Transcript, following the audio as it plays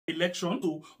election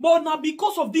too, but now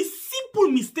because of this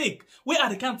simple mistake where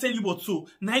I can't tell you what so,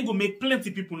 now it go make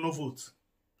plenty people no vote.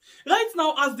 Right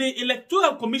now, as the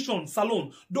Electoral Commission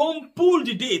Salon don't pull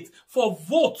the date for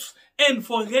vote and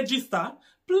for register,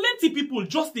 plenty people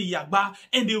just the yagba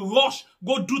and they rush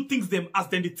go do things them as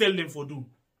then they tell them for do.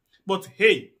 But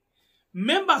hey,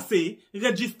 members say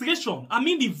registration, I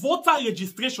mean the voter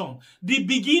registration, they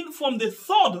begin from the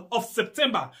 3rd of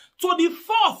September to the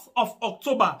 4th of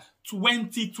October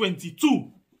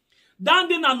 2022.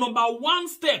 Then a number 1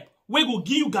 step where go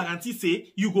give you guarantee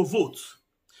say you go vote.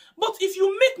 But if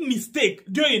you make mistake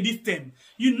during this time,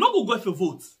 you not go for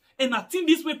vote. And I think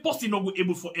this way person not go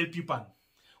able for help you pan.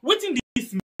 What in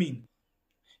this mean?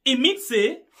 It means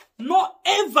say no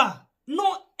ever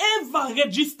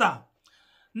register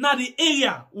na the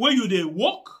area where you dey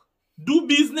work, do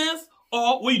business,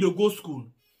 or where you dey go school.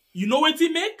 You know what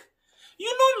it make?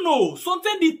 You don't know.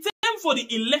 Sometimes the time for the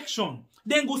election,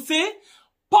 then go say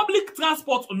public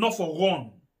transport not for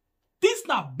run. This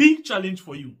na big challenge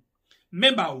for you.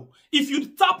 Remember, if you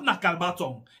tap na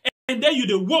Kalbaton and then you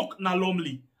dey walk na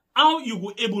Lumley, how you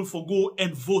go able for go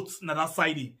and vote na that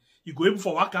side? You go able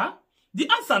for waka? The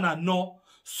answer na no.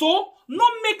 So, no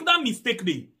make that mistake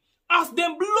there. As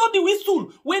them blow the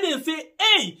whistle, when they say,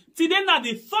 hey, today na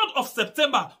the 3rd of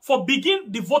September for begin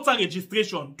the voter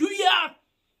registration. Do ya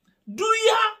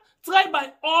try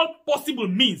by all possible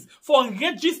means for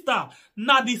register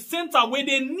na the center where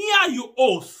they near you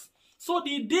house. So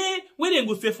the day when they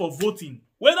go say for voting,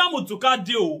 whether Mutuka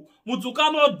deal,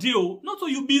 Mutuka not deal, not to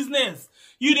your business.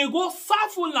 You dey go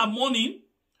full na morning,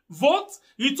 vote,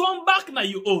 return back na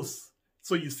your house.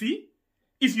 So you see,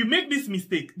 if you make this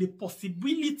mistake, the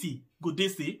possibility go they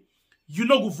say you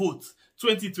no go vote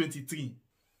 2023.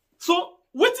 So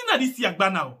waiting at this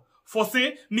yagba now for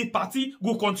say me party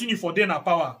go continue for then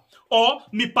power or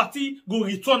me party go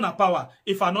return na power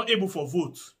if I'm not able for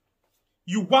vote.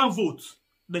 You want vote.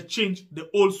 They change the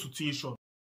whole situation.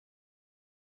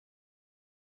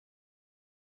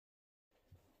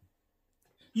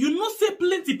 You know say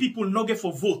plenty people not get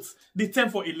for votes the time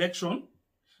for election.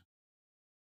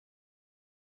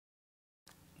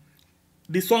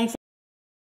 The song for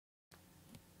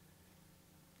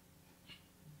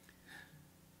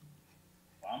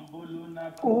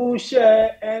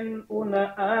Usha and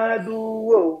una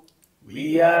aduo.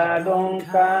 We are don't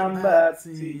come back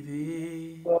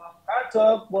today. I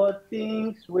talk about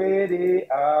things where they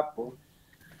happen.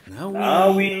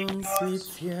 Now we don't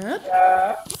sit yet.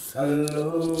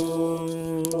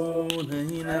 Alone.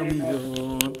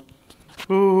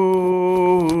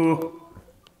 Oh.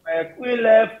 Like we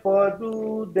left for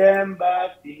do them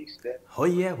bad things. Oh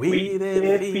yeah, we feel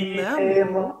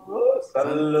them.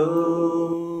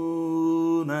 Alone.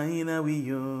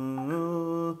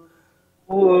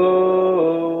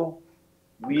 Oh,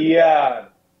 we are.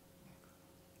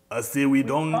 I say we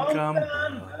don't come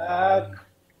back.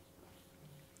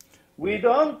 We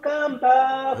don't come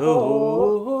back.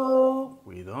 Oh,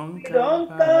 we don't come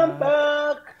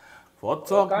back. For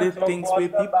talk the things where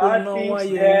people know why.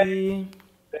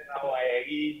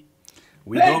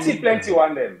 Plenty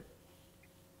want them.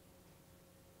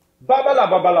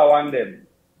 Babala want them.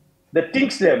 The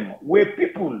things them where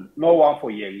people no want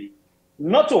for yearly.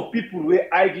 Not to people where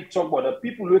I did talk about, the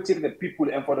people who take the people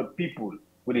and for the people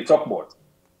we they talk about.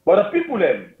 But the people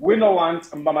them we no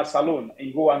want Mama Salon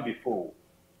and go on before.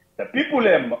 The people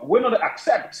them we not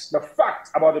accept the fact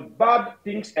about the bad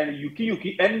things and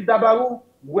Yuki and Dabaru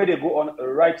where they go on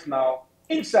right now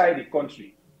inside the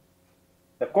country.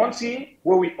 The country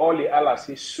where we all the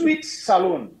say sweet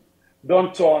salon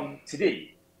don't turn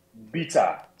today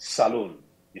bitter salon.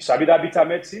 You sabi that bitter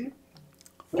medicine?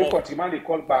 The countryman they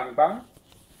call bang bang.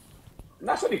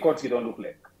 That's what the country don't look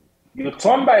like. You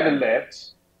turn by the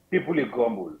left, people they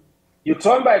grumble. You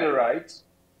turn by the right,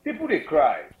 people they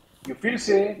cry. You feel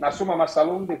say na so Mama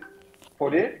Salon de for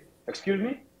day, excuse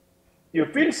me. You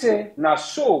feel say na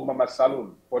so Mama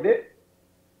Salon for day.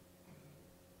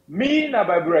 Me na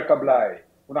Bible Kablai,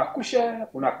 una kusha,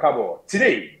 una kabo.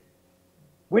 Today,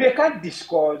 we can't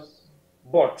discuss,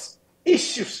 but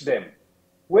issues them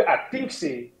where I think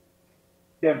say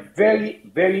they're very,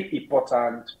 very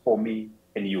important for me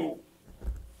and you.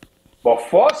 But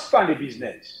first, find the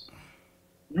business.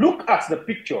 Look at the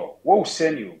picture, what we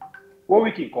send you, what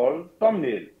we can call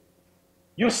thumbnail.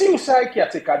 You see Usai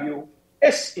Kiatekabio,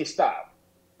 S a staff.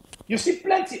 You see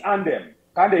plenty on them.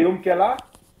 Kande Yomkela,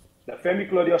 the Femi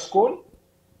Claudius Cole,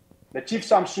 the Chief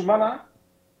Sam Sumana.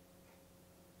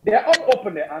 They are all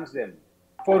open their hands them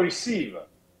for receive.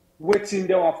 Waiting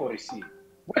they want for receive.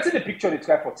 What's in the picture they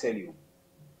try for tell you?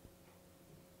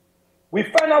 We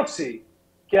find out say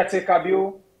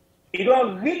Kiatekabio it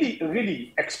don't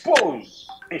really expose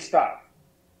a staff.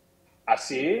 I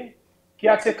say,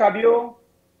 caretaker bill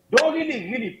don't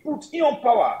really put in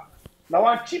power. Now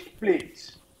one cheap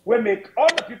plate will make all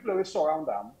the people who surround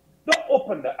them don't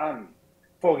open the hand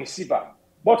for receiver.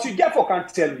 But you get for can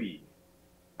tell me,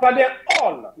 but they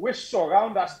all will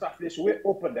surround that staff place will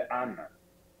open the hand.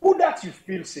 Who that you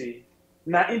feel say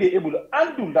now in the able to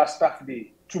handle that staff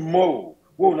day tomorrow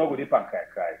we will not go deep and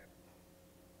cry.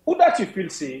 Who that you feel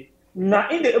say now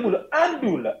in the able to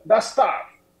handle that staff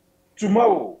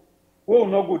tomorrow we will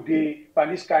not go there for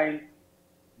this kind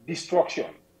destruction.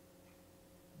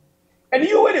 And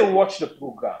you when they watch the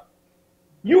program,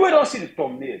 you will don't see the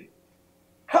thumbnail.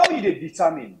 How you they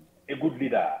determine a good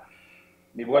leader?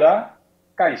 My brother,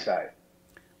 can you say?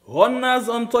 Runners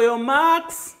onto your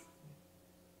marks.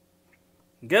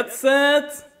 Get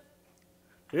set.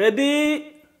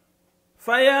 Ready.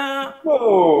 Fire.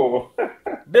 Oh.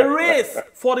 The race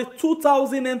for the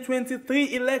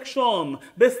 2023 election,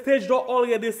 the stage don't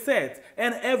already set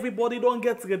and everybody don't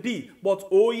get ready. But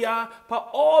oh yeah, for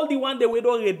all the one they were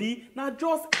don't ready, now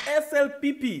just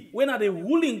SLPP, when are the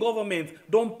ruling government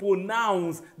don't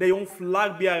pronounce their own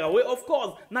flag bearer. Well, of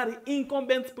course, now the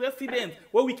incumbent president,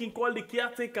 what we can call the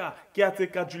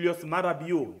caretaker Julius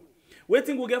Marabio.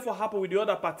 Waiting will get for happen with the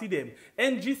other party them.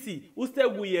 NGC, who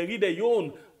still will read their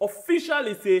own,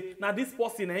 officially say, now this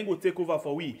person ain't go take over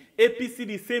for we. APC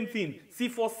the same thing,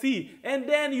 C4C, and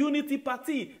then Unity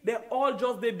Party, they all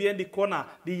just there behind the corner,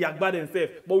 the Yagba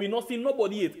themselves. But we not see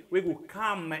nobody yet. We go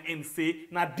come and say,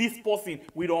 now this person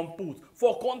we don't put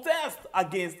for contest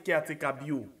against caretaker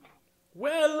Bio.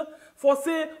 Well, for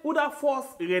say, who that force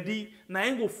ready, now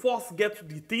ain't go force get to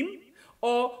the thing.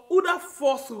 Or who that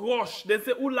first rush, they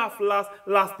say who laugh last,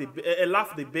 laugh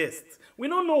the best. We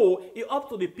don't know. It's up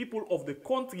to the people of the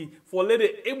country for let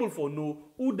it able for know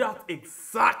who that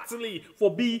exactly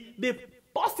for be the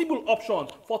possible option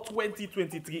for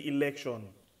 2023 election.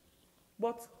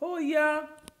 But oh yeah,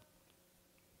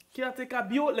 caretaker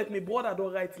Bio, like my brother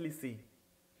don't rightly say,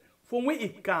 from where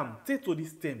it come, take to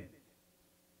this thing.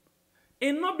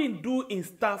 It not been do in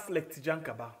staff like Tijan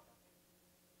Kaba.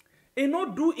 And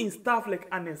not do in staff like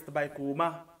Ernest by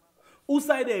Kuruma, who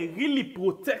say they really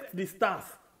protect the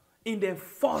staff in their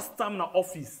first term in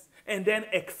office and then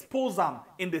expose them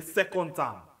in the second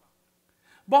term.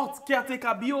 But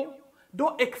caretaker Bio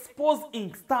don't expose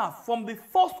in staff from the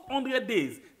first 100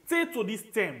 days to this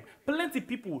term. Plenty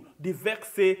people they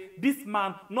vex say this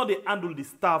man not they handle the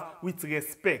staff with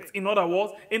respect. In other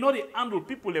words, they not they handle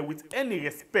people with any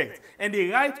respect, and the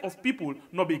right of people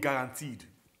not be guaranteed.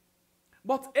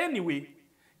 But anyway,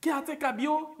 caretaker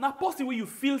Bio, na person where you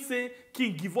feel say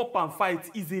can give up and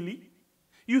fight easily.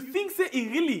 You think say he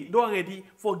really don't ready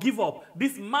for give up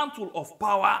this mantle of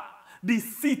power, the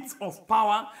seat of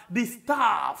power, the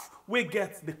staff we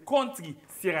get the country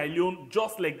Sierra Leone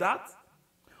just like that?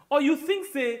 Or you think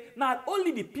say not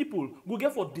only the people go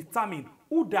get for determine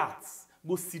who that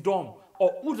go sit down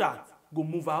or who that go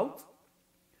move out?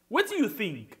 What do you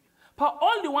think? For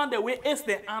all the one that we ace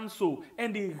their hand so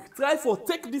and they try for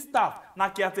take this stuff na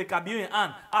caretaker Bio in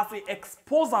hand as they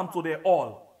expose them to their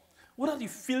all. What do you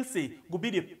feel say could be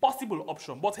the possible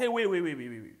option? But hey,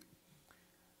 wait.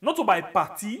 Not to by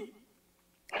party,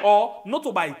 or not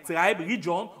to by tribe,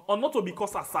 region, or not to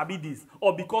because I sabi this,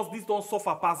 or because this don't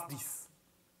suffer past this.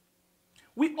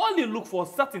 We only look for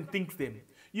certain things then.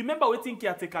 You remember what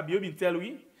caretaker Bio been tell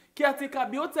we? Caretaker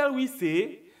Bio tell we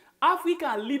say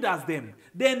African leaders them,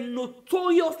 they're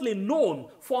notoriously known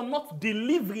for not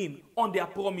delivering on their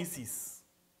promises.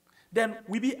 Then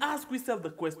we be ask ourselves the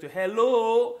question,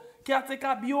 hello,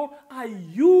 caretaker Bio, are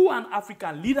you an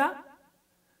African leader?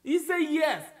 He say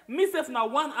yes, myself now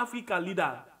one African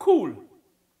leader, cool.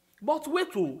 But wait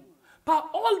oh, for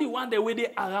all the one that way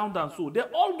they around and so, they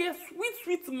all get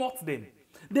sweet mouth them.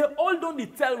 They all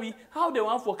don't tell me how they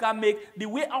want for can make the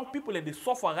way our people and they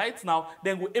suffer right now,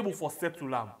 then go able for settle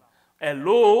them.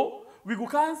 Hello, we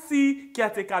can see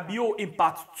caretaker Bio in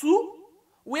part 2,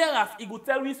 whereas he go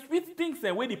tell we sweet things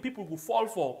and where the people go fall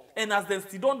for, and as they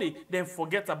sit down, they then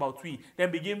forget about we,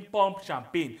 then begin pump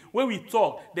champagne. When we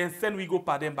talk, then send we go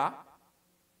Pademba.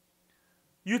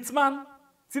 Youth man,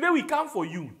 today we come for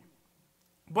you,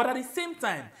 but at the same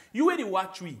time, you where they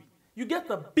watch we, you get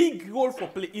a big role for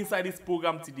play inside this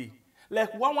program today.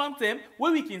 Like one time,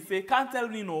 where we can say, can't tell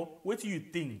me no, what do you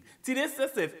think? Today,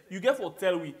 Sesef, you get for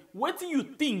tell me, what do you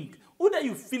think? Who that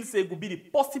you feel say could be the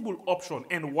possible option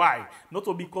and why? Not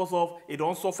because of it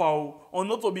don't suffer, or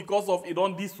not because of it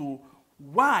don't this.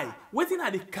 Why? Waiting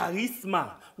at the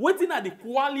charisma, waiting at the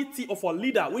quality of a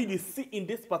leader where you see in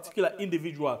this particular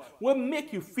individual will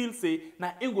make you feel say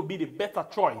now it will be the better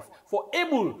choice for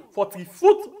able for the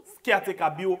foot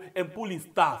caretaker bill and police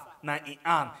staff now in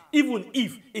hand, even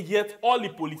if it gets all the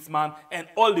policemen and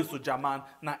all the soldier man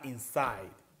now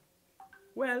inside.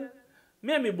 Well,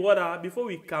 me and my brother, before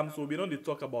we come, so we don't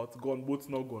talk about gunboats,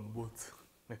 no gunboats.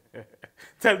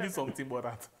 Tell me something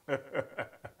about that.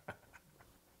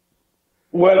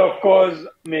 Well, of course,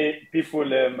 people,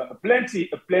 plenty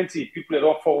people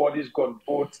don't forward this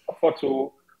gunboat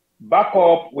photo back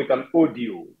up with an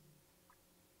audio.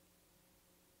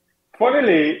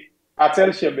 Funnily, I tell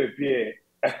Shebe Pierre,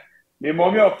 the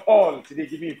mommy of all, today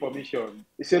give me information.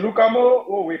 He said, look,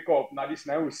 oh, wake up. Now this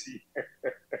now we see.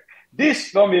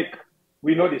 This don't make,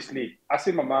 we know they sleep. I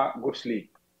say, mama, go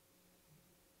sleep.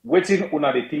 Waiting on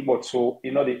the thing, but so,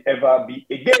 you know, they ever be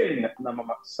again, na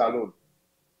mama salon.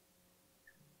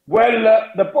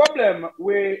 Well, the problem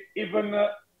we even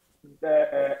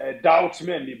doubt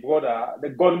me and the brother, the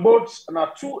gunboats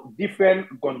are two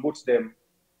different gunboats them.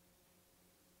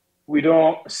 We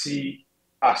don't see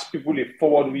as people they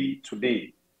forward we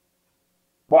today.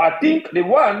 But I think the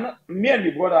one, me and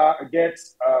the brother get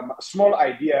a small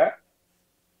idea.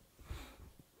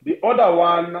 The other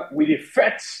one with the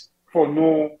facts for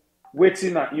no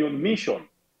waiting on your mission.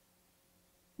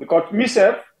 Because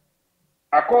myself,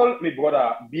 I call my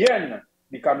brother behind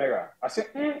the camera. I say,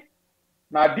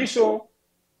 now this so,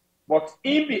 but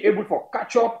he be able to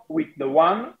catch up with the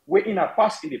one where in a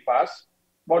past in the past,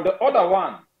 but the other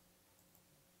one,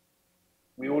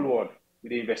 we all want,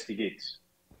 we investigate.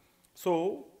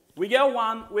 So we get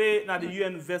one where now the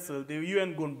UN vessel, the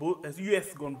UN gunboat,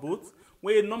 US gunboat,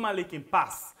 where it normally can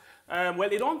pass. Well,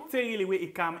 it don't tell really where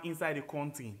it come inside the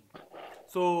country.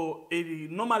 So it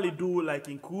normally do like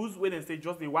in cruise where they say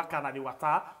just the waka na the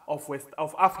water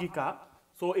of Africa.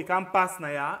 So it can pass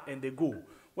now and they go.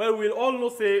 Well, we'll all know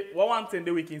say one thing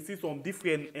that we can see some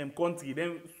different country,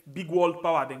 then big world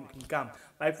power then can come.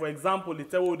 Like for example, they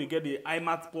tell you they get the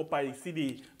IMAT proper, you see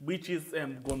the breaches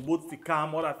gunboats to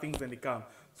come, other things and they come.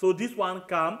 So this one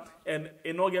come and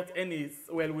it not get any,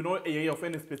 well, we know of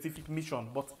any specific mission,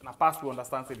 but in the past we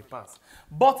understand say the past.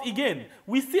 But again,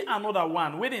 we see another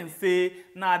one where they say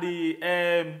now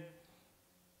the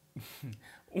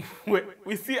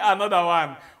we see another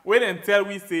one where they tell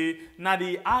we say now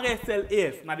the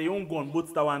RSLAF now the own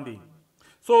gunboats that one day.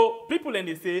 So people then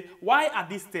they say why at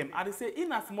this time? And they say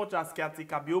in as much as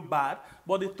caretaker be bad,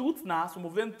 but the truth now some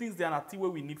of them things they are not where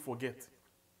we need forget.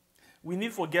 We need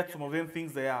to forget some of them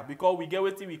things there because we get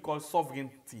what we call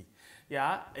sovereignty.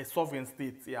 Yeah, a sovereign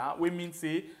state. Yeah, we mean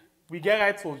say we get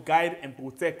rights to guide and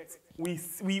protect. We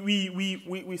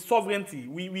sovereignty.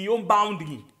 We own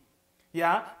boundary.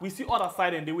 Yeah, we see other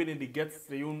side and the way then they get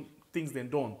their own things then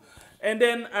done. And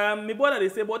then my brother they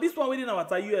say, but this one within our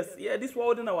water, US, yeah, this one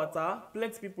within our water,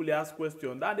 plenty people they ask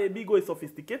questions. That the big go is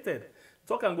sophisticated.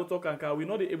 Talk and go, we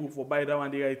not able for buy that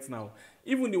one right now.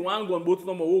 Even the one gunboat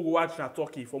number we go watch na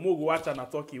Turkey, for more go watch na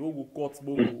Turkey, we go cut,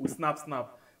 we snap.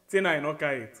 Tina I not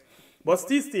carry it. But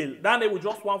still, then they will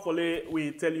just one for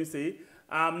we tell you say,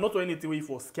 not anything we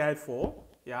for scared for,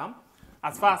 yeah.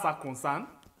 As far as I'm concerned,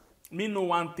 me know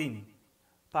one thing,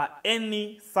 for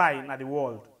any side in the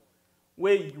world,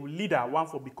 where you leader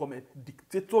want for become a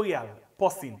dictatorial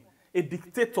person, a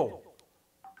dictator,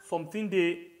 something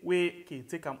they way can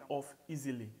take them off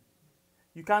easily.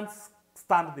 You can't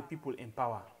stand the people in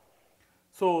power.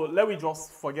 So let me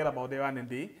just forget about the one and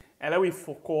day and let me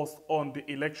focus on the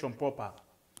election proper.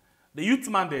 The youth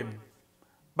man them.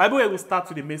 Bible will start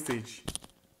with the message.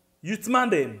 Youth man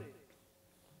them.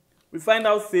 We find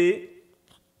out say,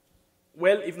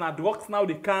 well, if not drugs now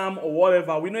they come or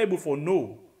whatever, we're not able to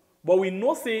know. But we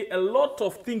know say a lot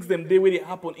of things them day where they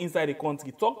happen inside the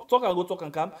country. Talk and go, talk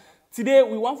and come. Today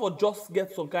we want for just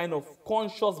get some kind of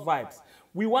conscious vibes.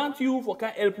 We want you for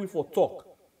kind help you for talk.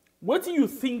 What do you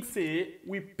think say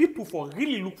we people for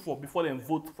really look for before they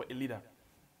vote for a leader?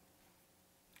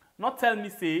 Not tell me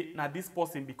say now this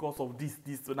person because of this,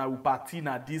 now we party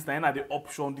now this, now the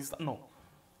option, this, no.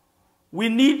 We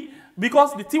need,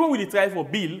 because the team we try for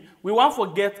bill, we want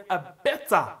to get a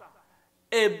better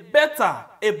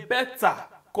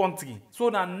country. So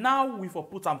that now we for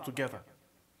put them together.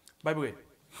 By the way.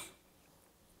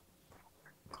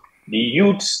 The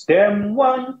youths them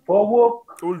want for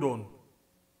work. Hold on.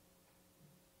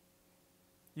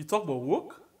 You talk about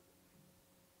work?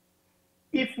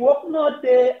 If work not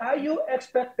there, are you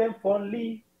expect them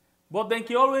fondly? But then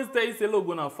he always tell you say look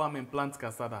go na farm and plant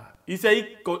cassava. You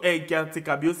say he can take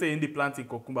a bill say in the planting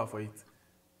cucumber for it.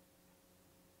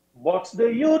 But the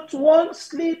youth won't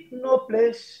sleep no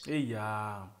place. Hey,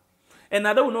 yeah. And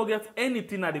I don't get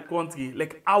anything at the country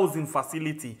like housing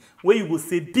facility where you go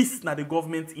say this na the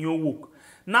government in your work.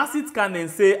 Nasit can then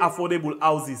say affordable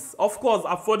houses. Of course,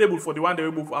 affordable for the one they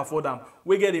will afford them.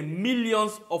 We get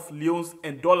millions of loans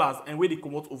and dollars and where they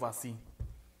come out overseas.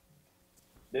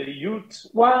 The youth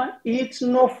want eat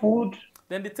no food.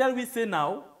 Then they tell we say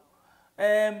now,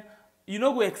 you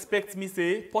no go expect me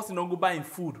say person don't go buying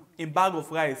food in bag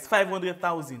of rice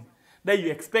 500,000. Then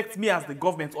you expect me as the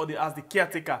government or as the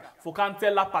caretaker for can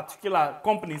tell that particular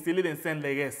company say let them send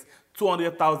the rest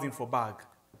 200,000 for bag.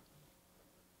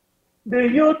 The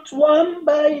youth want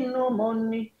buy no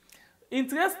money.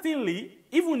 Interestingly,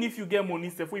 even if you get money,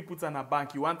 say if we put in a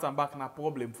bank, you want them back, na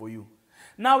problem for you.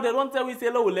 Now they don't tell we say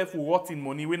we left with rotting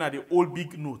money when are the old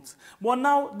big notes. But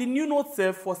now the new note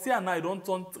self for say and now you don't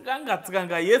turn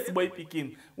tranga yes boy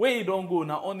picking. Where you don't go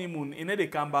now honeymoon, and then they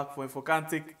come back for can't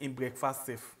take in breakfast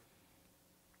safe.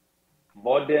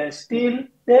 But then still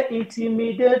they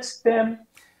intimidate them.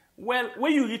 Well,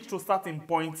 when you reach to certain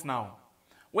points now,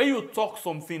 when you talk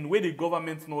something where the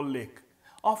government no like,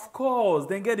 of course,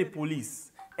 then get the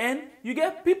police. And you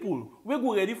get people we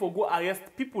go ready for go arrest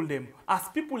people them. As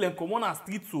people them come on a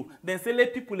street so, then say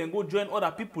let people them go join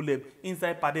other people them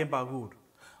inside Pademba Road.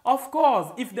 Of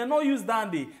course, if they not use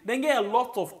that day, then get a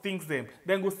lot of things them.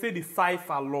 Then go say the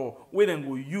cipher law where then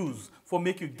go use for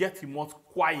make you get your mouth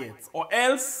quiet. Or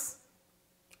else,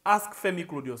 ask Femi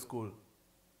Claudius Cole.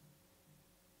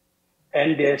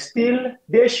 And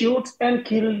they shoot and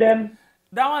kill them.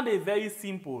 That one is very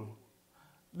simple.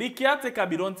 The caretaker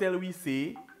be don't tell we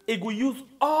say, he go use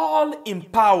all in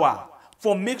power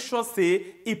for make sure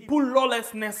say, he pull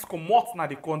lawlessness come out na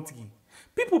the country.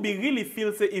 People be really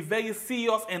feel say, he very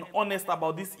serious and honest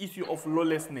about this issue of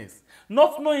lawlessness.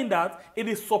 Not knowing that it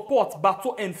is support,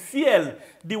 battle and fuel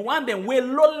the one them way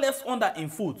lawless under in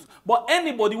foot. But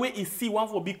anybody where he see one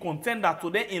for be contender to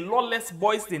them in lawless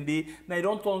boys in day, they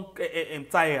don't turn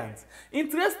tyrants.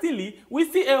 Interestingly,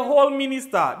 we see a whole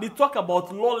minister, they talk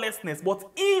about lawlessness, but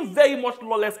in very much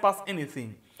lawless past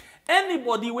anything.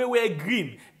 Anybody where wear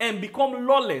green and become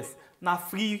lawless, na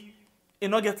free, it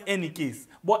not get any case.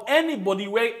 But anybody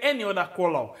wear any other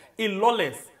color, in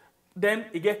lawless, then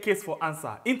he get case for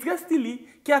answer. Interestingly,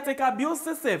 caretaker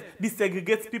Beyonce self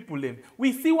desegregates people them.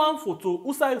 We see one photo,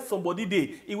 who saw somebody there,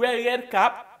 he wear red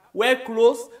cap, wear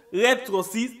clothes, red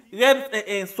trousers,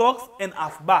 red socks, and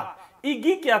half back. He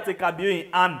give caretaker Beyonce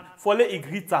in hand, for let he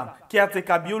greet him.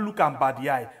 Caretaker Beyonce look am bad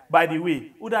eye. By the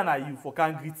way, who than are you for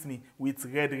can greet me with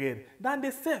red? Then they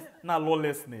self na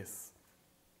lawlessness.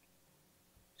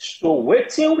 So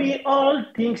waiting we all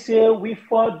think say we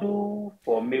for do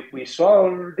for make we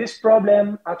solve this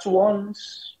problem at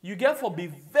once. You get for be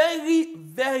very,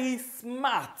 very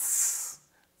smart.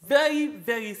 Very,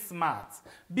 very smart.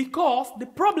 Because the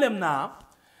problem now,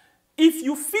 if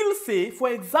you feel say, for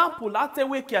example, that's a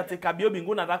way caretaker been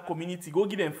going to that community, go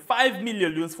give them 5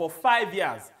 million loans for 5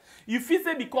 years. You feel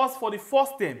say because for the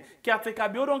first time, caretaker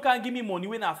don't can give me money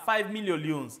when I 5 million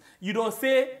loans. You don't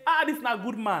say, this is not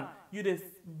good man. You just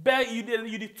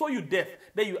you told you death,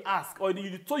 then you ask, or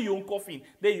you told your own coffin,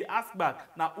 then you ask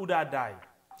back, now who that die?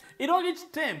 It don't reach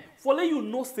time for let you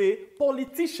know say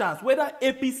politicians, whether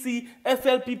APC,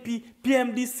 FLPP,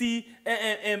 PMDC,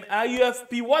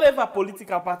 IUFP, whatever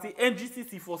political party,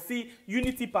 NGCC for C,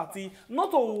 Unity Party,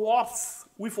 not a words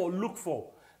we for look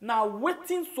for. Now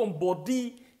waiting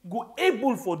somebody go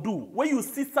able for do when you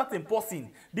see certain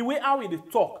person the way how they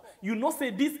talk, you know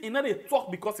say this in they talk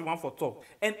because he want for talk,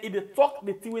 and if they talk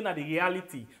the thing when na the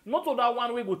reality, not other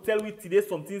one way go tell we today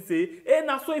something say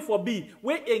na so it for be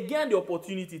when again the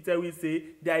opportunity tell we say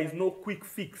there is no quick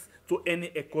fix to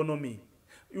any economy.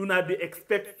 You not they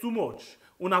expect too much.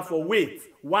 Una for wait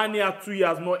 1 year, 2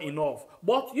 years not enough.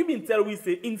 But you been tell we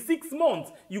say in 6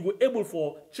 months you go able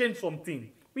for change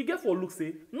something. We get for look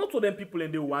say not to them people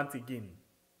and they want again.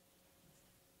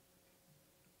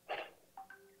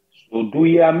 So do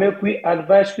you make we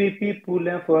advise we people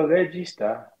and for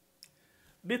register?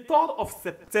 The 3rd of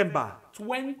September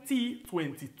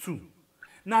 2022.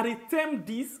 Now the term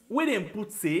this where they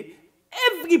put say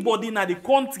everybody in the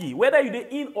country, whether you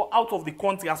in or out of the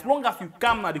country, as long as you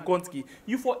come na the country,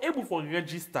 you for able for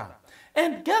register.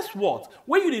 And guess what?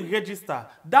 When you register,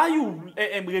 that you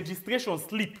registration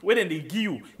slip, when they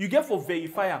give you get for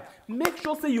verify. Make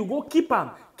sure say you go keep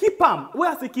them. Keep them.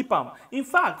 Where I say keep them? In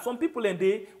fact, some people in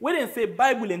there, when they say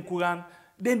Bible and Quran,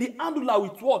 then they handle that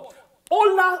with what?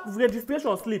 All that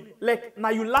registration slip, like now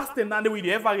you last time and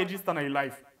they ever register in your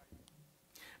life.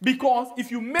 Because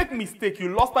if you make mistake,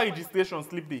 you lost that registration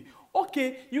slip day.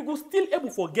 Okay, you go still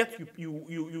able to get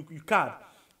you card.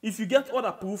 If you get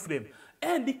other proof them.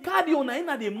 And the card owner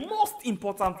is the most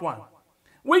important one.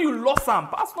 When you lost some,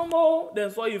 pass no more,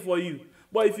 then sorry for you.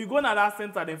 But if you go to that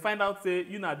center, then find out, say,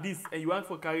 you know this, and you want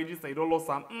for carriages and you don't lost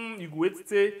some, you go wait,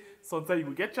 say, sometimes you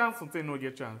will get chance, sometimes you no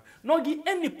get chance. Not give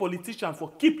any politician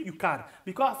for keep your card.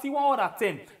 Because I see one other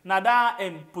thing, now that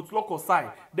put lock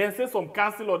aside, then say some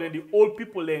council or then the old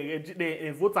people,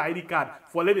 they vote ID card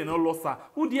for let them not lost her.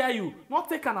 Who dare you? Not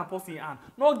take an person in hand.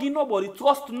 Not give nobody,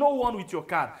 trust no one with your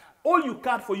card. All your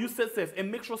card for you safe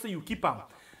and make sure say you keep them.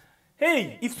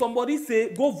 Hey, if somebody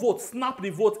say, go vote, snap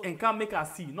the vote and can't make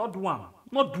us see, not do am.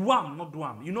 Not do am, not do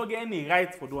am. You don't get any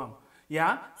right for do am.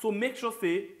 Yeah? So make sure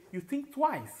say, you think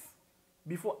twice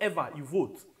before ever you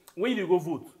vote. When you go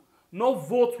vote, no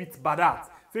vote with badat.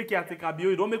 Say, take a bill,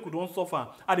 you don't make you don't suffer.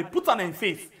 And they put on in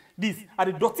face, this,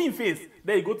 and the dirty in face,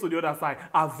 then you go to the other side,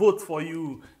 I vote for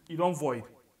you. You don't void.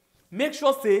 Make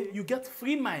sure say, you get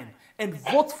free mind and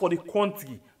vote for the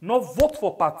country, not vote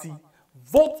for party.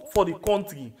 Vote for the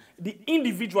country. The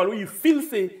individual where you feel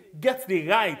say gets the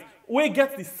right, where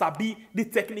gets the sabi, the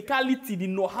technicality, the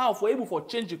know-how for able for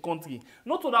change the country.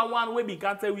 Not to that one where we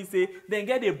can't tell we say then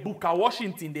get a book at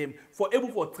Washington them for able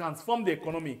for transform the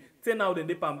economy. Say now then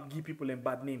they can give people a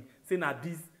bad name. Say na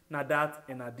this, na that,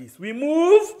 and na this. We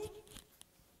move.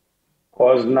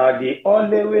 Cause now the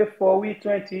only way for we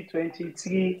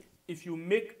 2023. If you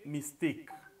make mistake,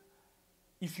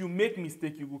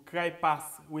 you will cry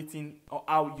past waiting or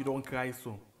how you don't cry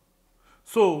so.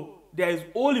 So there is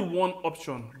only one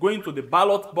option: going to the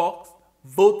ballot box,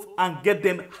 vote, and get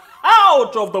them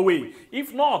out of the way.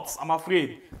 If not, I'm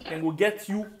afraid, then we'll get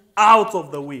you out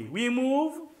of the way. We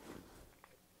move.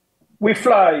 We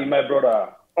fly, my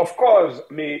brother. Of course,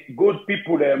 me good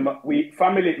people them, we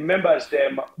family members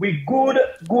them, we good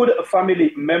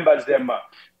family members them.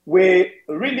 We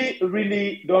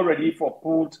really don't ready for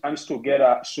put hands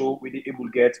together so we be able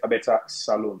to get a better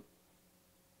salon.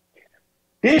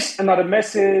 This another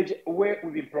message where we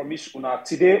been promised una.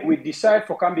 Today we decide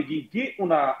for can begin give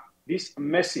una this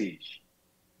message.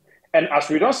 And as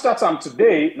we don't start on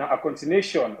today, now a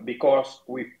continuation because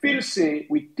we feel say,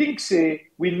 we think say,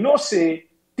 we know say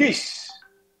this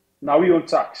now we on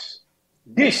tax.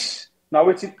 This now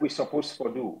what we supposed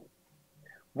to do.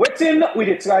 Waiting we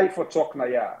dey try for talk na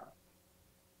ya.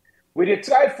 We dey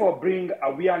try for bring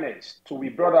awareness to we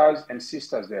brothers and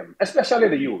sisters them, especially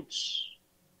the youths.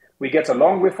 We get a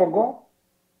long way for go,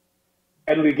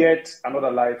 and we get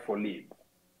another life for live.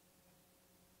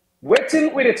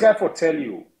 Waiting we dey try for tell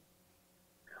you.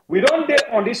 We don't dey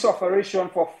on this operation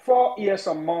for 4 years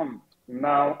a month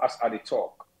now as at the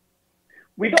talk.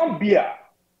 We don't bear.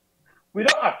 We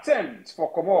don't attempt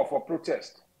for come out for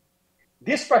protest.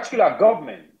 This particular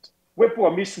government, we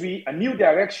promise we a new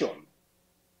direction.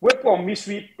 We promise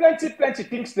we plenty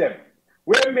things them.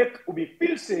 We make we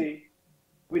feel say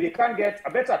we can get a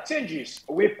better changes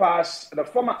way past the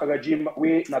former regime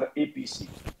way na the APC.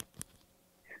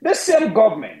 The same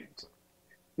government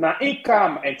now in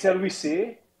come and tell we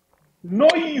say no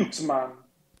youth man,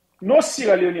 no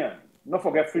Sierra Leonean, no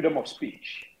forget freedom of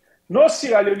speech. No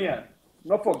Sierra Leonean,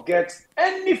 not forget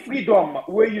any freedom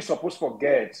where you supposed to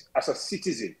forget as a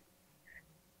citizen.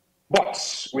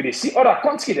 But when they see other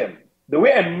country them, the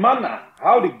way and manner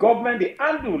how the government they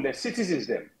handle the citizens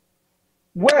them.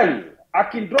 Well, I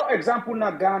can draw example in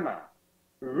Ghana.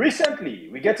 Recently,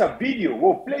 we get a video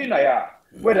we're playing here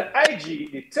where the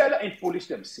IG, the teller and police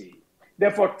them say,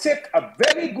 therefore take a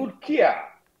very good care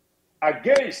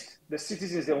against the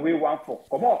citizens that we want for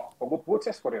come up or go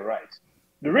protest for their rights.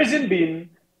 The reason being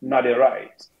not the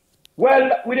right. Well,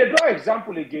 with a draw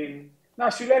example again, now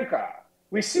Sri Lanka,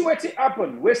 we see what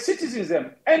happen where citizens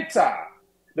them enter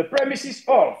the premises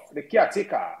of the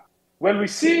caretaker. When we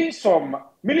see some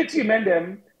military men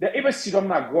them, they even sit on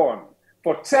the ground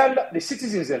for tell the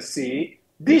citizens and say,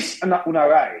 this na una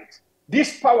right,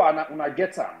 this power na una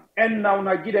get them, and now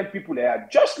una give them people there,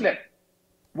 just like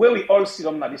where we all sit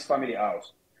on this family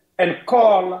house and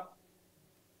call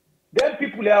then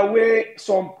people are where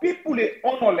some people they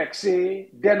honor like say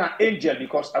they're an angel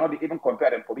because I don't even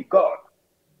compare them to be God.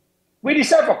 We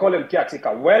decide to call them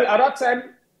caretaker. Well, at that time,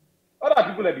 other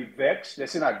people will be vexed, they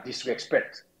say not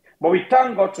disrespect. But we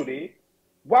thank God today,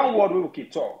 one word we will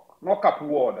keep talk, not couple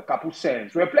word, couple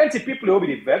sense. Where plenty people will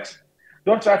be vexed,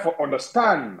 don't try to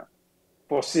understand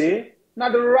for say, now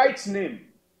the right name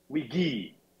we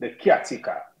give the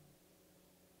caretaker.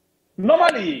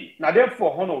 Normally, now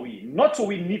therefore honor we, not so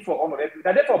we need for honor them,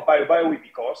 now therefore by we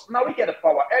because now we get the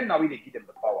power and now we give them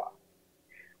the power.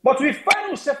 But we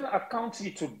find ourselves in a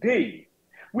country today,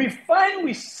 we find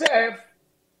we serve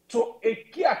to a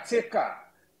caretaker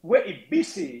where it be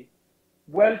say,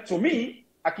 well, to me,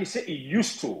 I can say it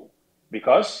used to,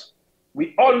 because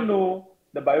we all know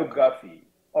the biography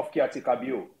of Kiati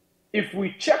Kabio. If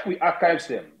we check, we archives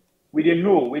them, we didn't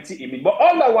know what it mean. But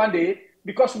all that one day,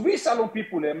 because we Salon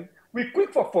people, we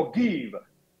quick for forgive,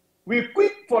 we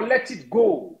quick for let it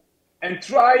go, and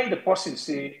try the person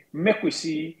say, make we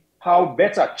see how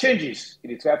better changes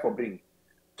in the try for bring.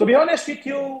 To be honest with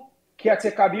you,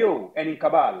 Kiate Kabio and in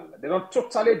Kabal, they don't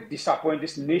totally disappoint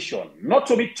this nation. Not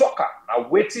to be talker, now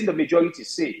waiting the majority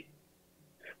say.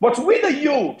 But with the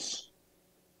youths,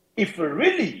 if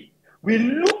really we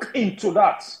look into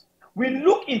that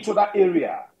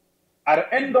area, at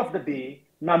the end of the day,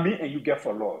 now me and you get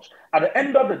for loss. At the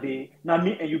end of the day, now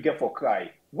me and you get for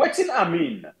cry. What did I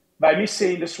mean by me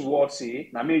saying this word, say,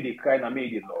 now me they cry, now me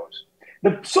they loss?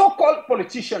 The so-called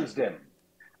politicians, them,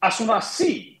 as soon as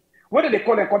see, whether they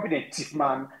call them competent thief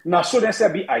man, now so they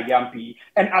say be a yampy,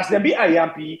 and as they be a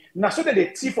yampy, now so that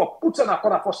they thief or put on a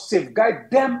corner for safeguard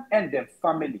them and their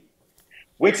family.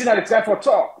 Waiting at the time for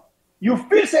talk. You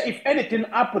feel say if anything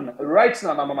happen right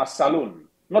now, mama salon,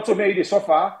 not to make they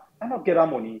suffer, I not get that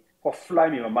money for fly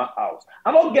me mama out.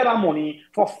 I don't get that money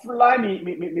for fly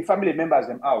me family members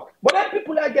them out. But then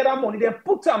people that get that money, they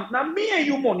put them, now me and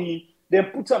you money, they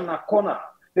put them in a corner.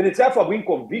 Then they try for bring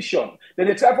conviction. Then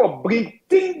they try for bring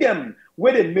thing them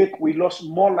where they make we lost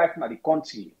more life in the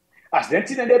country. As then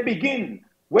they begin,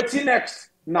 what's next?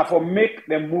 Now for make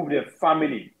them move their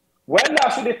family. Well, now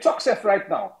so they talk safe right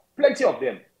now. Plenty of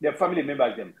them, their family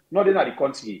members, them, not in the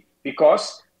country.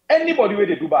 Because anybody where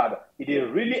they do bad, if they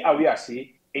really aware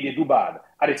say, if they do bad.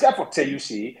 And they try for tell you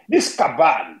say, this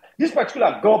cabal, this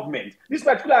particular government, this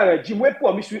particular regime, where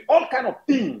promise we all kind of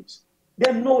things,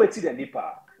 they know it's in the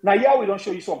NEPA. Now, here we don't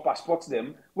show you some passports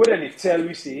them, where they tell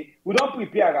you, say, we don't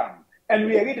prepare them. And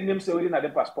we read the names already in the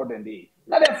passport then they.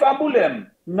 Now they fumble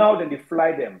them, now then they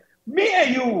fly them. Me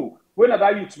and you, we're not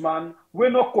that youth man, we're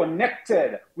not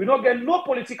connected, we don't get no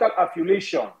political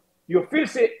affiliation. You feel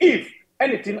say, if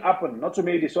anything happen, not to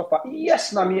make they suffer,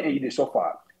 yes, now me and you they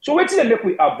suffer. So wait till they make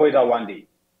we avoid that one day.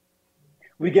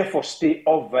 We get for stay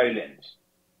off violence.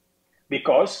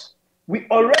 Because we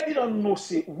already don't know,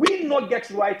 say, we not get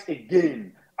right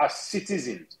again as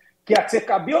citizens.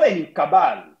 Kiatekabio and in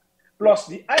Kabal, plus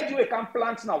the idea we can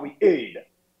plant now we aid.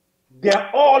 They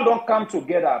all don't come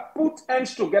together, put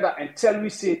hands together and tell me,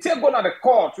 say, take go to the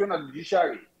court, to the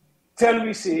judiciary. Tell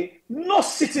me, say, no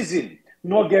citizen,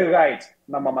 no get right,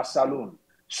 na mama saloon.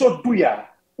 So do ya,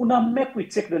 una make we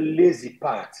take the lazy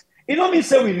part. It don't mean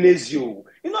say we lazy you.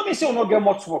 It don't mean say we not get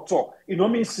much for talk. It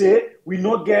don't mean say we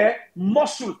not get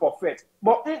muscle for fet.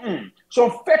 But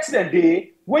some fets that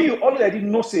day, when you already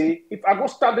know, say, if I go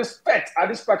start this fet at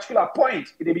this particular point,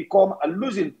 it will become a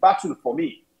losing battle for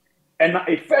me. And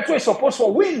a fet is supposed to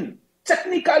win.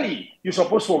 Technically, you're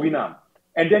supposed to win them.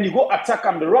 And then you go attack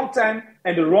them the wrong time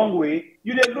and the wrong way,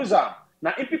 you then lose them.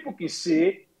 Now, if people can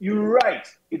say, you're right,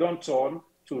 it don't turn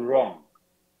to wrong.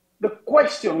 The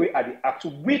question we are the act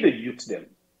with the youth them.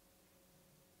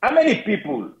 How many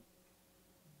people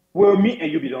will me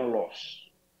and you be done lost?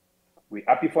 We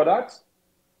happy for that?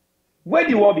 Where do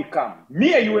you all become?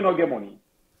 Me and you will not get money.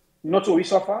 Not so we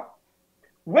suffer.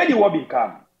 Where do you all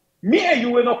become? Me and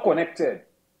you were not connected.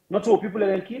 Not so people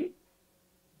that kill.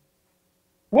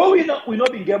 Where we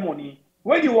not be get money.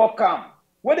 Where do you all come?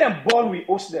 Where them born we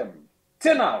host them.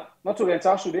 Till now, not to rent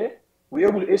house today, we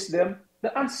able to host them.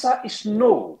 The answer is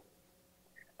no.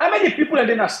 How many people are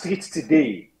in the streets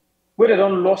today where they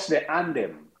don't lost their hand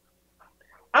them?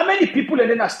 How many people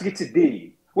are in the streets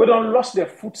today where they don't lost their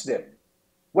foot them?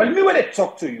 Well, me when they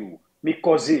talk to you, me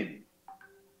cousin,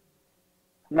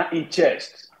 not in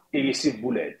chest, he receive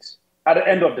bullets. At the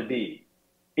end of the day,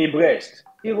 in breast,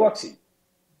 he rotty.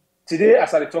 Today,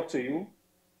 as I talk to you,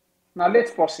 now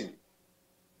let's person.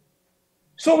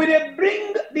 So we they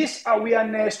bring this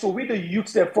awareness to with the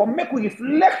youth therefore make we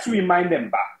reflect to remind them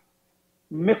back.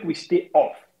 Make we stay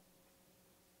off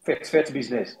fet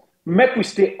business. Make we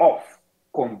stay off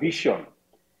conviction.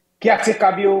 Kiate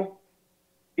Kabio,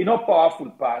 not powerful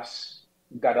pass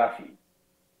Gaddafi.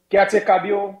 Kiate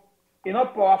Kabio,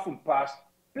 not powerful pass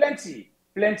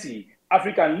plenty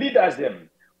African leaders them.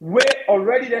 Where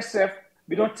already themselves,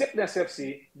 we don't take themselves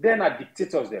say, then are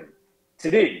dictators them.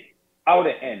 Today, how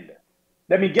they end.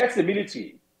 Then we get the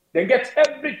military, then get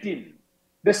everything.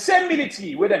 The same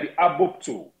military where they be above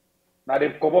to. Now they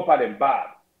come up at them bad.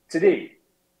 Today,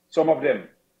 some of them,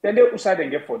 then they outside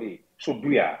and get for day. So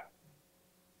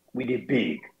we the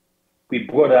big, we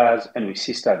brothers and we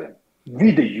sister them.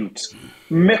 We the youth.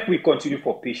 Make we continue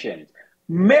for patience.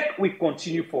 Make we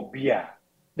continue for beer.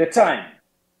 The time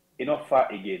is not far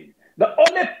again. The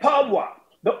only power,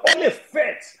 the only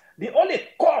faith, the only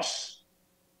cause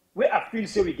where I feel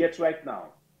say we get right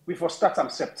now, we for start in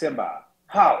September.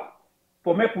 How?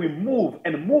 For make we move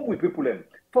and move with people them.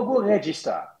 For go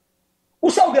register. Who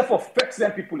shall we get for fix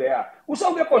them people there? Who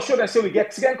shall we get for show them say we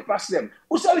get strength past them?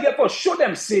 Who shall we get for show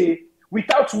them say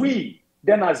without we,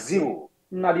 then a zero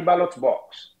na the ballot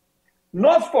box.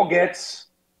 Not forget,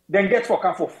 then get for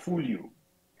come for fool you.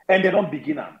 And they don't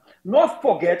begin them. Not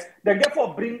forget, then get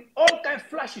for bring all kind of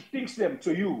flashy things them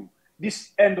to you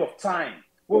this end of time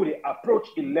where they approach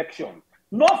election.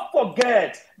 Not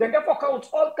forget, then get for count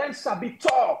all kinds of sabi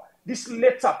talk this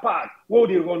later part where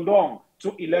they run down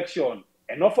to election.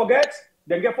 And not forget,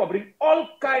 then get for bring all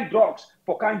kind drugs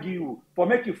for can give you, for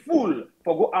make you fool,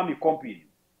 for go army company.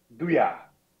 Do ya?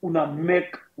 Una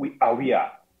make we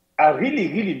aware. I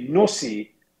really know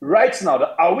see right now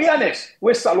the awareness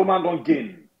where Solomon don't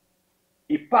gain.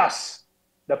 It pass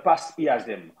the past years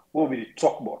them where we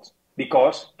talk about.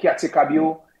 Because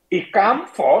Kiatekabio, it come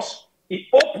first, it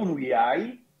open we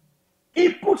eye,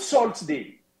 it put salt there.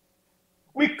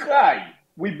 We cry,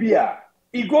 we bear.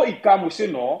 He go, he come, we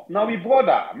say no. Now we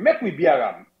brother, make we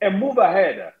bear him and move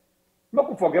ahead. Make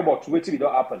we forget about waiting it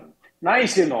don't happen. Now he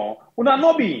say no, una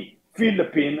no be feel the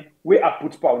pain where I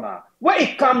put powder. Where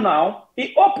it come now,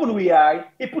 it open we eye,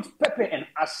 it put pepper and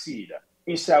acid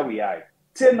inside we eye.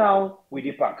 Till now we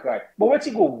dip and cry. But where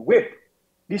to go whip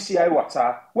this eye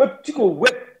water, where to go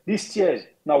whip these tears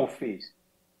now face.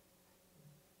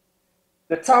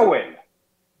 The towel,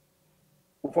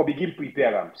 we for begin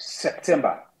prepare them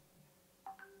September.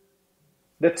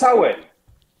 The towel,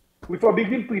 we for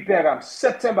begin prepare them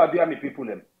September. Be me people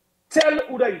them. Tell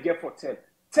who that you get for tell.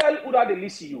 Tell who that they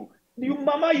listen you. You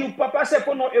mama, you papa say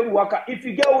for no worker. If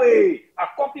you get away,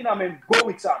 accompany them and go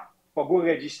with them for go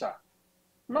register.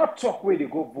 Not talk where they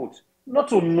go vote. Not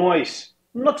to noise.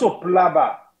 Not to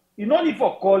blabber. You don't need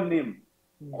for call name.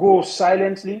 Go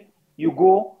silently. You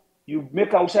go. You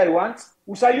make out what you want.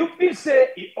 Usa you feel say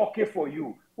it okay for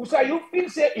you. Usa you feel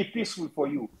say it peaceful for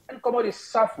you. And come out is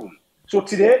suffer. So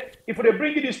today, if they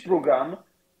bring you this program,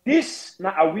 this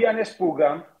na awareness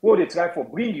program where they try for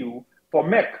bring you for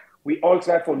make we all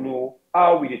try for know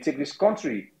how we take this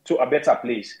country to a better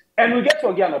place. And we get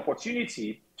to get an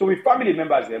opportunity to with family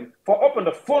members them for open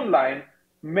the phone line,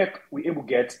 make we able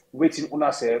get waiting on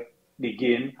ourselves the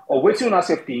gain or waiting on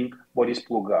ourselves think about this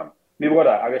program. My brother,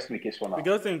 I rest my case for now. We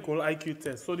got thing called IQ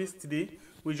test. So this today,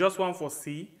 we just want for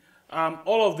C.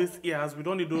 All of these years, we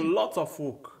don't need to do lots of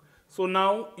work. So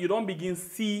now you don't begin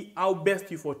see how best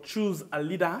you for choose a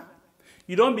leader.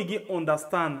 You don't begin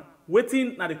understand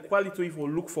waiting at the quality you for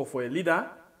look for a leader.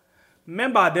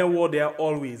 Remember then what they are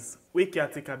always. We can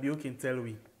take a bio can tell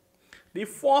we. The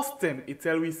first thing it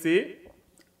tell we say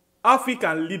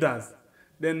African leaders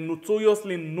they're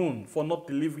notoriously known for not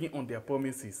delivering on their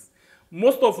promises.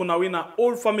 Most of una we na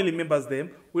old family members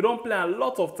them, we don't play a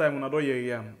lot of time when I don't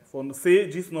hear from say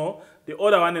just now, the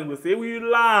other one will say we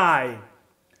lie.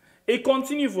 It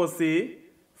continue for say,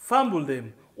 fumble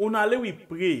them. Una le we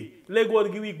pray, let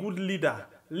God give we good leader.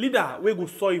 Leader we go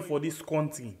sorry for this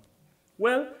country.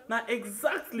 Well, now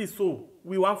exactly so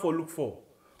we want for look for.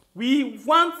 We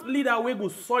want leader we go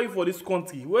sorry for this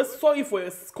country. We're sorry for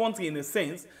this country in a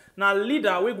sense. Now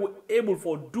leader we go able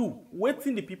for do what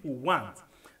the people want.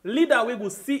 Leader we go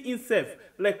see himself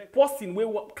like person we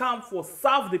come for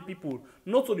serve the people,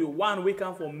 not to the one we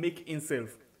come for make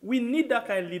himself. We need that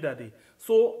kind of leader there.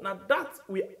 So now that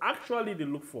we actually they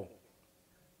look for.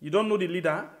 You don't know the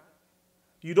leader.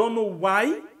 You don't know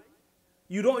why.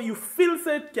 You feel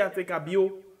said caretaker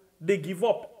bio, they give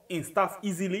up in stuff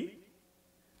easily.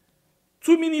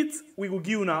 2 minutes we will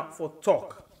give you now for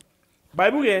talk.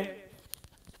 Bible here,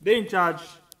 they in charge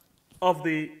of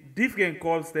the different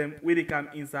calls them where they come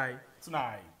inside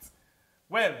tonight.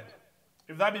 Well,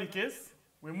 if that be the case,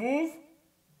 we move.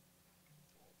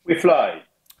 We fly.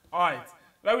 Alright,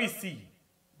 let me see.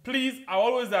 Please, I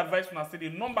always advise when I say the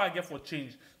number I get for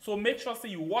change. So make sure say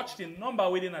you watch the number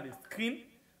waiting at the screen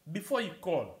before you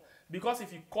call. Because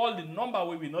if you call the number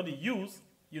where we not the use,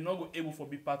 you're not going able to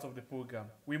be part of the program.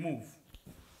 We move.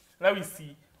 Let me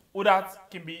see who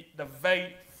that can be the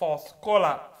very first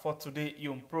caller for today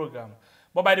in program.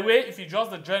 But by the way, if you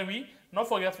just join me, don't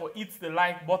forget to hit the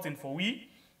like button for we.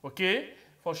 Okay?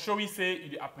 For sure we say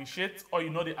you appreciate or you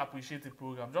know they appreciate the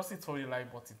program. Just hit for the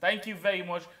like button. Thank you very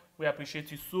much. We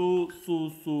appreciate you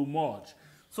so much.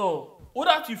 So, who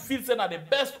that you feel say that the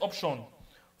best option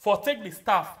for take the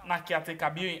staff na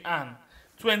caretaker bio in hand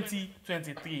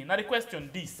 2023. Now the question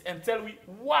this and tell me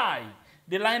why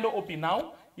the line don't open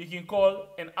now. You can call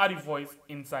and add a voice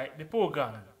inside the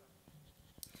program.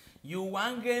 You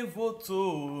want game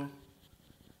photo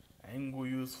and go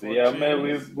use for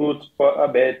we vote for a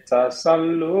better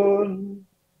salon.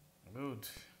 Good.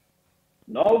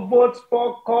 No vote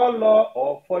for color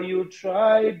or for you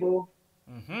tribal.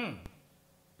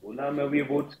 Una may we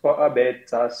vote for a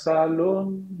better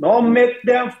salon. No make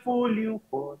them fool you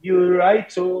for you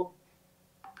right oh.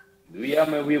 Do ya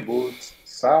may we vote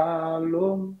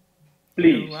salon?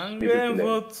 Please,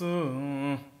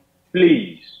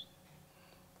 please.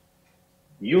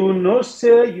 You know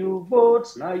say you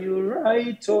vote, now you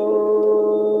right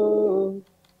oh.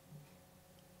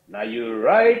 Now you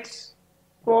right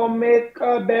for make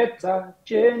a better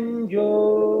change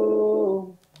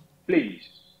oh. Please,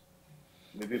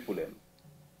 maybe put them.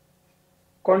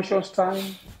 Conscious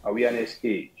time, awareness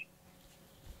age.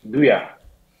 Do ya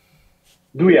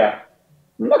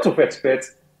not to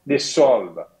expect they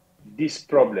solve this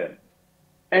problem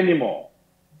anymore.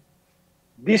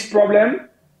 This problem,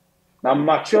 now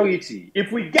maturity.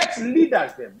 If we get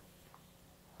leaders them,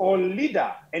 or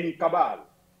leader any cabal,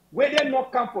 where they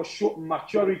not come for show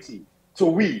maturity, so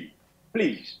we,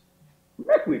 please,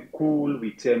 make we cool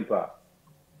with temper,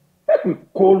 make we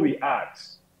cool with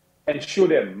hearts, and show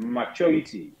them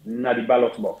maturity in the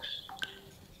ballot box.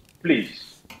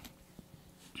 Please,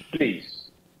 please,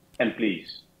 and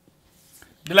please.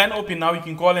 The line open now. You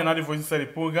can call another voice inside the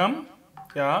program.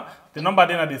 Yeah, the number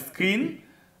then at the screen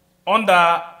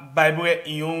under Bible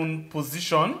in your own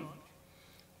position.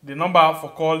 The number for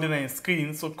call then on the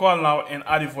screen. So call now and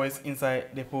add the voice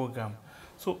inside the program.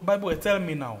 So Bible, tell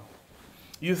me now.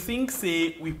 You think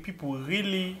say we people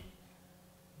really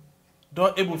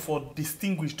don't able for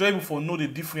distinguish, don't able for know the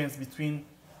difference between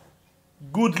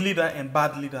good leader and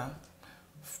bad leader?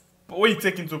 When you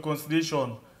take into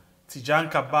consideration Tijan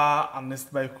Kaba,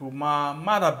 Ernest Baikuma,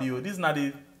 Madabio, these are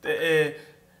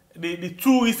the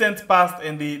two recent past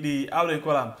and the how do you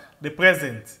call them, the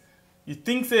present. You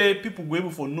think say people go able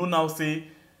for know now say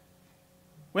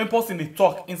when person they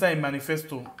talk inside a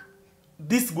manifesto,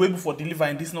 this go able for deliver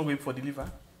and this not go able for deliver?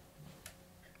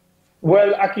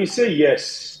 Well, I can say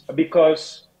yes,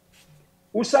 because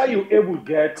USA you able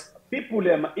get people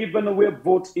even we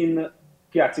vote in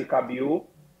Kiatikabio,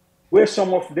 where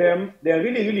some of them they're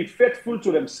really faithful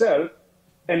to themselves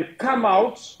and come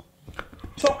out,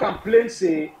 talk complain,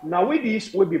 say, now with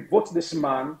this we be vote this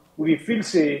man, we feel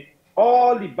say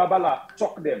all the babala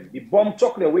talk them, the bomb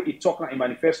talk the way it talk in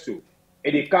manifesto,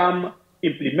 and they come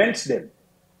implement them.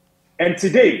 And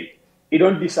today it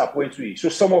don't disappoint we. So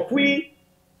some of we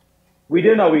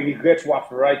don't know we regret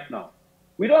what right now.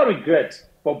 We don't regret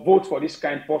for vote for this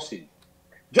kind of person.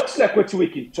 Just like what we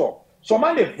can talk. Some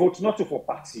man they vote not to for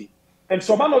party, and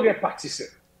some man not get party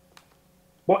self.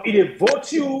 But if they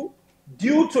vote you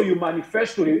due to your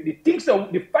manifesto, the things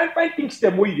that the fine things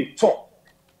them way they talk,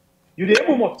 you they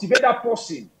able motivate that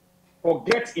person for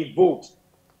get in vote.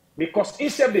 Because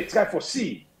instead they try for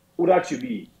see who that you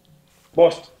be.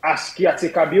 But as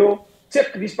Kiatekabio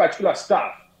take this particular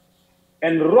staff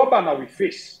and rubber now we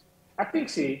face, I think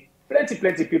say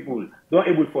plenty people don't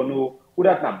able to know who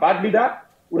that na bad leader,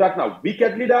 who that na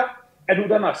wicked leader, and who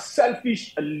that na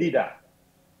selfish leader.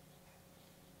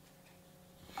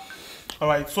 All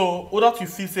right, so who that you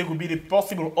feel say could be the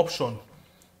possible option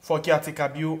for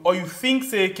Kiatekabio, or you think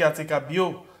say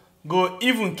Kiatekabio go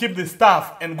even keep the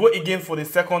staff and go again for the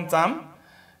second term?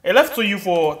 I left to you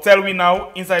for tell me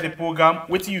now inside the program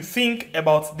what you think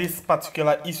about this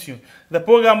particular issue. The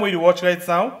program where you watch right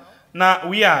now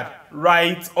we are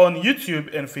right on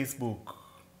YouTube and Facebook.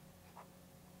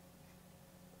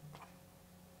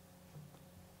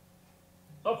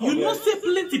 You know say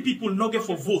plenty people not get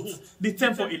for vote the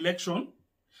time for election.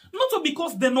 Not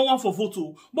because they no want for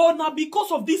vote, but now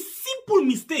because of this simple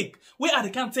mistake where I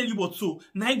can't tell you what so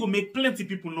now I go make plenty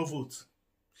people no vote.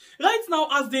 Right now,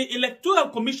 as the Electoral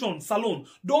Commission Salon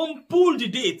don't pull the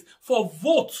date for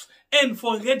votes and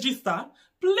for register,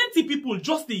 plenty people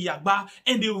just the yagba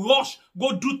and they rush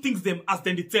go do things them as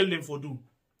then they tell them for do.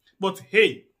 But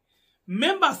hey,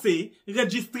 members say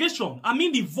registration, I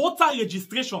mean the voter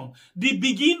registration, they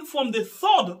begin from the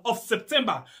 3rd of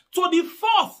September to the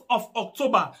 4th of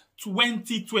October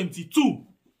 2022.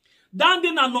 Then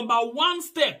a number one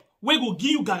step where go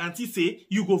give you guarantee say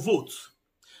you go vote.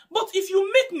 But if you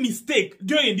make mistake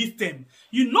during this time,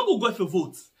 you not go for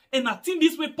vote. And I think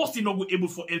this way person not go able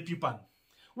for help people.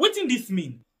 What in this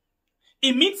mean?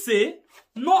 It means say,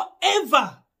 no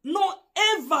ever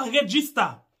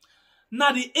register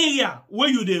na the area where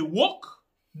you dey work,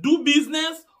 do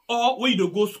business, or where you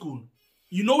dey go school.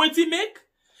 You know what it make?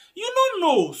 You don't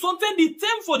know. Sometimes the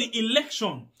time for the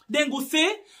election, then go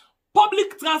say,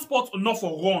 public transport not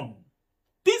for run.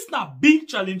 This na big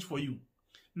challenge for you.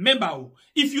 Remember,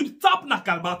 if you tap na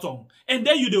Kalbatong and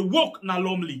then you dey walk na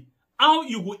Lomley, how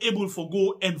you go able for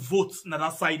go and vote na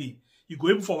that side? You go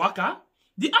able for waka?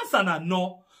 The answer na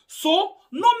no. So,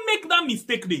 no make that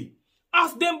mistake dey.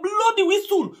 As them blow the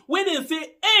whistle, when they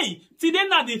say, hey, today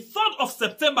na the 3rd of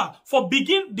September for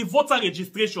begin the voter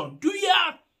registration. Do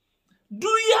ya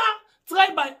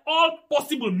try by all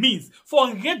possible means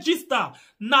for register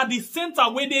na the center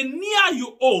where they near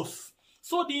you house.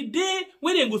 So the day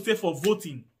when they go say for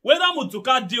voting, whether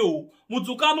Mutuka deal,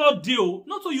 Mutuka not deal,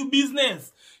 not to your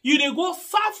business. You dey go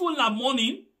serve full na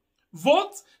morning,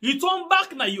 vote, return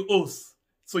back na you house.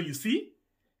 So you see?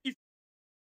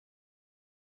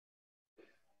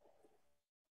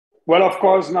 Well, of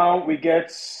course, now we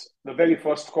get the very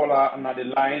first caller on the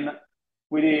line.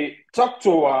 We talk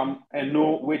to and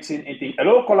know waiting anything.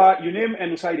 Hello, caller. Your name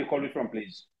and where you call me from,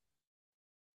 please.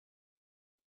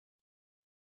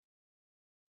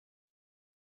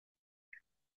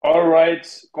 All right,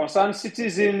 concerned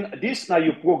citizen, this now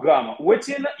your program.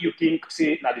 Waiting, you think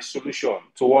say now the solution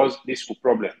towards this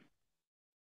problem.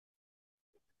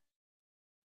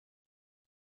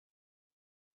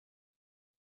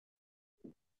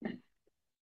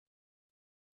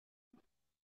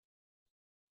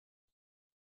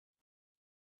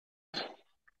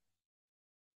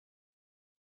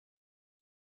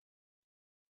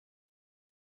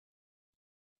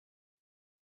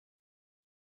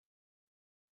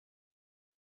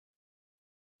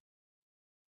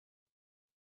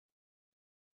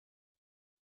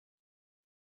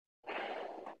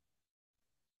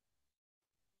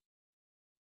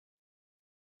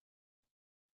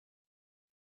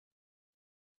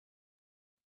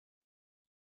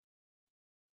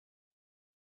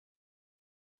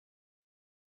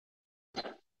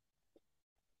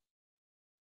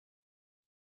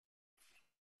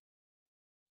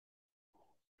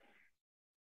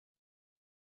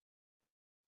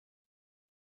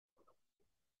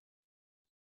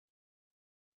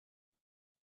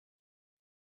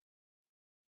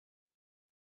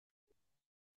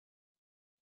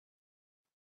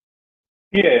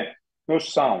 Yeah, no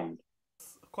sound.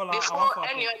 Caller, Before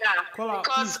any other, caller,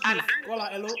 because please. Caller,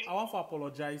 hello. I want to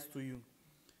apologize to you.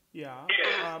 Yeah.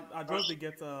 I just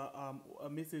get a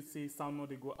message say sound not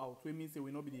they go out. We mean say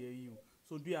we not be the you.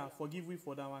 So do ya forgive me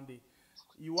for that one day.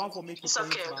 You want to make a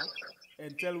point back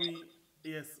and tell me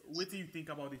yes, what do you think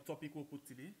about the topic we put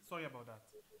today? Sorry about that.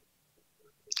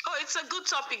 Oh, it's a good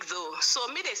topic though. So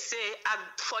me they say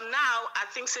for now I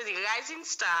think say the rising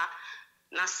star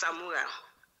na Samura.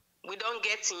 We don't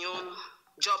get in your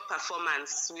job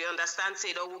performance. We understand say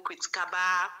it don't work with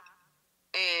Kaba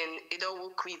and it don't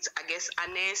work with I guess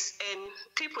Anes and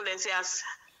people and say as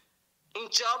in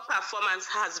job performance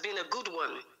has been a good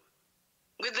one.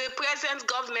 With the present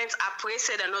government, I pray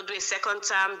say they not do a second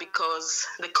term because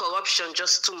the corruption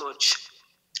just too much.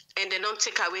 And they don't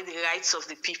take away the rights of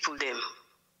the people them.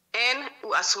 And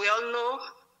as we all know,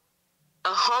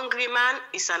 a hungry man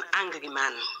is an angry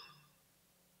man.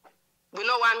 We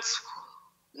don't want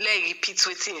let repeat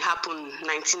what happened in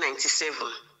 1997.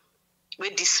 We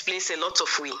displace a lot of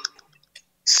we.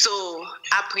 So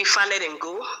I prefer let them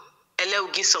go and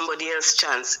let give somebody else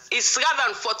chance. It's rather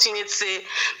unfortunate say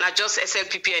not just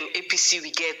SLPP and APC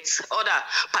we get other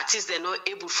parties they're not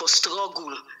able for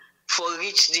struggle for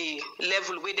reach the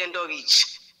level we then don't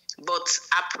reach. But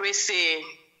I pray say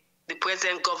the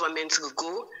present government will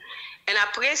go and I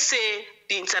pray say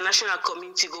the international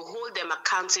community will hold them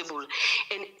accountable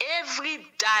and every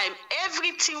dime,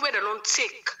 everything where they don't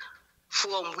take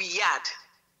from we yard,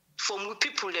 from we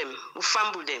people them, we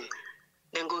fumble them,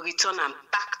 then go return them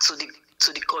back to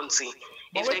the country.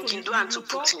 But if wait, they can do and to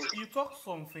put in. You talk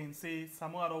something, say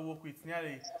Samoa don't work with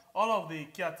nearly all of the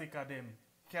caretaker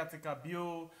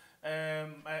bio,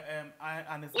 and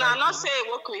it's no, I'm not saying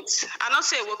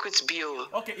work with bio.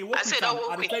 Okay, it work I with said Sam. I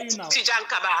work with Tijan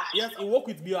Kaba. Yes, it work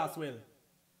with bio as well.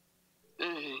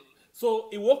 Mm-hmm. So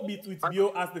it work with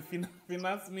bio as the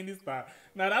finance minister.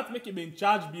 Now that make him in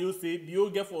charge. Bio say bio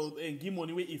get for give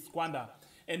money where he squander,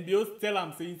 and bio tell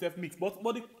him say himself mix. But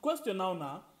the question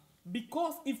now,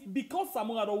 because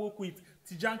Samoa don't work with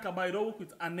Tijan Kaba, don't work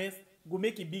with Anes, go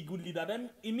make a big good leader. Then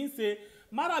it means say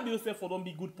Mara bio say for don't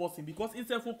be good person because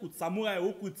instead work with Samoa,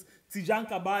 work with Tijan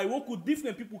Kaba, work with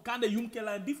different people, kind of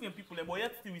Yunkela and different people, but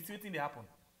yet still we see what they happen.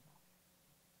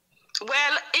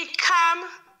 Well, it come.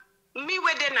 Me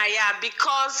where then I am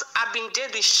because I've been there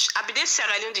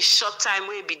Sierra Leone the short time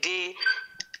where be there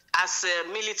as a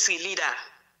military leader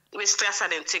with stress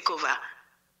and then take over.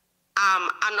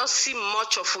 I not see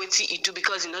much of what he do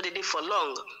because he know they did for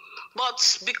long.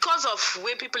 But because of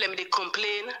where people they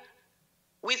complain,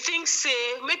 we think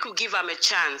say make we give him a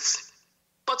chance.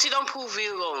 But he don't prove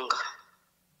it wrong.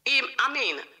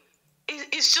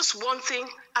 It's just one thing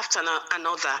after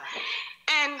another.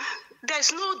 And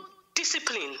there's no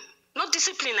discipline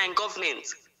in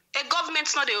government. A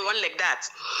government's not a run like that.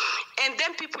 And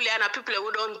then people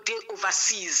who don't deal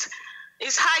overseas.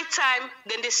 It's high time,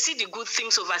 then they see the good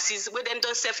things overseas, where then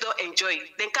don't enjoy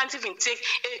it. They can't even take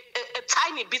a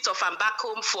tiny bit of them back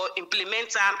home for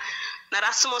implement them. Now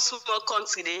that small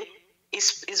country there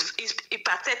is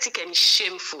pathetic and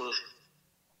shameful.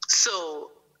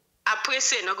 So I pray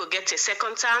say not go get a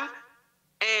second time.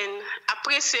 And I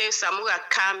pray say Samura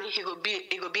come, he will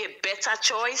be a better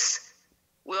choice.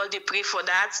 We all pray for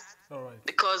that. All right.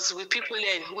 Because we people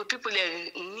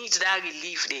need that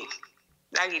relief thing.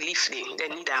 They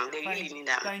need them. They really need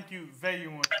them. Thank you very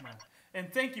much, man.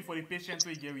 And thank you for the patience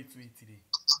we gave it to it today.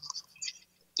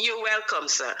 You're welcome,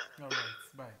 sir. All right,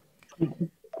 bye.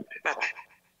 Bye-bye.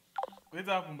 What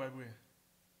happened, by the way?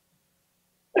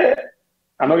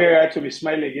 I'm not getting right to be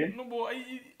smile again. No, but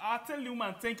I tell you,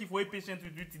 man, thank you for your patience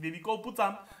with you today. Because put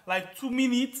them like 2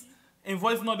 minutes and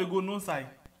voice not they go no side.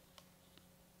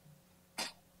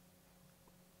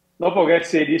 Don't forget to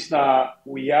say this now.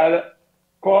 We are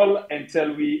call and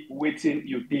tell we waiting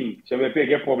you think. So we pay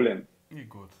get problem. Yeah,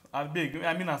 good. I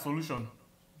mean a solution.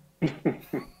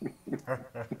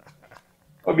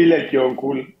 I'll be like your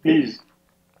uncle, please.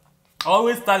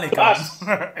 Always tell like us.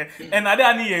 And I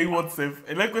didn't hear you what safe.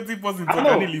 Electricity person talk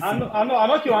and listen. I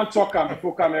know you want to talk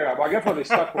before camera, but I get for the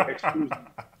start for expose you.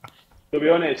 To be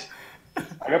honest,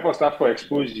 I get for start for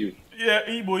expose you. Yeah,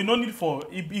 but you no need for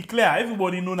it clear.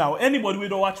 Everybody know now. Anybody we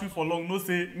don't watch me for long, no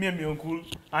say me and my uncle,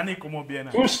 and he come up here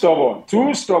now. Too stubborn.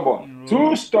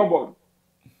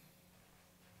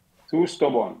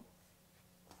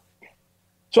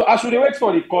 So as we wait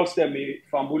for the calls them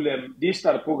from Bulem, this is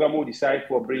the program we decide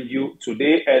for bring you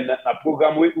today, and a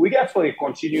program we get for the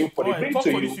continue for the bring talk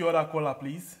to for you. this your other caller,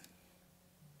 please.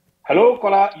 Hello,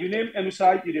 caller. Your name and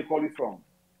side you they call it from.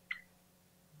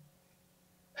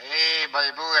 Hey,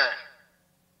 Bible.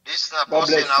 This is a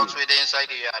person out with inside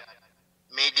the yard.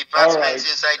 Me departments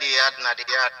inside the yard, not the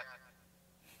yard.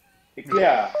 It's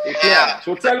clear.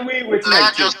 So tell me what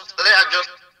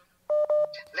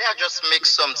Let just make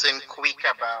something quick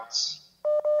about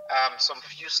some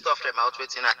few stuff them out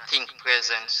waiting I think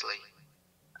presently.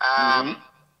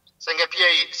 Sengapia,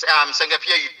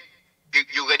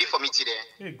 you ready for me today?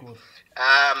 Hey, good.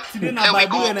 Let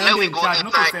we go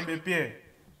inside.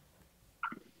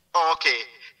 Okay.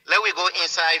 Let we go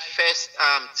inside First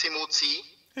Timothy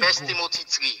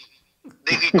 3.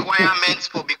 The requirements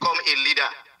for become a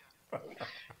leader.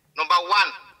 Number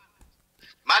 1,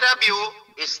 Madabio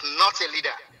is not a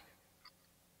leader.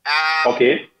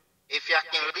 Okay. If you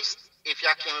can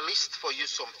list for you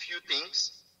some few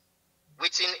things,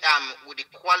 within with the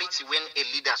quality when a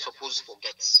leader supposed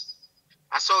forgets.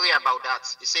 I'm sorry about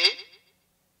that. You see,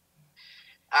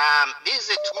 this is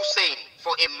a true saying.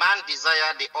 For a man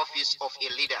desire the office of a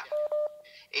leader.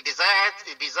 He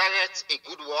desires a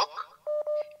good work.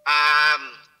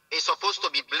 He's supposed to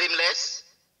be blameless.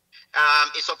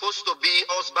 He's supposed to be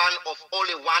husband of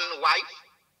only one wife.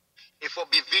 If will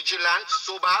be vigilant,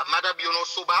 sober, mother be no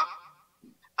sober,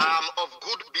 of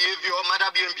good behavior,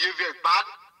 mother be behavior bad.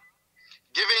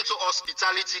 Giving to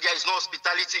hospitality, there is no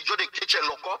hospitality. You the kitchen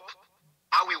lock up.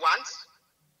 How we want.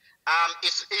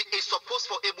 It's supposed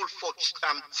for able for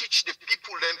teach the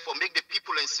people then for make the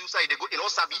people and suicide they go in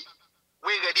Osabi.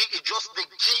 We ready? It just the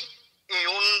key in your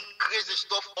own crazy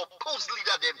stuff. Oppose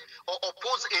leader them or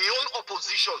oppose in your own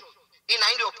opposition. In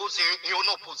the opposition, in your own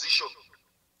opposition.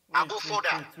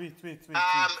 Wait.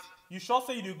 You sure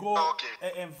say you go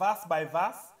verse by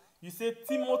verse? You say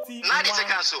Timothy 1,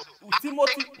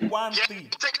 Timothy 1:3.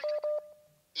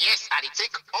 Yes, I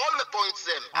take all the points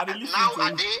them. Now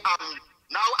are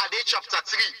they chapter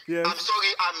 3? Yes. I'm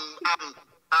sorry,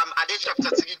 are they chapter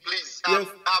 3, please? Yes.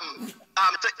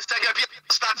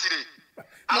 Start today.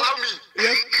 Allow me.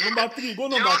 Yes, number 3. Go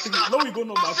number 3. No, we go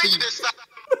number 3.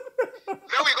 Then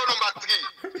we go number 3.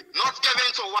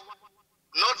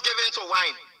 Not given to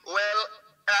wine. Well,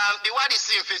 the word is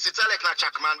same face. It's like na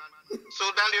Chakman.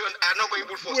 So then I'm not going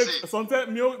to foresee. Wait, sometimes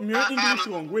me English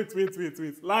wrong. Wait.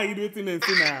 Lie, you waiting and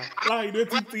see now. Lie, you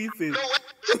waiting 3 says. No,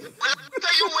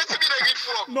 tell you waiting me to read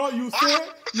from. No, you say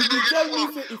you be tell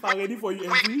me say if I'm ready for you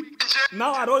and see.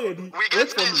 Now I don't ready.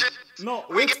 Wait for me. No,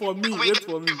 wait for me. We get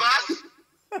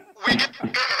the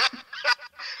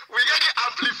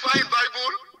Amplified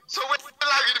Bible. So when you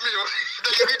read me,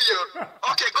 then you read you.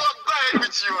 Okay, go ahead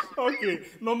with you. Okay,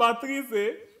 number 3 say,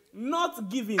 not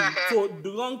giving to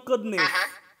drunkenness,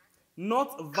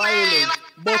 not violent,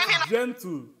 but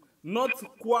gentle, not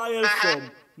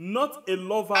quarrelsome, not a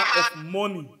lover of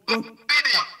money.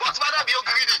 Greedy, but rather be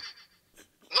greedy.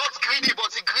 Not greedy,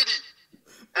 but greedy.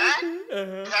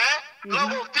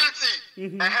 love of filthy.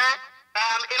 In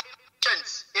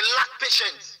patience, in lack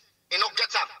patience, you know,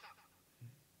 get up.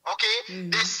 Okay.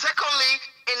 Then secondly,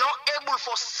 you know, able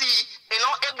for see, you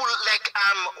know, able like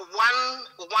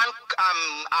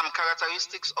one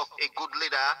characteristics of a good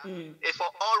leader. If I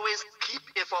always keep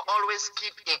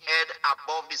in head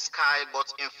above the sky,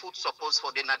 but in foot supposed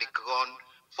for the ground.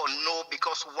 For no,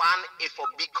 because one, if I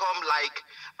become like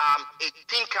a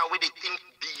thinker with a think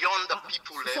beyond the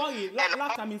people. Sorry, and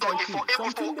last time inside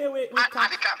something we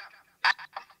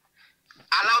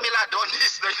allow me like done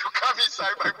this, then you come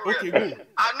inside my room. Okay, go.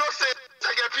 I know say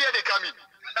Secretary they come in.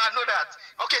 I know that.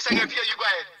 Okay, Secretary, you go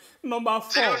ahead. Number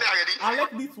 4. I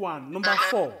like this one. Number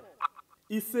 4.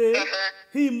 He said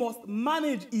he must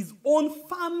manage his own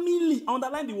family.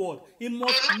 Underline the word. He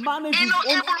must manage his own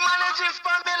family. Manage his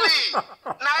family.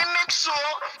 Now he make sure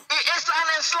he is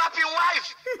and slap his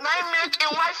wife. Now he make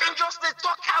a wife and just they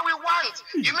talk how we want.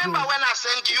 You remember when I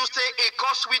send you say a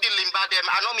cost with the limba them.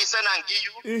 I know me send and give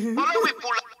you. But when we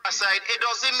pull aside, it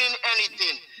doesn't mean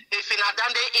anything. If in a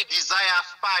day a desire,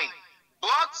 fine.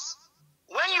 But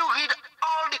when you read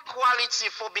all the quality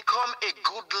for become a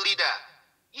good leader,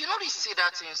 you know they see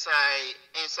that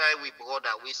inside we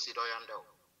brother we sit down.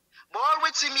 But all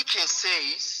what me can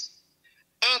say is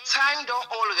in time done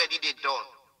already they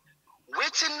done.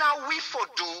 Waiting now we for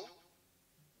do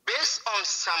based on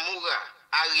Samura,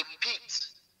 I repeat.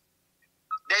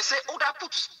 They say oh that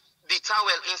put the towel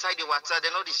inside the water,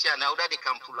 they know the share now that they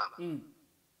can pull up.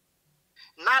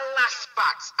 Now last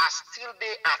part I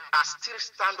still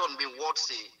stand on the word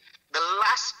say the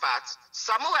last part,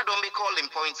 Samura don't make all the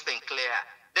points then clear.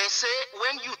 They say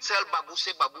when you tell Babu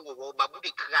say Babu wo, Babu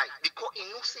they cry because he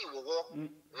knows say wo,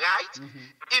 right?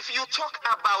 If you talk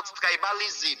about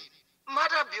tribalism,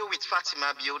 Mother Bio with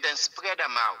Fatima Bio, then spread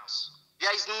them out.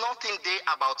 There is nothing there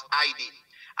about hiding.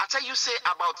 I tell you say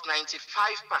about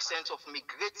 95% of my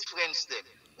great friends then.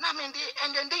 I mean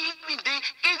even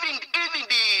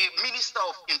the Minister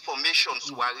of Information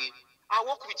Swari, I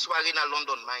work with Swari in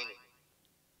London mining.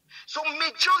 So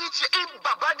majority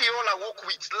Baba they all I work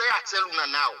with, let I tell you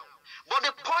now. But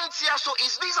the point here so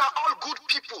is these are all good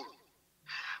people.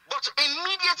 But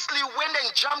immediately when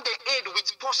they jam the head with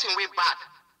person way bad,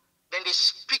 then they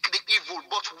speak the evil.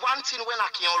 But one thing when I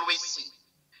can always see,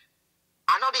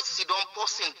 I know they see don't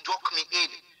person duck me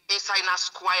head inside a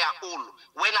square hole.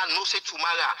 When I know say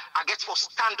tomorrow, I get for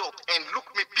stand up and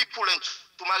look me people and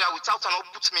tomorrow without an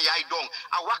put me eye down.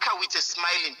 I walk out with a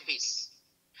smiling face.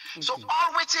 Okay. So all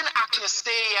waiting I can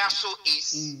stay here so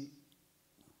is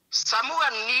Samoa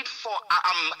need for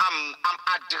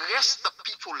address the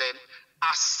people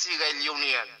as Sierra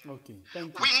Leonean. Okay,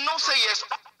 thank you. We know say yes,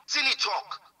 Tini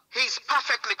talk. He's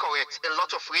perfectly correct. A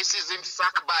lot of racism,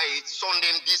 sack by son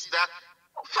name this, that.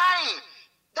 Fine.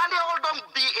 Then they all don't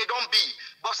be.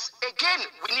 But again,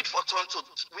 we need for turn to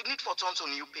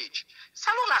new page.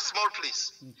 Salon a small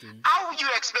place. Okay. How you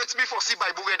expect me for see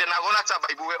Bible then I run at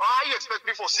Bible? Or how you expect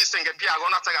me for see Sengepi I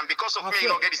run at and because of me you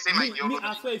don't get the same idea?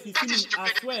 I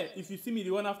swear if you see me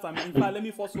the one after me. In fact, let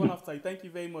me first one after you. Thank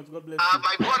you very much. God bless you.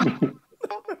 My brother,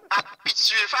 I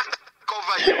pitch you. In fact,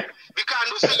 cover you because I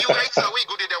know say you right away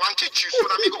go there. They want to catch you, so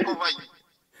let me go cover you.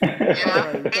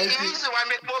 Yeah, and the reason why I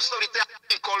make most of the time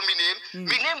call me name,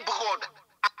 my name broad.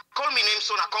 I call me name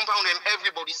so I compound them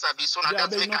everybody sabi so I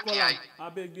that's make a PI. I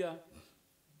beg you.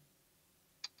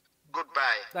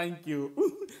 Goodbye. Thank you.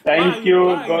 Thank you.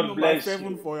 God bless you. Number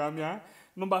 7 for him, yeah.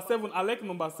 Number 7, I like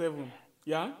number 7.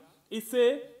 Yeah. He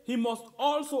say he must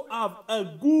also have a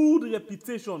good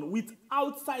reputation with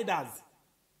outsiders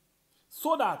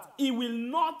so that he will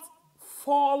not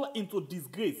fall into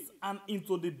disgrace and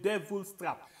into the devil's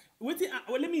trap. Wait,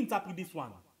 let me interpret this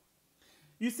one.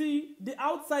 You see, the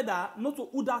outsider, not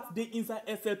who that they inside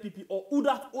SLPP or who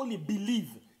that only believe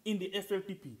in the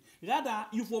SLPP. Rather,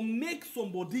 you will make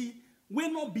somebody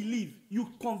will not believe, you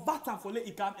convert them for let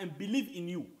it come and believe in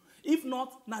you. If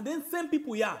not, now then same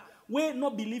people here will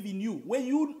not believe in you. When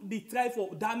you they try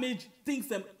for damage things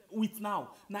them with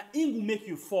now it will make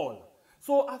you fall.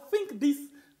 So I think this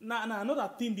another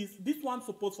thing this one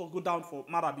supposed to go down for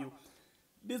Marabio.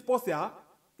 This post here,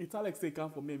 it's Alex say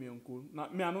come for me uncle. Now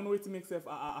me I don't know what to make self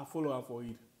I follow her for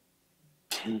it.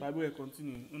 Bible will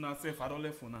continue. Una self I don't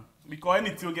left for now. Because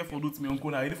anything you get for do to me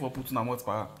uncle I ready for put na mouth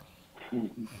para.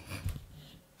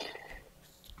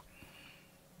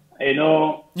 You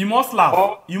know. You must laugh.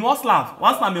 Oh. You must laugh.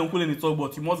 Once na me uncle in the talk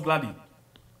but you must glad it.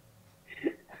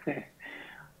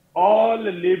 All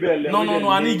the label. No,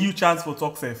 I need you chance for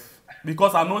talk safe.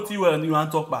 Because I know you and you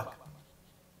want talk back.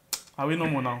 Are we no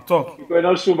more now? Talk. You're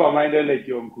not sober minded like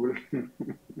your uncle.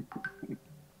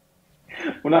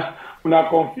 Una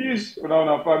confused,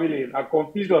 una family, una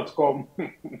confused.com.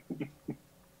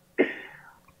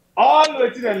 All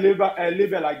waiting and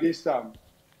label against them.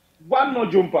 One no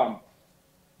jump am.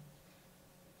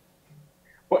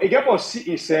 But he get to see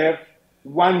himself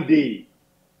one day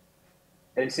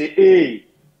and say, hey,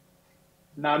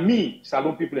 now me,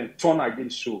 Salon people and turn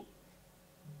against so.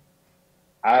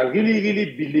 I really,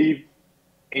 really believe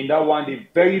in that one day,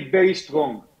 very, very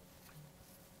strong.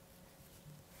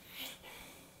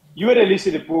 You will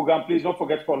listen to the program, please don't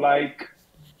forget to like,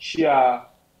 share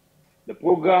the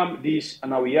program, this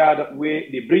and our yard, where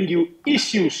they bring you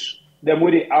issues, the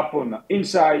way they happen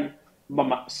inside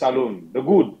Mama Salon, the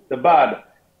good, the bad,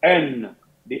 and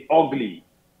the ugly.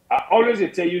 I always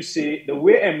tell you, say, the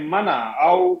way and manner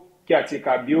how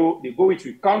caretaker bill, they go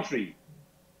into country,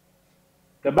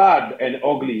 the bad and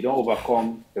ugly don't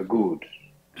overcome the good.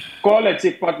 Call and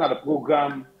take part in the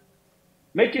program.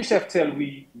 Make yourself tell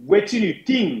we what you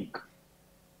think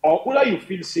or whether you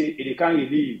feel say it can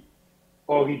relieve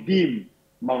or redeem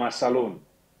Mama Salon.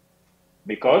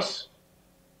 Because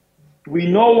we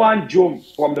no one jump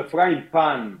from the frying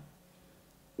pan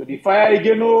to the fire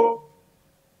again. No,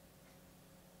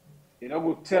 you know,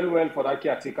 go tell well for that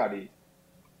caretaker day.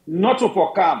 Not to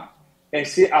for come and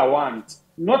say I want.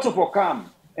 Not to for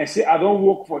come and say I don't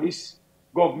work for this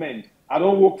government. I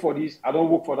don't work for this. I don't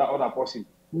work for that other person.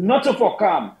 Not to for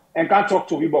come and can't talk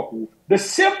to Boku. The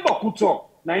same Boku talk.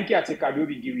 Na in caretaker will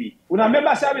be given. When I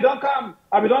remember say I don't come.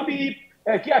 I don't be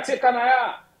caretaker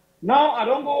na. Now I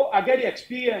don't go. I get the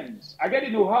experience. I get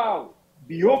the know-how.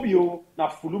 Bio na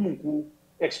fulumunku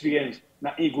experience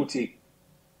na ego take.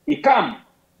 He come.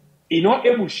 He not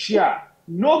able to share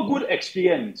no good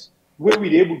experience where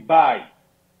we able to buy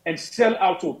and sell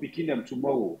out to picking them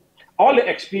tomorrow. All the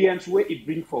experience where it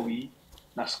bring for we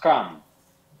na scam.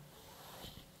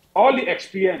 All the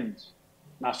experience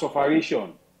na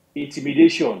sufferation,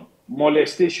 intimidation,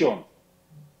 molestation.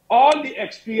 All the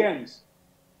experience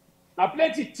na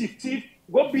plenty thief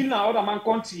go build na other man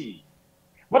country.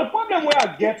 But the problem where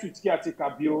I get with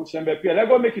caretaker bill, Shembe Pierre, let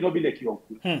go make it not be like your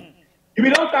uncle. If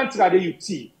you don't country that you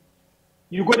thief,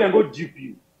 you go there and go dupe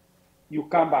you. You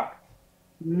come back.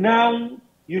 Now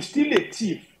you still a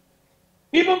thief.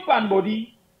 Even pan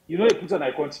body, you know, you put on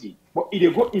a country, but if they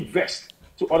go invest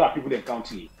to other people in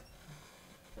country.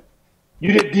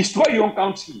 You they destroy your own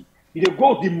country. You they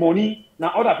go the money now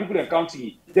other people in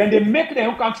country. Then they make their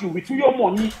own country with your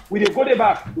money. When they go there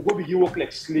back, you go begin work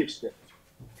like slaves there.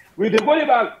 When they go there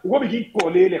back, you go begin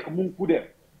collect like munku them.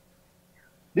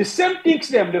 The same things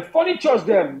them, the furnitures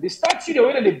them, the statue the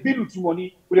way that they build with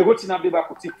money, when they go to them back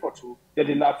to take photo, then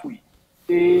they laugh with.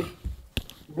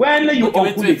 When you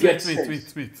okay,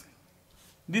 wait.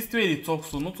 This way they talk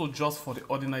so not so just for the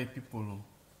ordinary people.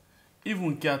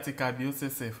 Even caretaker bill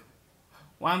safe.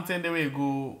 One time the way you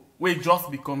go, we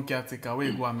just become caretaker, where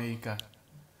you go America.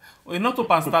 We not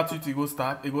open statue to go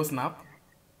start, it go snap.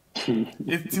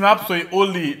 It snap so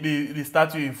only the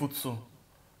statue in foot so.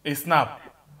 It snap.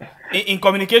 In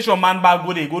communication, man back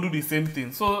go they go do the same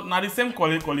thing. So now the same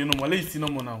calling no more. Let's see no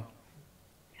more now.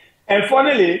 And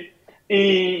finally,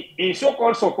 in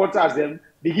so-called supporters them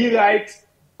begin write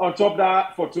on top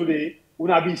that for today,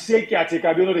 when I be say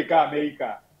caretaker, you know the car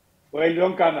America. Well, you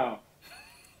don't come now.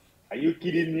 Are you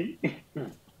kidding me?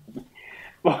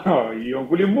 Oh, you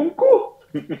uncle Munku.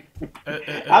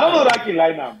 I don't know that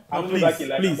line now. Please,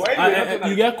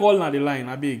 you get call now the line.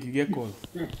 I beg, you get call.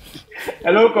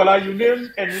 Hello, caller. You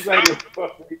name and inside the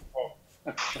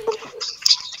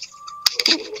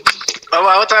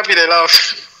what happened?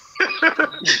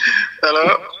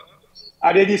 Hello.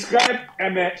 Are they describe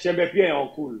Shembe Pierre and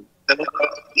Uncle?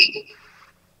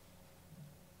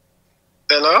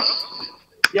 Hello.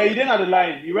 Yeah, you didn't have the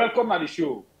line. You're welcome at the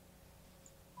show.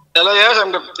 Hello,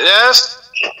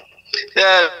 yes,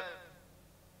 yeah.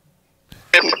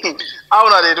 How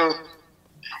do they do?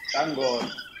 Thank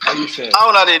God. How you say?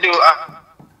 How do they do?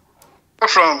 I'm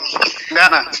from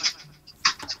Ghana.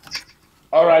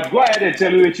 All right, go ahead and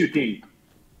tell me what you think.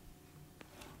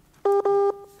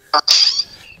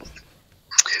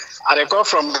 I call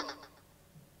from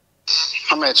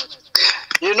Ahmed.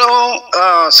 You know,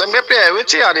 some people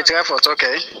which are the try for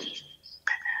okay.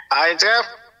 I try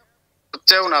to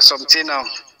tell you something now.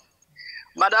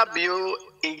 Mother Bio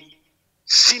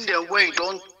seen the way you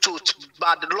don't toot,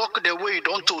 but look the way you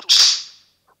don't toot.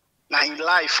 Now in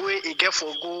life, where he get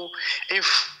for go,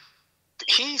 if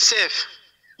he himself,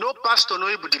 no pastor no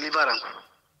able deliver him.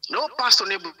 No pastor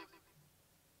no able.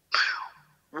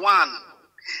 One,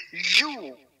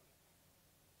 you,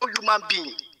 human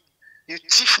being, you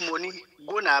thief money,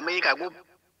 go to America, go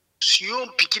you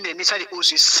picking the inside the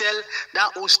house, you sell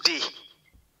that house day.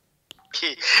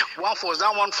 Okay, one force.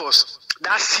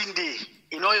 That same day,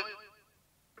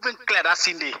 even clear that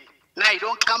same day. Now you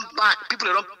don't come back.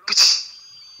 People don't pitch.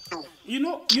 Wait,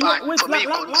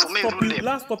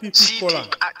 last topic, please, caller.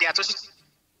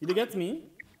 You get me?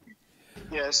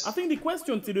 Yes. I think the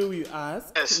question today we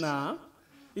ask now,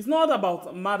 it's not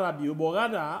about Marabio, but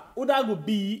rather, would that would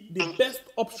be the best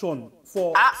option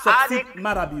for succeed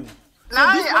Marabio?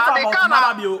 So this is not about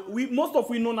Marabio. Most of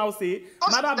we know now say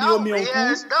Marabio may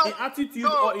in attitude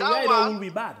or in way that will be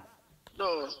bad.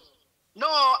 No,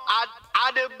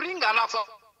 I bring enough.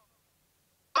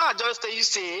 I just tell you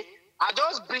say, I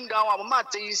just bring down one. Mama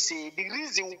tell you say the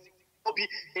reason be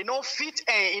fit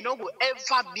and go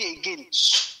ever be again.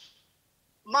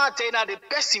 Ma tell you now the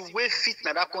person way fit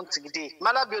na that country today.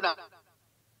 Marabio na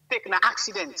take na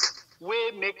accident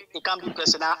way make it can be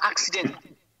personal accident.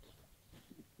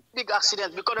 Big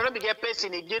accident because they don't get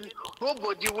person again.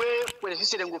 Nobody way when the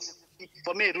system go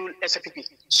for me rule SFP.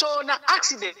 So na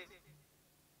accident.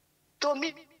 To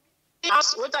me,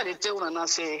 ask what are they tell and I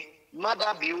say,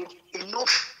 mother view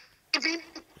enough. Even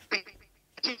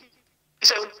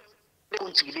so they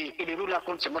want to be in the rural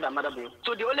country mother view.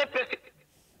 So the only person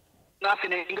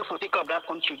nothing in go for take up that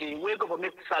country they will go for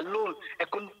make salon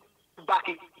and come back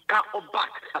it can't back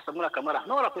as a camera.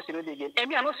 No other person again. And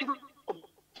me I not see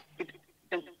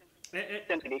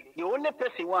the only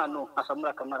person who I know as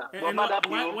a camera.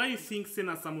 Why you think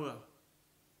Sena Samuel?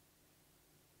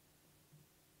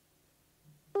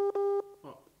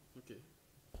 Oh, okay.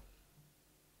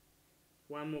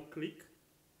 One more click.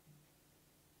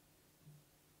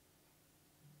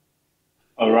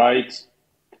 All right.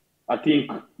 I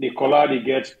think the caller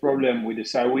gets problem with the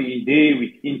side we day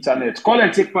with internet. Call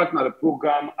and take part in the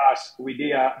program as we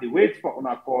there. The wait for on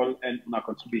a call and on a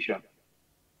contribution.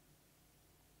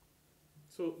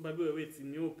 So, by the way, wait,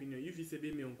 in your opinion, if you say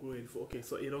me on call, okay,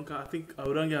 so you don't. I think I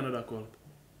will get another call.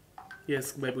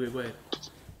 Yes, by the way, go ahead.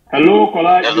 Hello,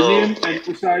 caller. Your name and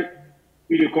who side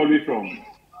will you call me from?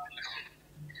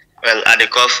 Well, I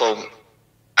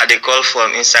call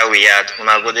from inside we had.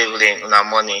 Una good evening, una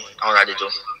morning, how they do?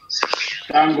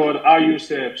 Thank God, how you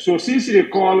say? So since you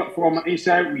call from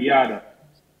inside we had,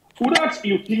 who that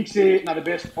you think say not the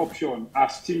best option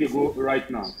as things go right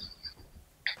now?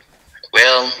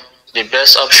 Well, the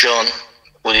best option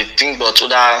would think but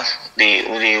that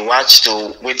they watch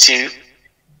to wait till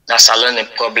that's a learning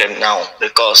problem now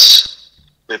because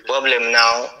the problem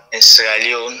now in Sierra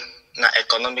Leone na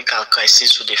economical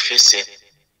crisis we they facing,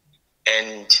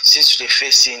 and since we're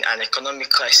facing an economic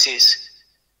crisis,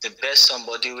 the best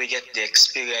somebody will get the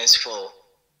experience for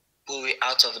pulling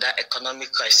out of that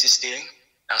economic crisis thing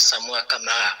as Samuel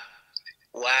Kamara.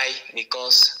 Why?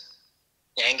 Because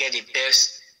you ain't get the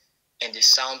best and the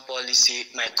sound policy,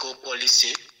 micro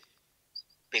policy,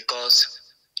 because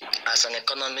as an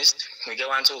economist, we get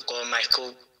one to call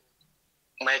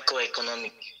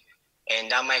microeconomic,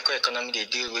 and that microeconomic they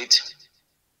deal with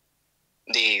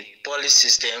the policy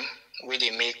system where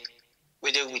they make,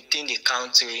 where they within the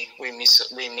country we may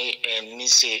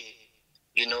say,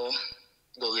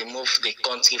 go remove the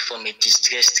country from a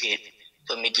distressed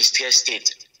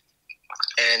state,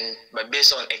 and but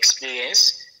based on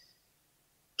experience.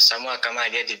 Samuel Kama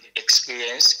get the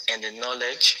experience and the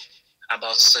knowledge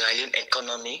about Sierra Leone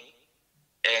economy,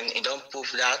 and it don't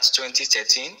prove that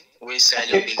 2013 where Sierra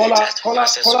Leone began as the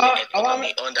fastest growing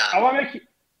economy under. I want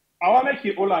to make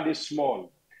you all on this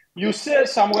small. You say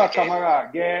Samuel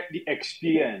Kamara get the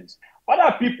experience.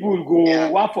 Other people go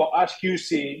want for ask you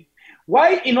say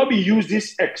why you not be use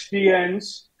this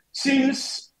experience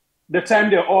since the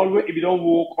time they always if you don't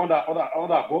work on the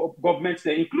other governments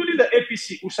there, including the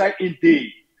APC who side in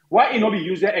day. Why you not be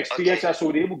use their experience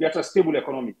so they will get a stable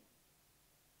economy?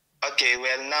 Okay,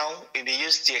 well now if we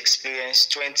use the experience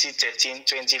 2013,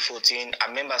 2014, I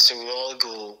remember so we all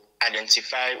go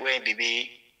identify where be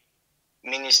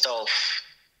Minister of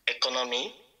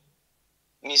Economy,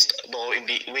 Minister but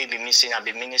we be missing a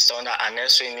be Minister under and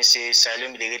also we say Sierra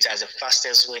Leone be rated as the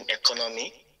fastest growing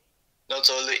economy, not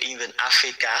only even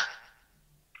Africa,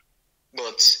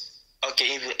 but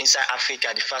even inside Africa,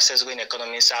 the fastest growing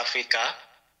economy in South Africa.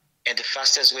 And the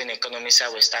fastest growing economy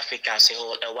in West Africa as a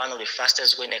whole, and one of the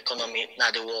fastest growing economy in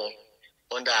the world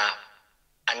under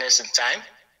Anderson time.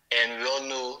 And we all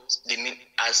know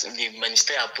as the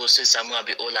ministerial process Samuel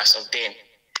be all as of then.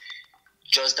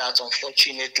 Just that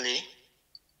unfortunately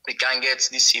we can't get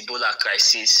this Ebola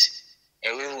crisis.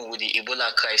 And even with the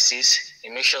Ebola crisis,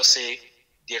 it makes sure say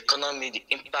the economy, the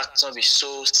impact not be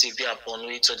so severe upon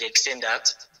it to the extent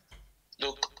that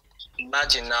look.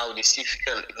 Imagine now the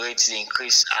CFL rates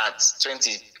increase at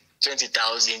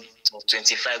 20,000 or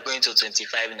 25, going to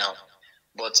 25 now.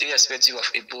 But irrespective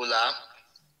of Ebola,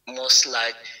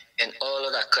 mudslide, and all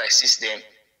other crises, then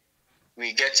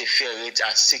we get a fair rate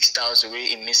at 6,000.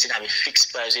 We missing have a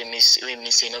fixed price. We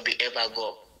missing not be ever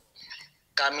go.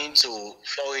 Coming to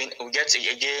foreign, we get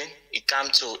again. It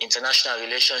comes to international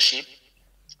relationship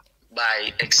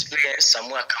by experience.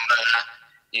 Samuel Kamara,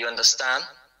 you understand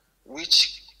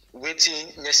which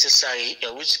waiting necessary,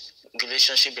 which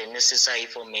relationship is necessary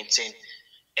for maintain.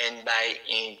 And by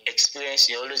experience,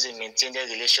 you always maintain the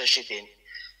relationship.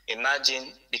 In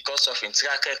imagine because of in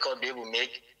track record they will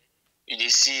make, you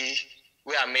see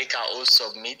where America all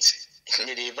submit,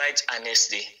 they invite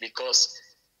honestly because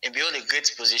it be all a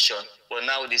great position. But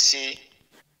now they see,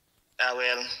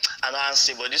 well, I don't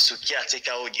say, but this will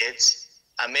caretaker will get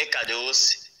America the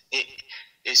host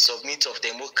a submit of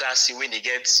democracy when they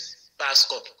get pass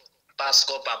cup per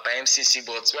MCC,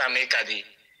 but where America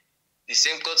the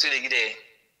same country they get a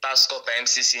pass cup per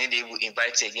MCC, they will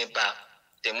invite again per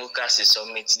democracy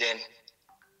submit. Then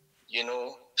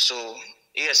so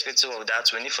irrespective of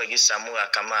that, we need to forgive Samura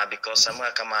Kamara because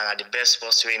Samura Kamara are the best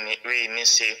sports way mean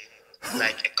say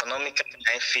like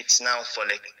economically fit now for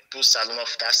like two salon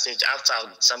of that stage. After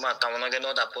Samura Kamara not get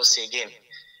another post again,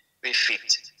 we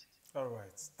fit. All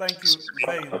right. Thank you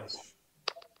very much.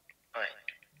 All right.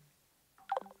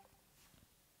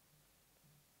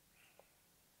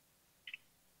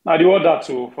 Now the order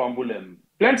to Fambulem.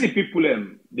 Plenty people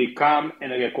they come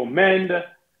and recommend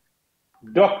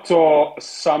Dr.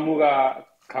 Samura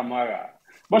Kamara.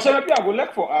 But shall I go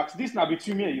look for ask this now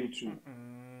between me and you two?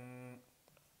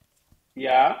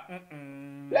 Yeah.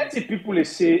 Plenty people they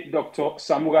say Dr.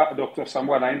 Samura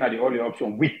na the only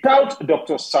option. Without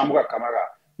Dr. Samura Kamara,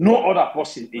 no other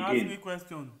person again. Ask me a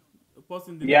question. The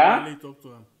person didn't really talk to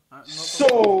him.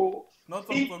 Not talk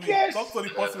to me. Talk to the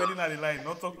person waiting at the line,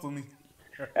 not talk to me.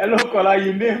 Hello, caller,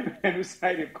 your name and who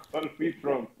side you call me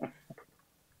from?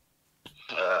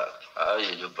 How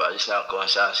you do? Traditional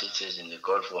concerned citizen, they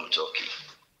call from Turkey.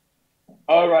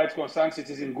 All right, concerned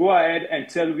citizen, go ahead and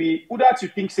tell me who that you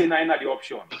think say nine are the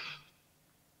option.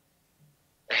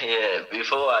 Yeah,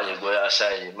 before I go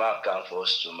outside, the mark come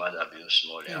first to Madabiu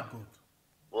small. Yeah.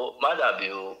 Well,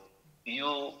 Madabiu,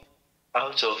 you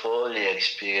out of all the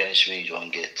experience we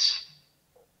don't get,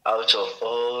 out of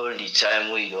all the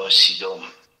time we don't sit down,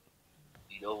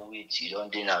 you don't wait, you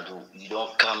don't dinner do, you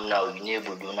don't come now, you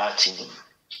never do nothing.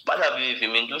 Madabiu, if you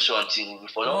mean do something,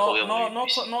 for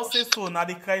not say so. Now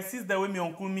the crisis the way me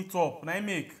uncle meet up, now I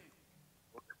make.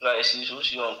 Crisis,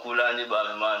 who's your uncle and the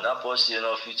man? That person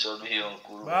enough fit to be your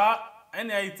uncle. But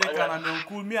any I take na me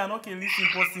uncle, me I not can listen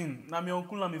person. Na me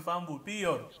uncle na me family.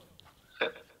 Period.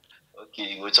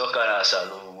 Okay, we talk on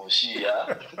salon, we see ya.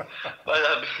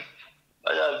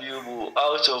 Madabiu,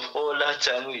 out of all that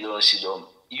time we don't see them,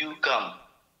 you come.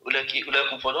 Like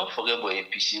don't forget about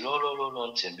APC,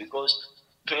 long time because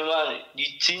man, the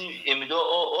thing,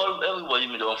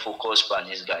 everybody don't focus on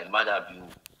this guy, Madabiu.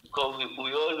 Because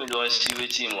we all don't see what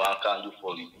team one can do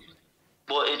for you.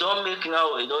 But it don't make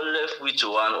now, it don't left with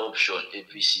one option,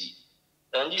 APC.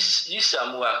 And this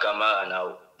Samura Kamara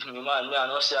now, me I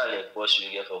not say I like post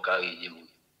we get for carry the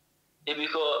way.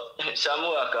 Because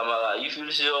Samura Kamara, if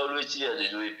you say always here they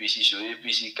do APC, so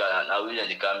APC can now we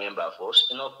they can member first,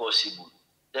 it's not possible.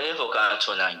 They for can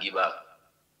turn and give up.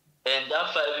 And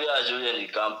that 5 years during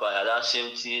the campaign, that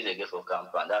same thing they get for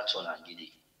campaign, that turn and give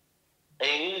it. And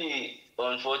really,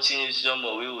 unfortunately,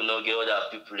 someone we will not get other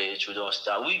people who don't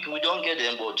start. We don't get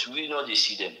them, but we know they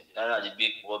see them. That's the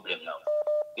big problem now.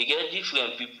 We get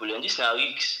different people, and this now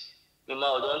risks.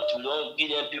 Remember, we don't give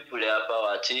them people their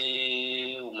power.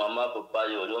 Say, mama, papa,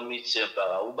 you don't meet them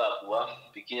power. Ubakuwa,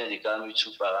 picking they can't meet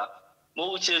you power.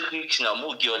 More take risks now,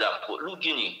 more get other. Look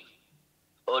in it.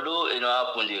 Although it don't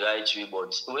happen the right way,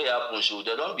 but what happens, so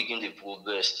they don't begin the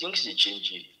progress. Things they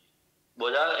change it.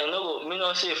 But I know, me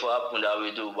not say for happen that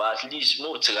we do, but at least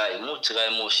more try,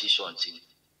 more see something.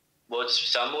 But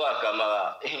Samura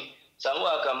Kamara,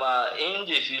 in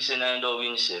the future, end up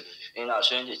win safe. In a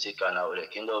certain they take an out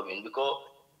like end up win because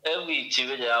every team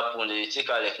they happen, they take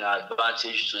like an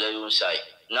advantage to their own side.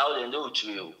 Now they know it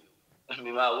will.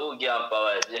 We will get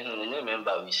power. Then they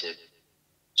remember we said.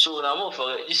 So now more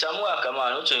for this Samura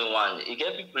Kamara not only one. He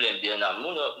get people in Vietnam.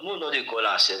 More no they call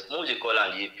themselves. More they call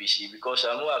on the APC because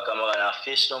Samura Kamara na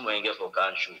face no more get for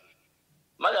country.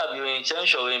 Madabiu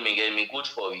intention we me get me good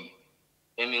for you.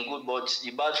 I mean good, but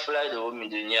the bad fly the home in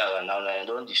the near and now I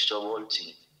don't disturb all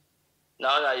thing.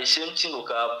 Now the same thing will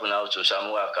happen now to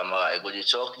Samura Kamara. I go to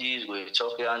talk this, go to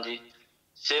talk and the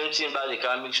same thing bad they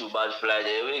can mix with bad fly.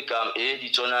 They will come the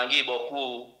Tonangi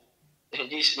Boku.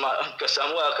 This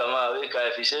Samura Kamara,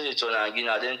 if he says it's on again,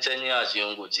 then 10 years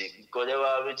you go take because they were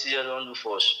already don't do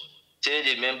first. tell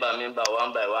the member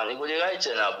one by one. He go the right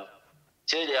and abu.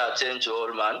 Tell they attend to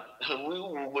all man.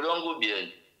 We don't go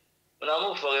behind. When I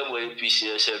move for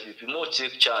APC, if you more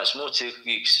take chance, more take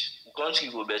risks, country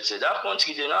go better. That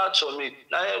country they not to me.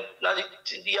 Now the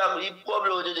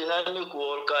problem they not make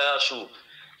all kaya show.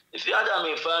 If you had them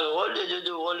in fun, all they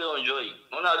do, all they enjoy.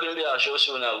 When I been there, show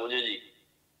soon I go there.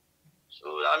 So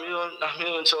I'm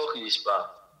even talking this part.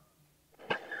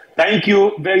 Thank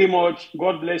you very much.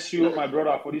 God bless you, my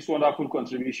brother, for this wonderful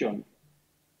contribution.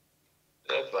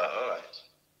 All right.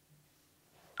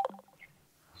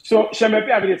 So,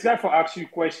 Shemepe, I will try for ask you a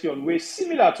question. We're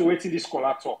similar to what this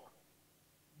scholar talk.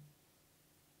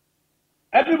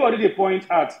 Everybody they point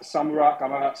at Samura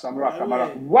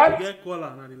Kamara. What? Get caller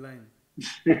on the line.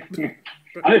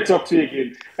 I will talk to you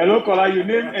again. Hello, caller. Your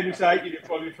name and side you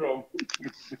calling from?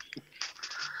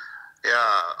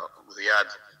 Yeah, we had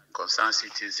concerned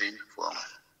citizen from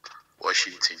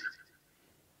Washington.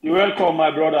 You're welcome,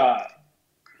 my brother.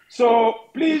 So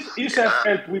please, you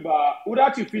help with would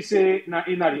that if we say na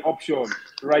in the option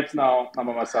right now, na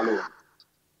Mama Salo?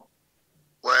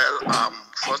 Well,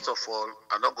 first of all,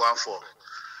 I'm not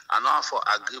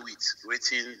agree with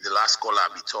waiting the last caller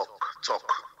be talk.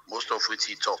 Most of which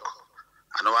he talk.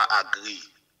 I know I agree.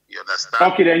 You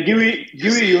understand? Okay, then give me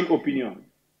your own opinion.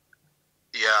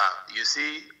 Yeah, you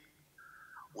see,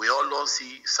 we all don't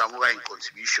see Samurai in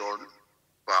contribution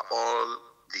by all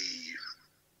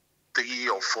the 3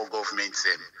 or 4 governments,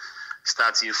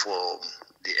 starting from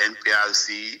the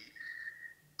NPRC,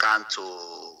 Kanto,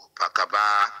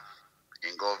 Pakaba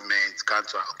in government,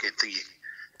 Kanto, okay,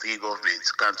 three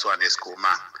governments, Kanto and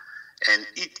Escoma. And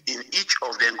in each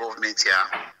of them governments here,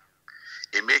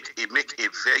 it make a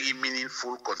very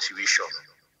meaningful contribution.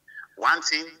 One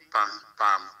thing,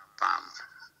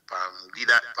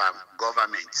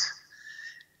 government,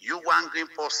 you one green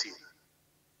person,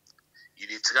 you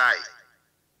dey try,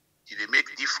 you dey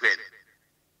make different.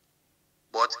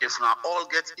 But if we all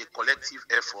get a collective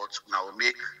effort, now we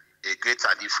make a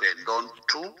greater difference. Done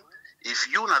true. If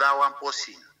you not that one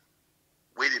person,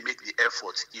 where they make the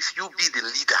effort, if you be the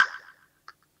leader,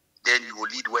 then you will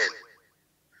lead well.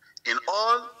 In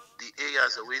all the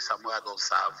areas the way Samuel don't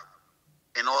serve,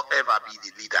 and not ever be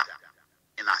the leader.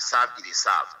 And I serve, they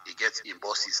serve. It gets in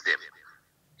boss system.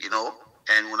 You know,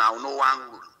 and when I know one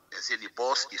rule, they say the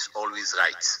boss is always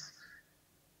right.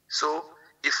 So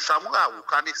if Samuel will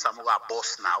can make Samuel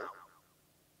boss now,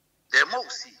 they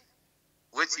must see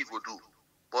what he will do.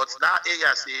 But that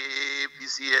area say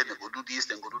APC, they go do this,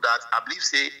 they go do that. I believe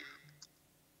say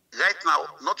right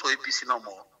now, not for APC no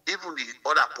more, even the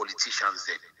other politicians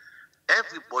then,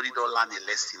 everybody don't learn a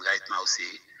lesson right now,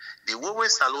 say the way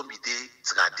Salon be day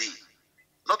today,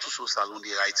 not to so Salon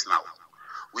day right now.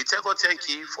 We thank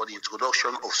you for the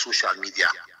introduction of social media.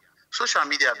 Social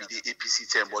media be the APC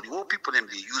term, but the whole people them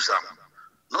they use them.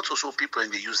 Not also people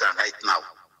in the use them right now.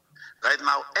 Right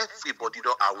now, everybody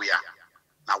don't aware.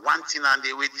 Now one thing and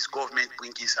the way this government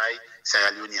bring inside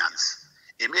Sierra Leoneans,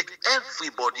 it make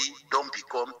everybody don't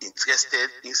become interested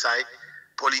inside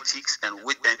politics and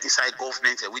inside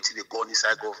government and which they go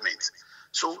inside government.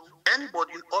 So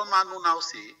anybody, all man know now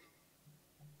say,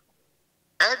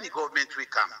 any government we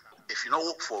come, if you don't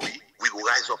work for we will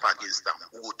rise up against them.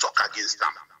 We will talk against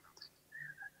them.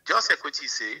 Just like what he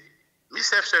say,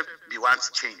 myself be want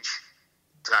change.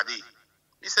 Tradi.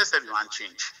 Myself be want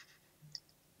change.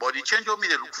 But the change what me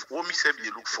they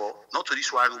look for, not to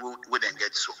this one we then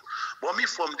get so. But me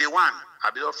from day one, I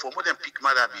be for more than pick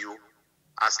Madabio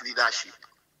as leadership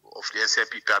of the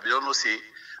SLP. I don't know say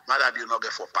Madabio not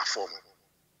get for perform.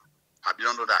 I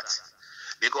don't know that.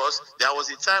 Because there was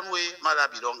a time where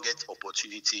Madabio don't get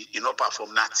opportunity, you not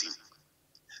perform nothing.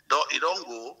 It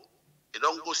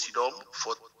don't go sit down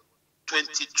for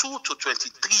 22 to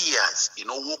 23 years,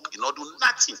 work, do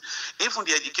nothing. Even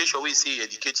the education we say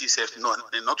educate yourself,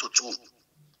 not to true.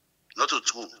 Not to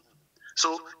true.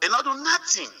 So not do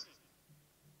nothing.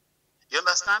 You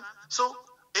understand? So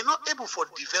not able for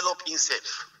develop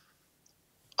himself.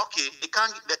 Okay, they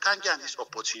can't get this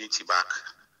opportunity back.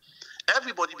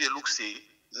 Everybody they look say,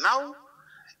 now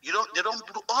they don't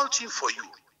do all things for you.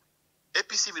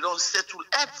 APC, we don't settle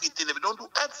everything, we don't do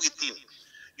everything.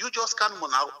 You just come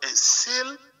on out and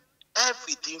sell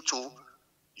everything to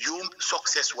your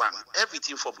success one.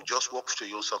 Everything for just work to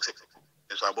your success.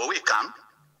 But we can.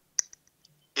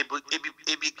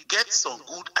 It get some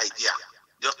good idea.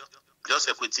 Just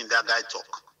a quick thing that guy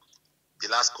talk. The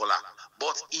last caller.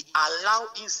 But he allow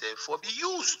himself for be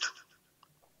used.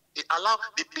 He allow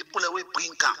the people that we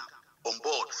bring on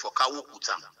board for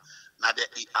Kawukutam. Now that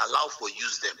he allow for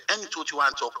use them. Any what you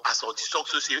want to talk as on the talk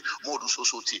so say more do so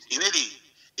thing.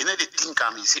 In any think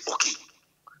he say, okay,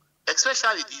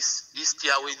 Especially this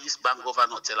tier where this bank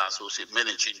governor tell us so say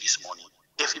managing this money.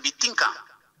 If he be thinker,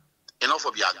 enough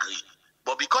of you agree.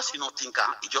 But because he not thinker,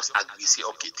 he just agree, say,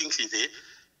 okay, things is there.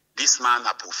 This man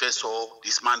a professor,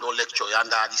 this man don't lecture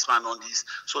yonder, this man on this.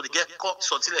 So they get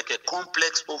something like a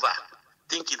complex over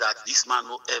thinking that this man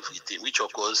know everything, which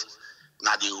of course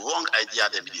now the wrong idea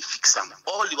they be fix them.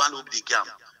 All the one who be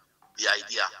the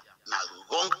idea. Now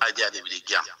wrong idea they be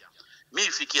the Me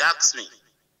if you ask me,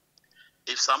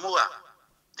 if Samora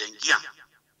then give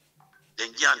the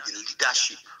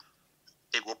leadership,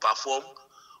 it will perform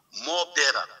more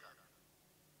better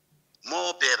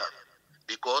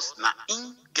because now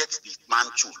in gets the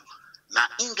mantle, now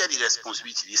in get the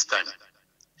responsibility this time.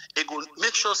 It will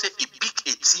make sure say he pick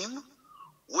a team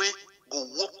where go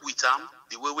work with them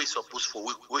the way we supposed for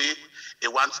where they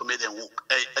want to make them work.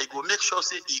 I go make sure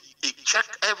say he check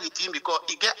everything because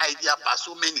he get idea about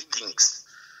so many things.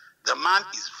 The man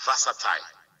is versatile.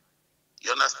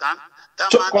 You understand?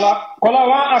 That So, man Kola, I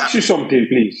want to ask you something,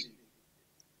 please.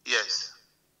 yes.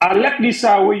 I like this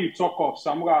way you talk of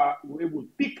Samura will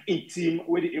pick a team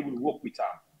where they will work with them.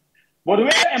 But the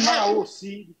way a man will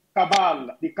see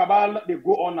the cabal, they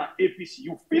go on an APC.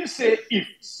 You feel say if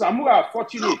Samura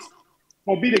fortunate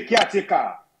for be the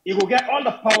caretaker, he will get all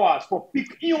the powers for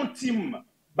pick your own team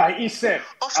by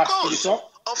himself. Of course.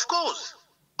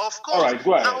 All right,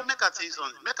 go ahead. Now make I tell you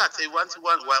something. Make I tell you one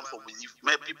for believe.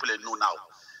 Make people know now.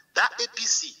 That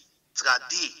APC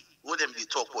today, what them they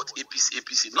talk about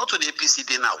APC. Not to the APC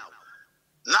they now.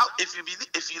 Now if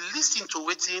you listen to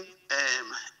waiting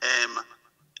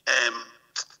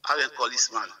how they call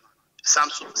this man?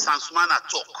 Samsumana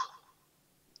talk.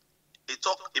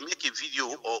 He make a video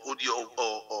or audio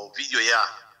or video here.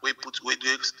 We put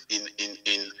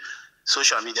in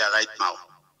social media right now.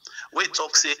 We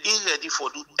talk say he ready for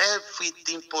do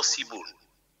everything possible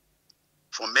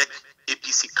for make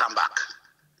APC come back.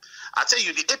 I tell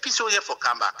you the APC here for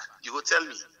come back. You will tell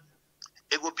me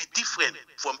it will be different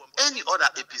from any other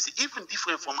APC, even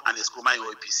different from an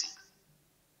Escomayo APC.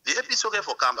 The APC here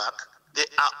for come back. They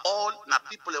are all now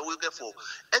people that will get for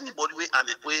anybody way and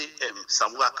way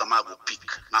Samura Kama will pick.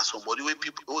 Now somebody way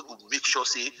people will make sure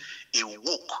say it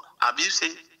work. I mean say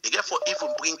they get for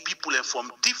even bring people in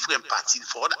from different parties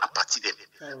for other party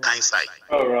them kind side.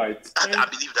 All right. I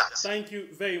believe that. Thank you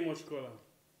very much, Kola.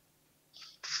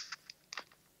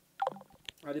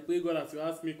 I pray God as you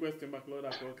ask me question back, Lord,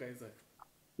 at all kinds of.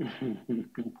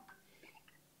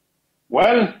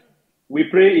 Well, we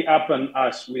pray it happen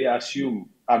as we assume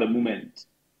at the moment.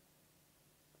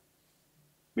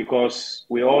 Because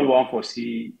we all want to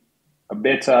see a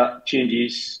better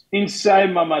changes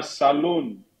inside Mama's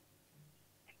salon.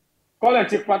 Call and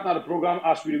take part in the program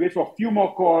as we wait for a few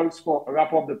more calls for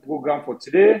wrap up the program for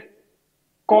today.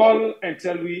 Call and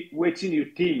tell me what you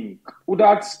think.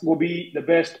 That will be the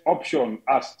best option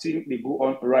as things they go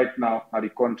on right now in the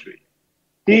country.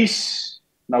 This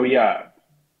now we are.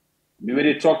 Me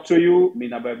ready to talk to you, me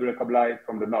na Bible Kablai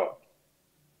from the north.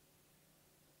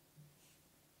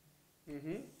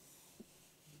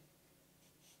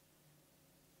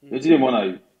 What's the one are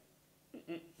you?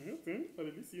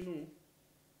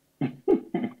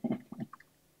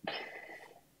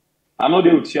 I know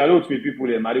they would share out with people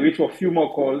there. I wait for a few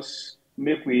more calls,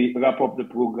 make we wrap up the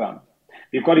program.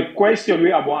 Because the question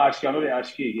we are going to ask you, I know they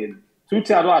ask you again. So I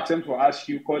don't attempt to ask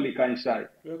you, call the kind side.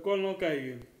 Call no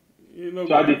again.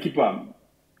 So I keep them.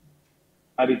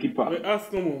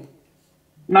 Ask no more.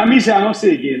 Now me say I don't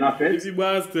say again, after. If you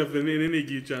ask Steph, then any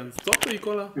give chance. Talk to you,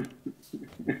 caller.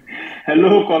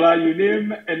 Hello, caller. Your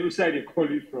name and which side they call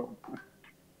you from?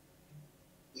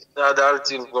 That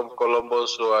team from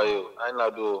Columbus, so are you? I know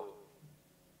do.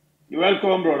 You're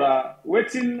welcome, brother.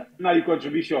 Waiting now your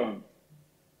contribution.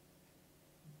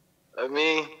 I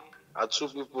mean, I two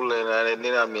people and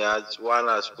then me as one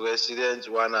as president,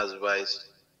 one as vice.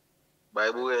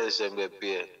 Bible is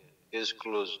MVP. It's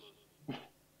close.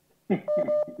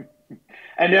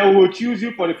 And then we'll choose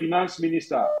you for the finance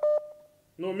minister.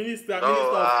 No, minister of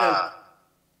health.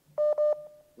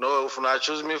 No, if you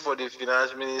choose me for the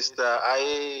finance minister,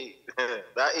 I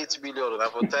that 8 billion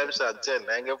for times at 10,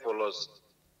 I get for loss.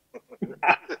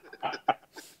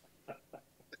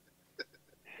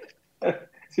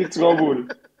 See trouble.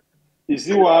 You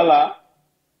see Wala?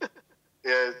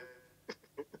 Yes.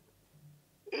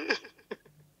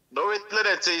 No, wait, let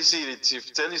them say you see the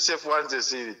thief. Tell yourself once they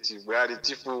see the thief. We are the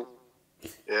thief who,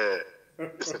 yeah.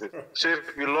 So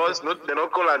if you lost, they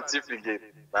don't call and thief again.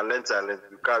 Talent.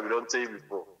 Because we don't tell you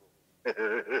before.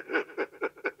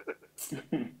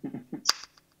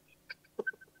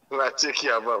 Well, take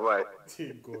care, bye-bye.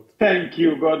 Thank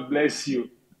you. God bless you.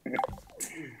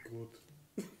 God.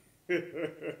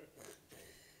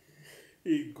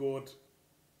 Hey God.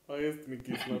 Highest me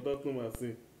case, now that's not my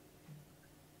say.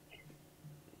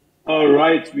 All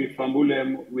right, with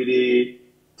Fambulem, we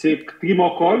take 3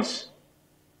 more calls.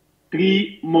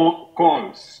 3 more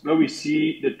calls. Now we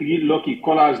see the 3 lucky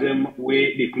callers them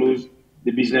where they close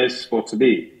the business for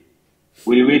today.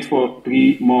 We wait for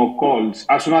 3 more calls.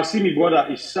 As soon as see me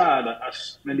brother is sad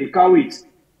as when they call it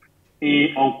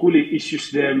uncle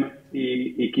issues them,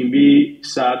 it can be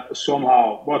sad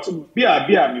somehow. But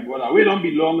beer, me brother, we don't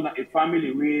belong in a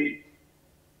family where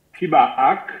Fiba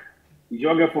act,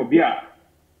 younger for beer.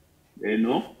 You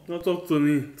know? Don't talk to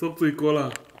me, talk to the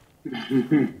caller.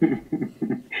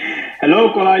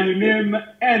 Hello, caller, your name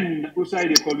N. Who side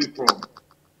they call you from?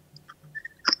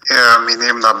 Yeah, my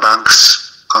name is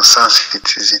Banks, concerned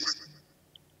citizen.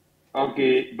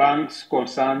 Okay, Banks,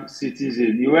 concerned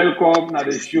citizen. You welcome to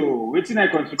the show. What's my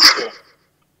contribution?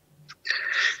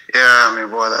 Yeah, my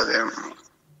brother, them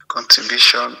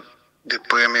contribution, the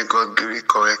prayer may God be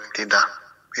correct leader.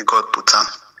 May God put on.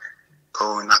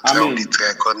 Go in a try the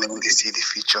try, God name they see the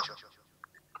future.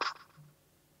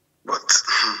 But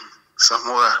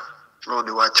somewhere, no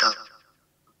the watcher.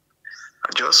 I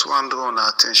just want to draw on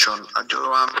attention. I just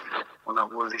want to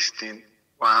go listing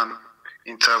one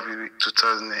interview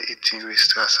 2018 with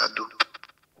Strasado.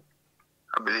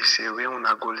 I believe say we want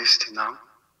to go listing now.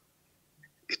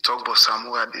 It talk about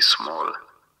somewhere the small.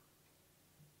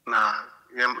 Now,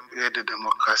 the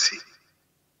democracy.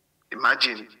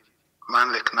 Imagine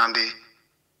man like Nandi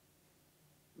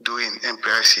doing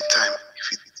MPIC time.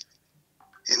 If it,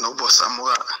 you know, but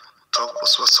somewhere talk about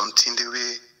something the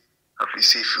way. If you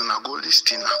say if you not go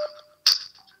listing now,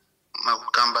 I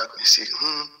will come back and say,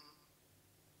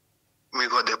 me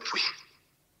go the way.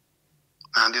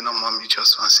 And you know, mommy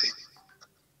just want to say.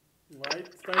 Right.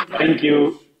 Thank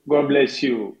you. God bless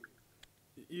you.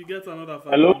 You get another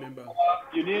family Hello? member.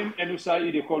 Your name and who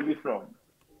they call me from?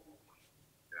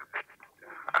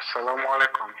 Assalamu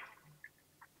alaikum.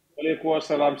 Alaikum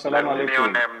salam, salam alaikum.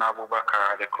 Your name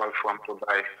Abubakar, they call from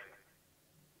Dubai.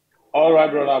 All right,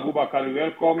 brother Abubakar,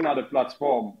 welcome to the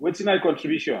platform. What's your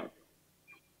contribution?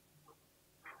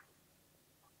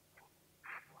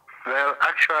 Well,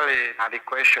 actually, the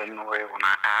question we want to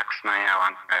ask now, I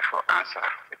want for answer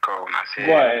because when I say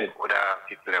other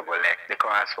people will like.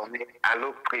 Because for me, I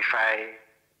look prefer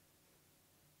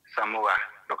Samura,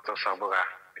 Dr. Samura.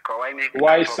 Because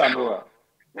why Samura?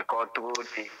 Because through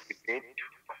the debate,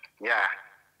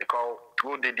 because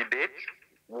through the debate,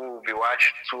 we will be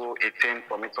watched to 18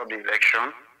 for of the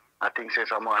election. I think say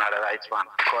Samura had the right one.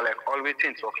 Because like all we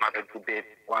think of not a debate,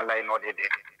 one line or the day.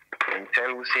 And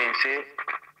tell we say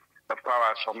the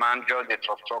power so man just the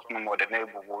talk no more the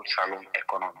neighborhood salon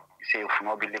economy. You say if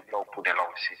not believe law put the law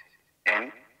see.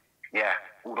 And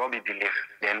we don't be believe.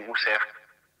 Then who say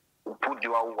we put the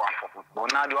one for food.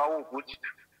 But now the one put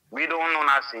we don't know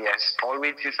now say yes.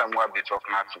 Always see somewhere be talk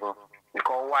natural.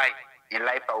 Because why? In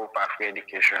life I will pay free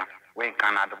education. We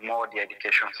can add more the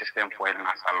education system for in a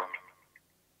salon.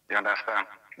 You understand?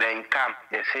 The income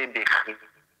they say they free.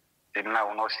 They now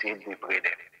will not see the bread.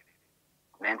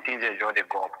 Then things they just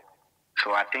go up.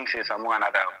 So I think say someone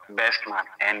another best man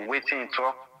and waiting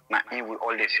to now he will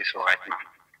always see so right now.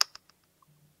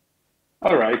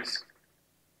 All right.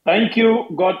 Thank you.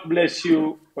 God bless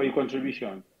you for your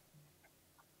contribution.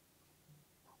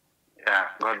 Yeah,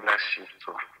 God bless you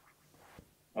too.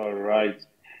 All right.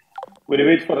 We'll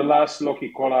wait for the last lucky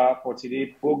caller for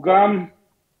today's program.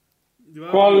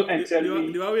 Call and tell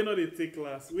me. The way we know they take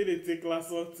class. We they take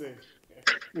class out there.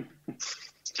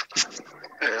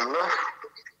 Hello.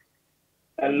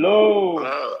 Hello.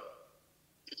 Hello.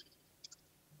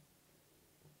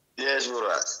 Yes,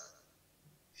 brother.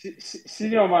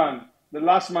 Senior man, the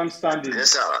last man standing.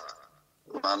 Yes, sir.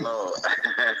 I know.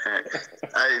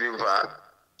 How you doing,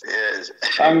 yes.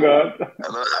 Thank God.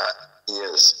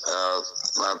 Yes.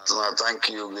 Thank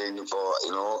you again for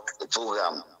the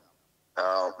program.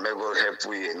 May God help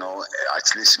we,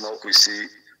 at least smoke we see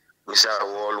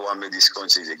all one made this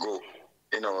country they go.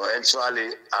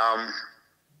 Actually,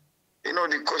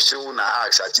 the question we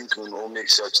ask, I think we will make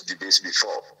such debates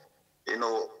before.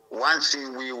 One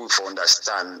thing we will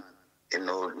understand,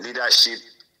 leadership,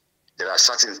 there are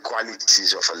certain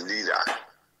qualities of a leader,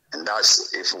 and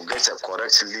that's if we get a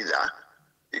correct leader,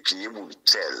 you can be able to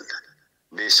tell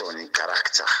based on his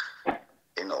character.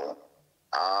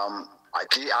 I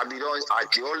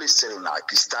can always tell now, I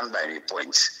can stand by my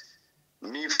points.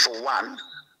 Me for one,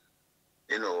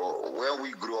 when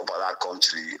we grew up in that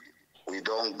country, we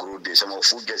don't grow there. Some of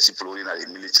who gets deployed in the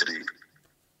military,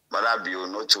 but that be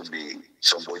not to be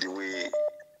somebody we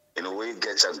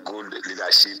gets a good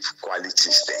leadership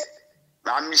qualities there.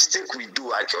 Now, a mistake we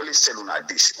do, I can always tell you like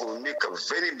this, we make a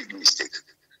very big mistake.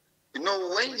 You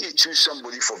know, when you choose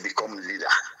somebody for becoming leader,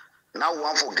 now we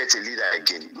want to get a leader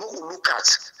again. No, look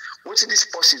at what this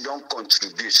person don't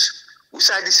contribute. Which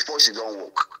side this person don't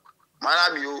work?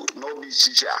 Madam, you no be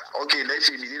teacher. Okay, let's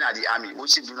say within the army.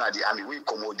 What you do at the army? We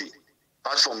commode.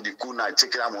 Pass from the kuna,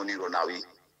 take that money, run away.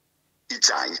 It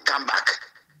come back.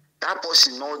 That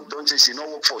person don't say no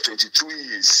work for 22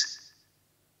 years.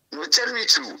 No, tell me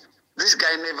true. This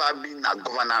guy never been a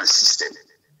governance system.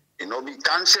 You know, be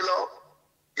councillor,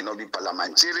 you know, be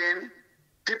parliamentarian.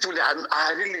 People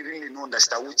are really don't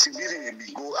understand what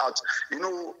really go out. You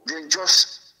know, they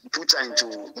just put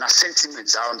into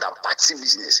sentiments around that party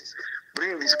business.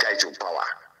 Bring this guy to power.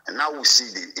 And now we see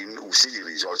the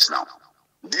results now.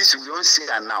 This we don't say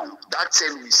that now. That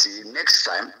tell we say next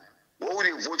time, when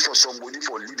we vote for somebody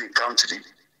for lead a country,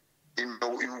 you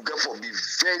know, you get for be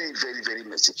very, very, very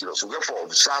meticulous. You get for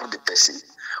observe the person.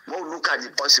 More look at the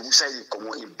person who side come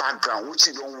in background, who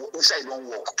side don't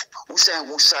work, who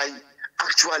side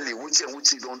actually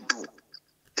which he don't do.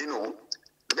 You know.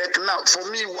 But now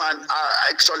for me one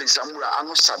actually Samura I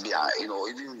know Sabia, you know,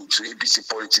 even to APC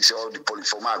politics or the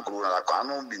former grown like I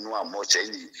don't know much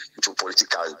into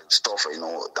political stuff, you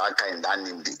know, that kind that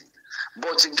name day.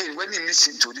 But again, when you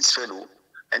listen to this fellow,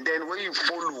 and then when you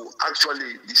follow,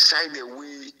 actually decide the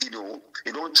way, you know,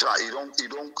 you don't try, you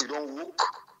don't work,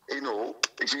 you know.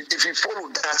 If you follow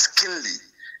that skillfully,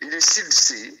 you still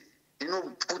say, you know,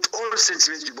 put all the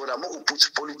sentiments together. I'm not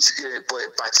put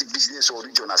party business or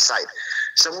region aside.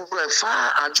 Some people are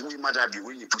far out we matter be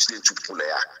when you push them to people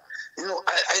there. You know,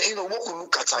 you know, what we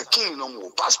look at I can't no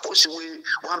more. Passport way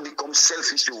one becomes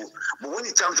selfish, but when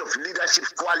in terms of leadership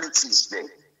qualities, then.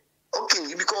 Okay,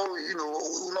 because you know,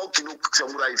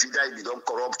 samurai if you die, you don't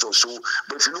corrupt or so.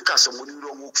 But if you look at somebody who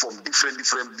don't work from different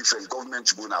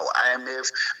governments, go now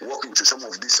IMF, work into some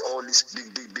of all these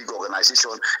big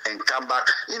organizations and come back,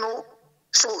 you know.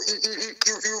 So you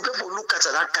get to look at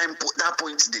that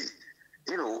point there.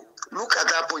 You know, look at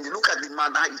that point. You look at the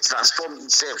man how he transformed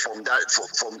himself from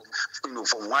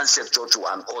one sector to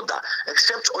another.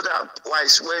 Except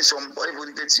otherwise, when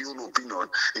everybody gets your opinion,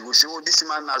 he will say, "Oh, this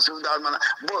man has done that man."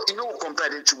 But you know,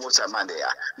 compare it to what's a man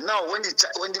there. Now, when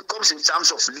it comes in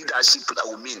terms of leadership, that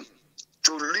will mean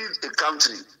to lead a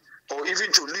country or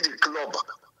even to lead a club.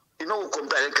 You know,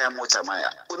 compare it kind of what's a man.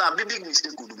 Una big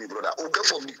mistake could do me, brother. We get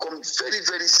for become very,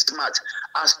 very smart.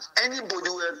 As anybody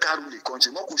will carry the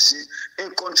country, what we see in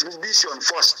contribution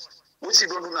first, what you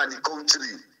don't do in the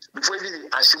country before you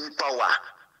assume power.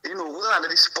 You know, we are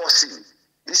this person.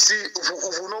 You see, if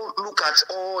we don't look at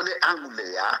all the angle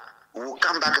there, we will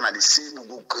come back and the same. We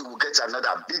will get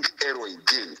another big error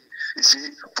again. You see,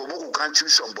 for who can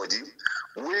choose somebody,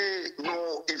 we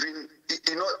know even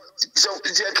you know. Some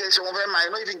of them might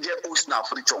not even get host now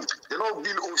for the chunk. They don't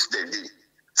build host then.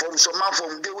 From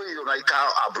the way you like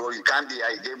abroad, you can't be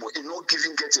again. You know,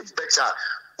 giving get a better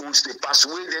host. They pass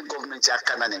away the government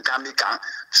and can make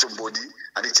somebody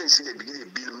and they say they begin to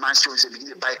build mansions, they begin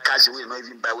to buy cars away, not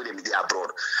even buy with them they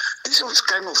abroad. This is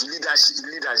kind of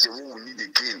leaders who we need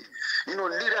again. You know,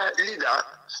 leader,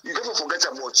 you never forget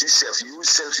about yourself. You use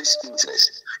selfish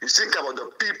interest. You think about the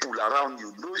people around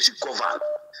you, those you cover,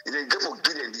 and then you never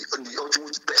give them the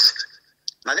ultimate best.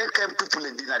 Now then kind of people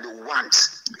in the want.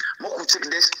 More could take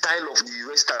the style of the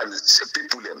Western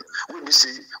people them. We be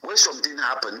see when something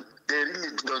happen, they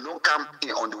really don't come in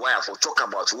on the wire for talk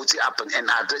about what happened and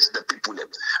address the people them.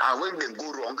 And when they go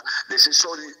wrong, they say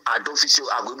sorry, I don't feel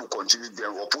I'm going to continue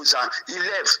them oppose and he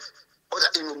left.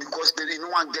 You know, because they no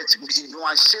one gets no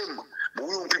one shame. But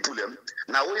we want people them.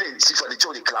 Now when they see for the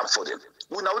church, they clap for them.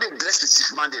 Well, now they bless the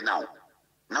chief man there now.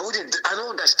 Now I don't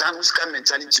understand which kind of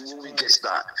mentality we get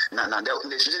that. Now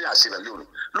they shouldn't say alone.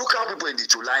 Look how people in the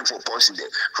two line for person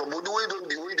there. From the way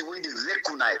they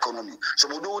recognize economy. So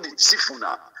the way they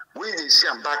tifuna, when they see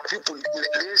and back people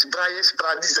yes,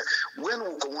 this when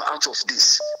we come out of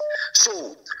this.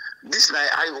 So this night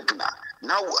eye opener.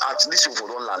 Now at least we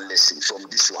don't learn lesson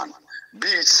from this one. Be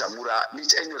it Samura, be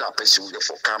it any other person who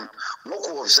for come,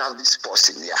 more observe this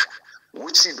person here.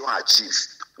 Which he don't achieve,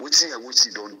 which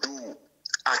he don't do.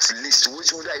 At least,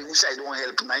 which I don't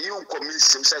help. Now you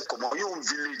community, which I come on, you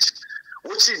village.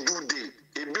 What you do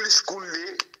there? A build school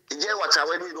there, you get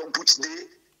whatever you don't put there.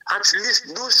 At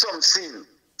least do something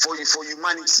for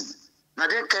humanity. Now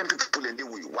then kind of people in the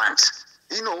way we want.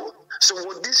 You know, so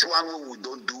what this one we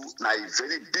don't do now a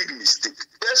very big mistake.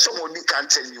 There's somebody can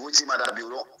tell me what Mother Bill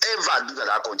don't ever do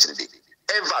that country day.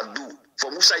 Ever do.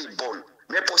 From Musa born.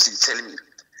 Me person tell me.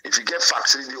 If you get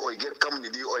factory or you get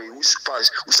community or you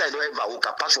pass, which I don't ever work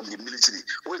apart from the military,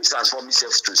 we transform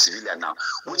himself to civilian now,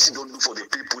 which you don't do for the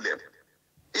people them.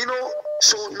 You know,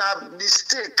 so now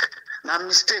mistake. Now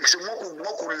mistakes. So more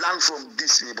could learn from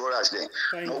this, my brothers. Then,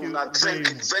 thank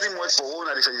you very much for all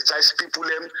that they sensitize people.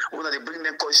 Them, all that they bring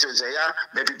them questions. Yeah,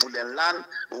 make people then learn.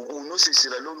 Who knows it's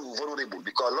alone vulnerable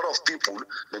because a lot of people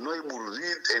they're not able to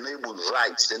read, they're not able to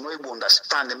write, they're not able to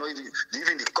understand, they're not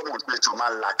even the common place to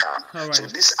man lack. Right. So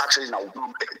this actually now.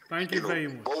 Thank you very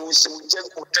much. But we just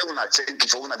tell them that thank you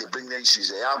for when they bring them issues.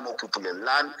 They have more people they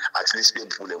learn. At least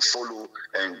people they follow,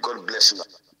 and God bless you.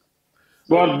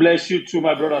 God bless you too,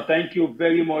 my brother. Thank you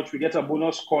very much. We get a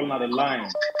bonus call on the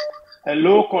line.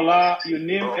 Hello, caller. Your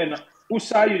name and who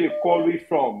side you call we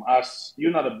from? As you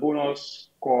know the bonus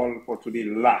call for today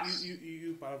last.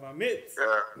 You part of our mates.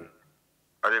 Yeah.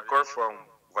 I call from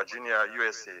Virginia,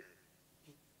 USA.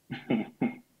 You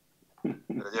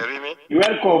hear me? You're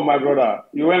welcome, my brother.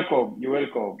 You're welcome. You're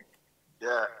welcome.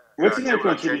 Yeah. What's your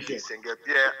contribution? And the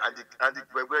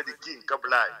king come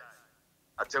live.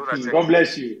 God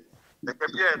bless you. For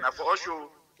also,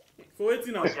 for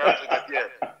waiting now.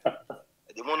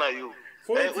 The one are you.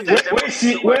 Where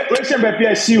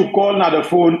should see you call now the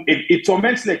phone? It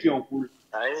torments like your uncle.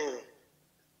 I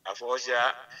for us,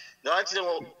 now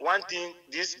one thing,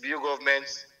 this bio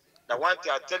government, the one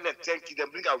thing I tell them, thank you, them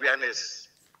bring awareness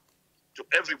to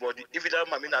everybody. If it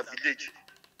doesn't mean a village,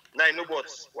 now I know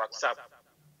what's WhatsApp.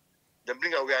 Them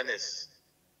bring awareness.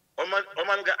 All man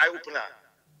get eye opener.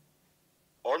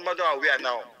 All man are aware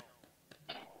now.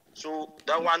 So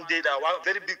that one day, that one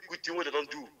very big good thing what they don't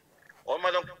do. All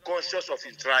man are conscious of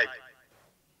his tribe.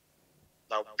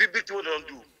 Now big thing what they don't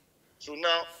do. So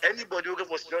now anybody who go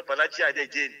for small panachi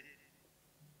again,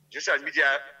 social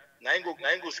media, now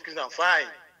go screen and fine.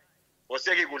 Or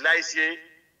say you go lie say,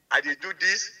 I did do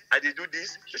this.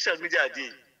 Social media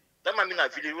again. That might mean a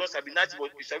video was have been nice,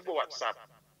 but it's about WhatsApp.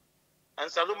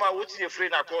 And Saloma, what is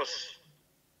afraid of course?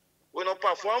 When not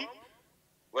perform,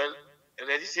 well,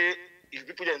 already say if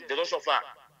people they don't suffer.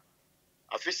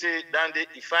 I feel say down there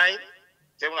if fine,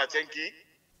 tell me thank you.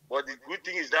 But the good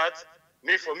thing is that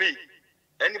for me,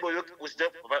 anybody who is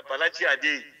there Palachi a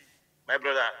day, my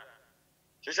brother,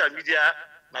 social media,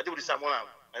 I do with someone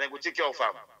and I go take care of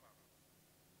him.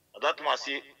 That must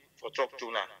say for talk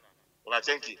to now. Well, I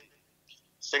thank you.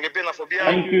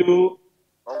 Thank you.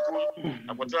 Uncle,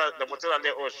 the motor and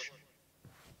the osh.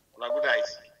 Good night.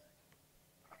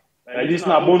 This is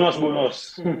a bonus.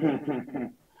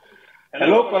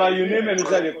 Hello, caller. Your name and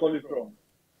where you call it from?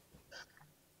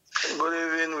 Good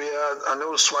evening. I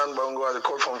know Usman Bongo. I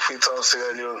call from Freetown,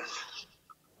 Sierra Leone.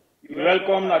 You're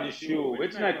welcome to the show.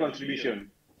 What's my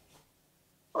contribution?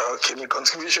 Okay, my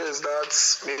contribution is that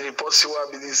maybe possible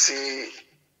ability say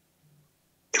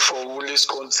for this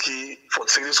country, for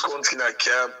this country, na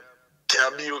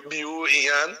can be in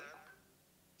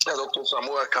Dr.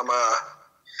 Samuel Kamara.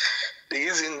 The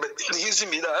reason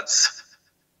be that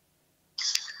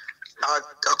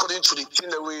according to the thing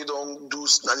that we don't do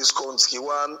in this country,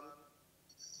 one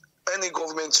any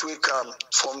government will come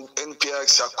from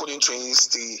NPX according to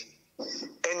history,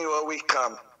 anywhere we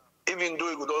come, even though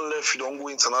you don't left, you don't go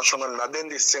international, and then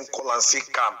they send call and say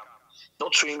come.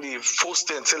 Not showing the first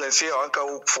thing tell and say I can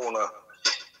work for now.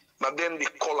 But then they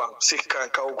call and say can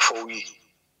work for we.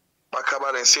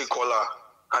 Makaba and say caller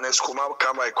and Escoma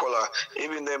come by caller.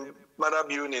 Even them mother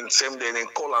be in same day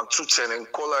and call and two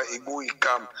and caller he go he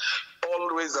come.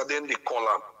 Always that then they call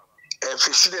him. And if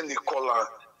you see them they call him,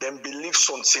 then believe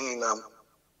something in them.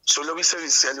 So let me say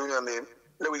this name.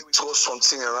 Let me trust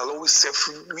something and let we say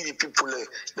really people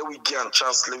let we get a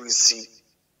chance, let we see.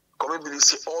 Come and believe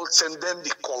say all send them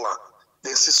the caller,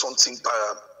 then see something by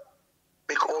them.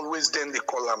 Make always then they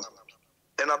call them.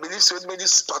 And I believe so maybe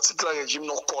this particular regime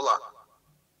not caller.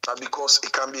 That because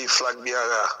it can be a flag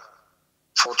bearer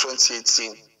for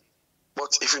 2018.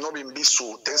 But if you not been be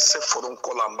so, then set for them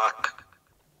call them back.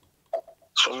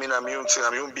 So me I'm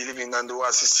believing in the way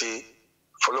I say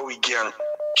follow again.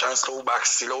 Chance to back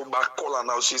still back call and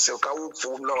now she say okay work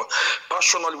for now.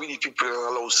 Passionately with the people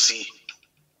allow see.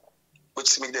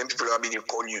 Which make them people have been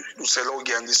call you. You say log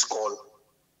again this call.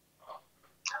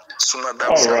 Sooner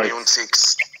than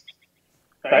 7-6.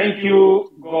 Thank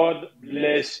you. God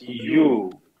bless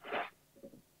you.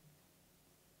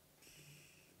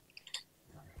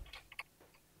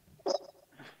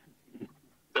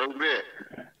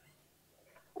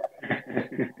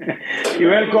 You're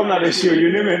welcome to the show.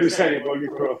 You never understand your body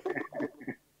crop.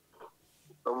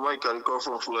 I'm Mike, I come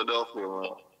from Philadelphia,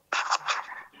 man.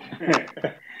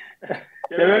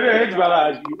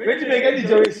 When you make any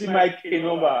joy, see Mike a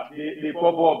number, they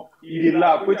pop up, you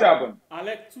laugh. What happened? I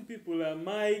like two people,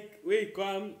 Mike, where he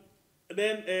come,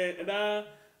 then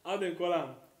how they call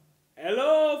him?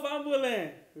 Hello, family.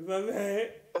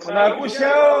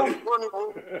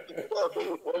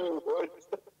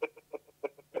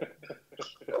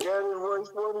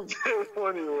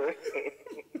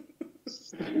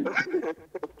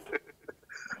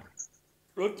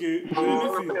 Okay.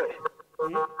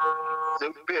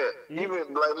 Even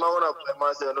like my one play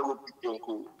myself, I don't go pick your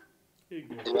cool.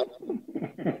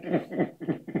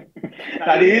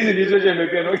 That is the social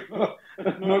media.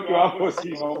 No,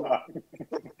 possible.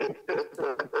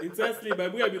 Intensely, by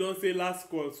the way, we don't say last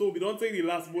call, so we don't take the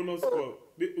last bonus call.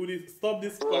 We stop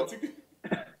this particular.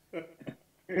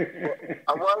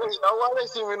 I want to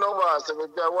see me number. I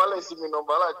want to see me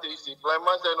number. I tell you, like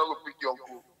myself, I don't go pick your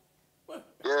cool.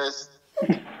 Yes.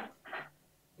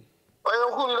 But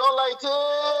your cool, you don't like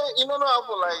it. You don't know how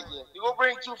to like it. You go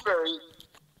bring 2 ferry.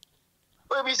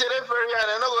 Maybe say that ferry and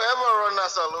I'm not gonna ever run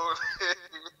that salon.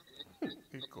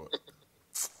 Who's going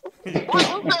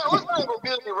to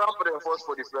build the ramp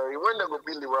for the ferry? When they go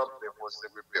build the ramp for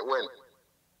the when?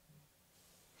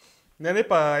 Nenepa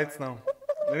right now.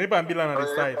 Nenepa and Bilan on the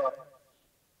side.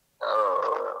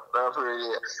 That's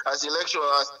really as election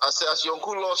as your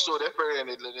uncle lost, so they ferry and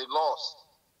they lost.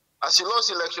 As he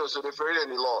lost election, so they ferry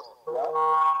and they lost.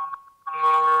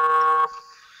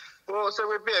 So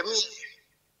we pay me.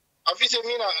 I feel say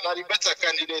me na the better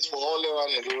candidates for all the one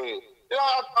anyway. You know,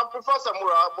 I prefer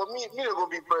Samura, but me they go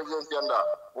be president yonder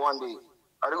one day.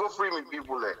 I go free me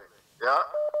people there.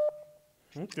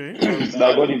 Yeah. Okay.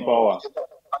 That got in power.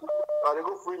 I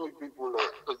go free me people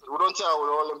there. We don't tell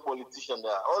all them politicians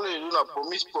there. All they do na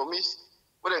promise.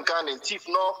 But then kind of thief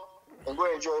no and go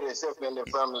enjoy themselves and their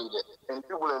family there. And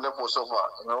people are there for suffer.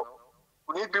 You know,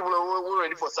 we need people who are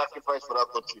ready for sacrifice for that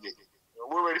country there.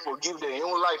 We're ready for give their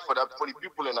own life for the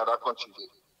people in that country.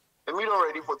 And we're not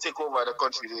ready for take over the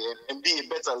country and be a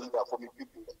better leader for the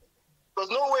people. Because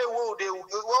no way will they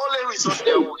all the resources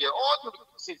there will get all the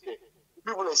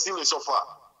people are still so far.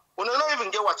 We don't even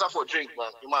get water for drink,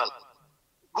 man.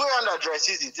 Go under dry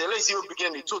season. Let's see you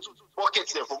begin the 2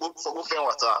 buckets there for go find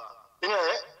water. You know,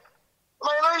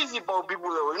 man, it's not easy for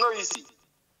people there. It's not easy.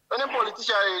 And then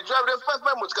politicians drive them fast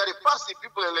by much carry pass the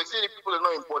people and like say the people are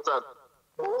not important.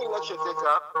 Election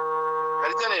center,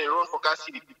 and then they run for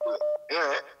city people.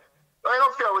 Yeah, I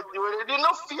don't fear with the way they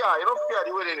don't fear. You don't fear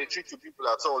the way they treat the people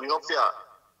at all. You don't fear.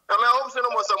 I mean, I hope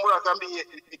no more Samura can be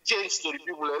a change to the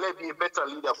people. Let be a better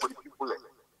leader for the people.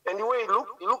 And the way it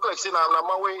look like saying I'm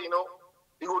my way. You know,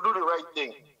 he will do the right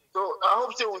thing. So I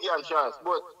hope we get a chance.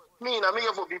 But me, I'm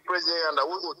here for be president, and I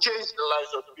will change the lives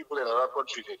of the people in our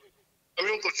country. I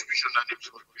mean, contribution that they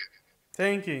will be.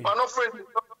 Thank you. I'm not afraid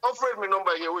me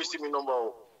number here. We see me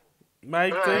number.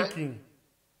 Mike, thank you.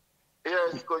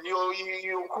 Yes, because you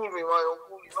cool me, man.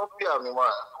 You don't fear me,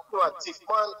 man. You are thief,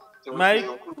 man. Mike,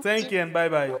 thank you and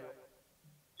bye-bye.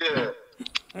 Yeah.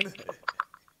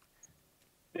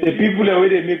 The people the way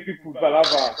they make people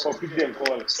palava for pick them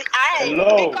call.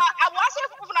 Hello. Because I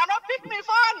wasn't not pick me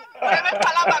phone. Because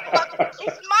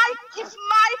if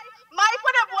Mike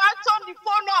would have turned the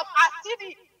phone off, I see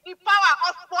the power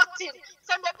of button.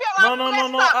 So maybe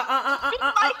No.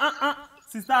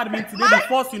 Sister admin, today the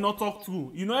first you not talk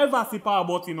to. You know ever see power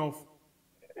button off.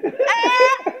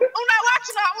 Una watch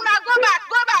now, una go back.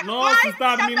 No, Mike, sister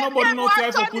admin, nobody knows how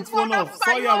to put phone off.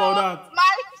 Sorry about that.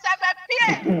 Mike,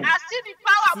 7 p.m. I see the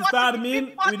power sister admin,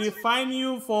 we define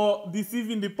you for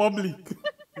deceiving the public.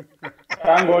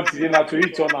 Thank God today not to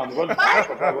eat on. I'm going to Mike, not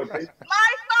 7 p.m.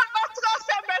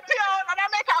 and I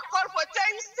make a call for 10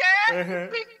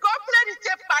 cents. Go play the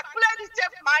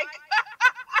tape, Mike.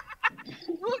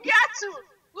 We'll get to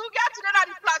that at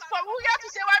the platform. We'll get to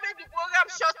say why make the program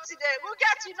short today. We'll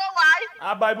get to know why.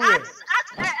 Ask Bible.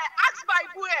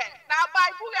 Now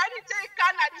Bible, anything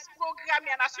can at this program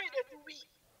and I show you the do we.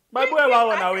 Bible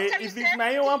one away. If it's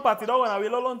my one party, don't want away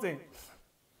long thing. 9.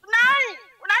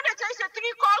 When I tell you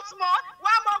 3 calls more, 1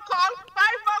 more call, 5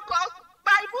 more calls.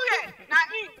 Bible. Now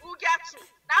we'll get to.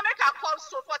 Now make a call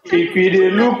so for 10 if they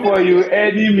look for you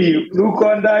enemy, look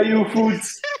under your foot.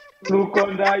 Look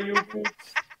under your foot.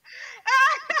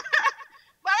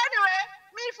 But anyway,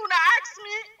 me if you ask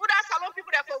me who that salon people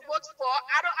that for vote for,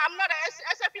 I'm not a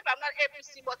SFP, I'm not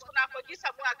APC, but when I forgive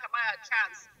someone come a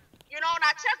chance. You know, when I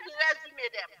check the resume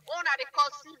them, when I they call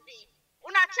CV.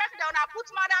 When I check them, when I put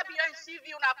mother behind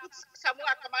CV, when I put Samuel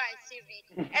Kamara in CV.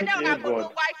 And then when I go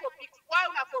why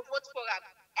when I for vote for them.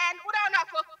 And when I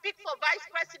for pick for vice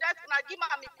president, when I give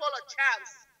Mami Cole a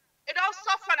chance. It don't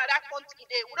suffer at that country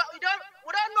day. We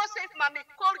don't know say if Mami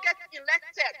Cole get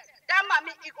elected, that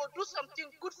Mami he go do something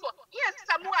good for. Yes,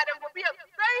 Samuel them will be a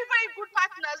very, very good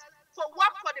partners for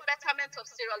work for the betterment of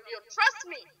Sierra Leone. Trust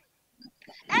me.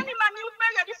 Any man you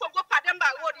ready for go Pademba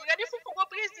Road, you ready for go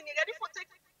prison, you ready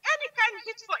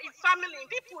family,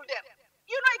 people them.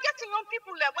 You know, getting young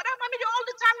people there, but that family all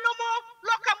the time no more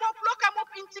lock them up,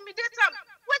 intimidate them.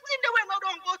 What thing they will not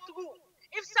go through?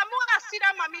 If Samura see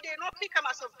that mommy, they not pick him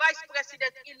as a vice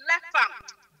president, he left him.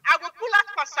 I will pull out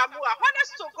for Samura,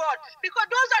 honest to God, because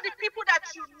those are the people that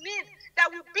you need,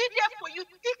 that will be there for you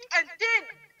thick and thin,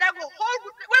 that will hold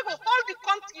the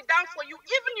country down for you,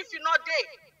 even if you're not there.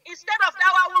 Instead of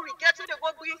that one we get to they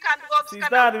go bring candles. See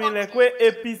that mean like where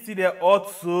APC they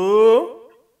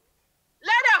also.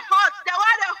 Let them hot. They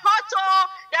want them hot, oh.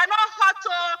 They're not hot,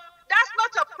 oh. That's not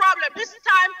a problem. This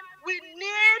time we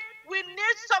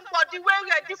need somebody where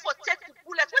ready for take the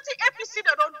bullet. What the APC they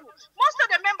don't do? Most of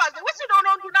the members, what they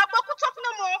don't do now, but talk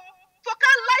no more. For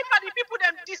can't lie for the people,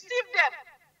 them deceive them.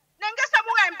 Then get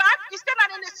Samura in back, instead of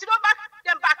then they sit back,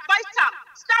 then backbite them,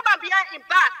 stab and behind in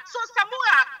back. So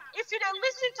Samura, if you then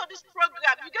listen to this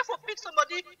program, you get for pick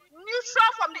somebody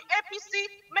neutral from the APC,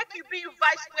 make you be your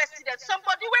vice president.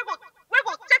 Somebody we go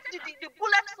take the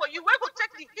bullet for you, we go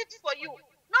take the hit for you.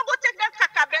 No go take that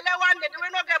kakabele one, then we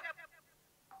no get.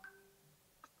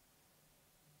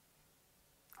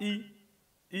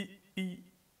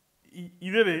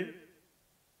 Baby,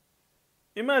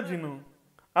 imagine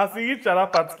as he reach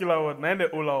that particular word, now they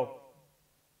all up.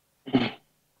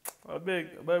 I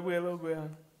beg, but we hello, go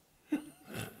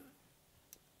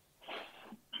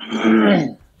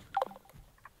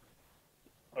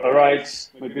All right,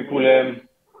 my people.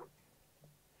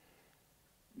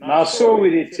 Now, so we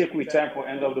did take with time for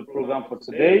end of the program for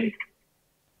today.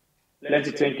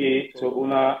 Let's thank you to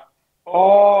Una.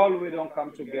 All we don't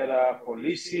come together for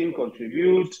listening,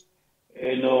 contribute,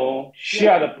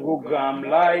 share the program,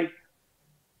 like.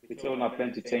 We tell Una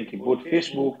plenty thank you, both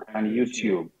Facebook and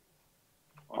YouTube.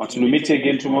 Until we meet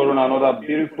again tomorrow on another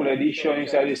beautiful edition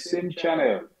inside the same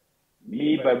channel.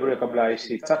 Me, by Kabla, I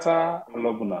say Tata,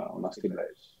 Lobuna, on stay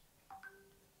blessed.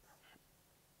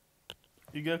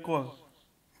 You get call.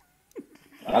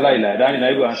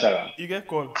 Danny, go answer. You get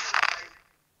call.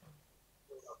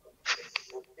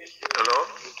 Hello?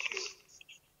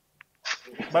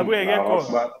 Babu, you get call.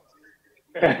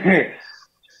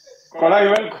 Kola, you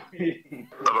welcome.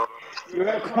 Hello? You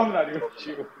welcome that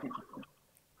you.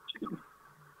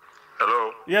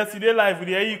 Hello? Yes, you did live with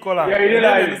the AE caller. Yeah, you did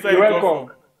live. You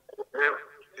welcome.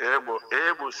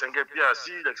 Senge Pia,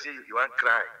 see, like, see, you want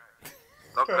cry.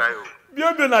 Not cry. You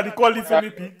don't know the call is me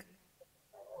pick.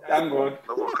 Thank God.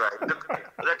 No more cry.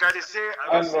 Like I say,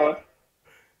 Thank God.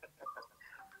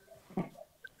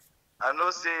 I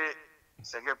know say,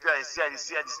 Senge Pia, I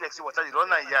see, like, see what I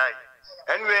run and yai.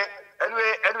 Anyway,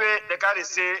 the guy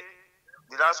say,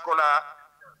 the last caller,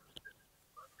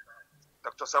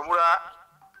 Dr. Samura,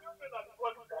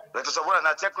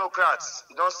 now technocrats,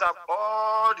 you don't serve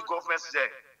all the governments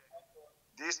there.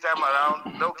 This time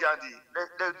around, no candy,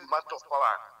 they matter of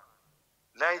power.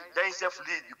 Let himself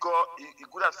lead because he's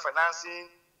good at financing,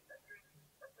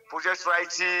 project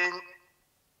writing,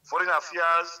 foreign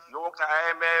affairs, you work at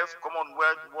IMF,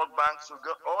 Commonwealth, World Bank, so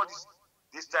all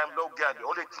this time no candy,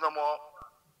 all the no more.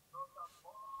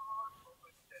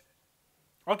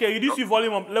 Okay, you reduce your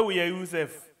volume up. Let me hear you,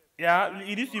 Seth. Yeah, you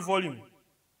reduce your volume.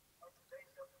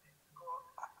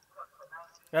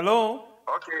 Hello?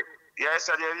 Okay. Yes,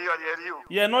 I hear you.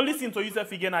 Yeah, not listen to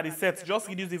yourself again at the set. Just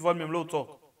reduce the volume, low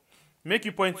talk. Make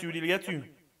you point, you will get you.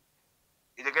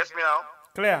 You get me now?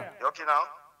 Clear. You okay now?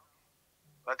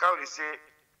 Like how they say,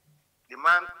 the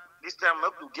man, this time,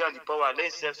 not to get the power,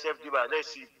 let's self-give,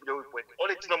 let's see the point. All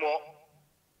the no more.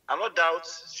 I'm not doubt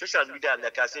social media,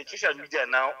 like I said, social media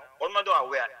now, all man don't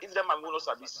aware. If that man will not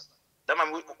service, that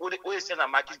man will send a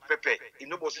market paper, you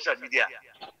know about social media,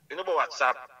 you know about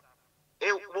WhatsApp.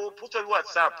 Hey, we'll put on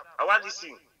WhatsApp. I want this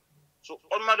thing. So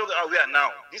all man don't aware now.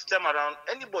 This time around,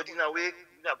 anybody in a way,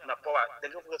 in a power, they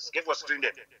don't get for screen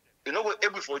them. You know, we're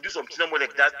able to do something more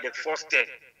like that, like first 10.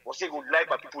 We'll say good lie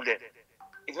by people there.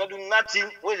 If you don't do nothing,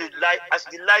 when they lie, as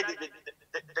they lie, they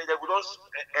will just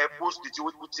post the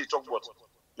what they talk about.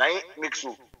 Now it makes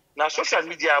so. Now social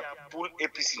media pull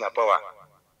APC in a power.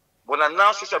 But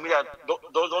now social media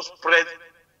don't spread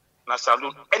na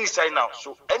salon any side now.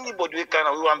 So anybody we can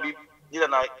we want be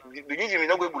now believe me,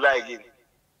 not going to lie again.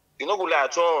 You not going to lie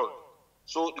at all.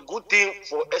 So the good thing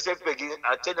for SF again,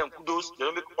 I tell them kudos, they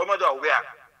don't make all matter aware.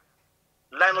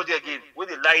 Lie not there again. When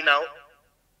they lie now,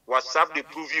 WhatsApp they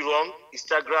prove you wrong,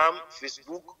 Instagram,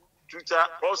 Facebook, Twitter,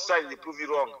 all sides they prove you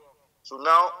wrong. So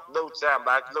now, let's turn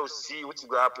back, let's see what's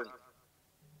going to happen.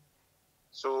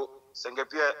 So,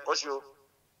 Sengepia, Osho.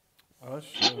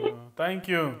 Osho. Thank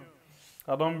you.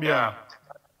 I don't be yeah.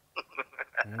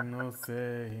 No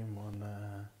say,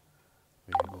 Mona.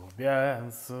 We go be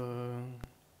answer.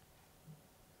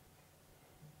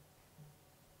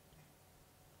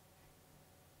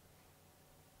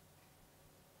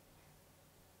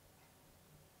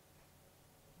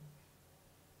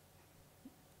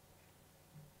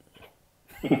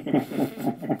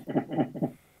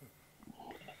 The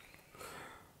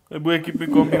boy keep it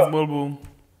coming small boom.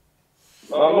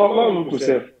 No, look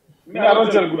yourself. Me, I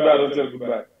don't tell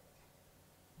goodbye.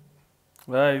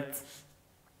 Right.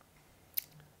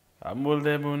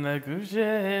 Amolde buna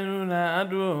kushe nuna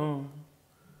ado.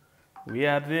 We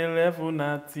are the level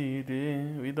not today.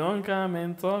 We don't come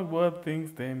and talk about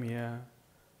things them here.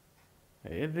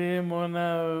 Ede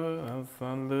mona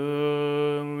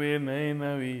asalun we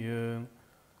naina we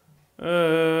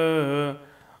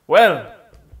well,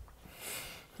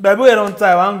 Bible around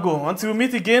Taiwan go until we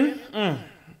meet again.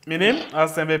 My name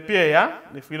is Sembe Pierre, yeah?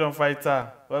 The freedom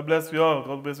fighter. God bless you all.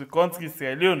 God bless you country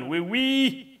Sierra Leone.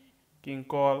 We King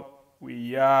Call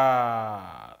we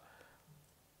are.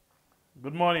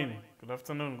 Good morning, good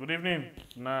afternoon, good evening,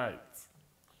 good night.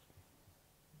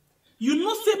 You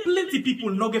know say plenty people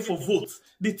no get for vote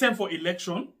the time for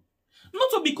election.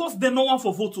 Not because they no want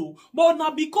for vote, but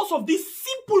now because of this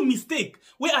simple mistake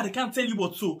where I can't tell you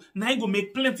what so, now I go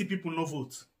make plenty people no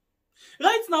vote.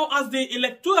 Right now, as the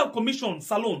Electoral Commission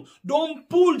Salon don't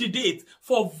pull the date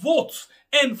for vote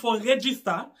and for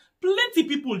register, plenty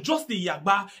people just the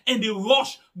yagba and they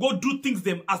rush go do things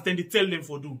them as then they tell them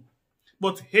for do.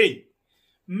 But hey,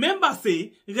 remember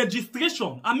say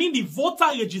registration, the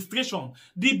voter registration,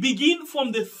 they begin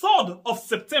from the 3rd of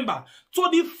September to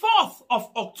the 4th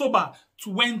of October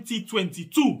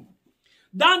 2022.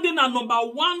 Then a number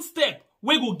 1 step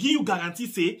where go give you guarantee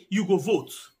say you go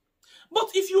vote.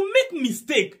 But if you make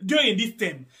mistake during this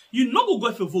time, you no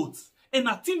go for vote. And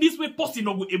I think this way person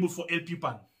no go able for help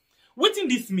people. What in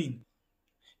this mean?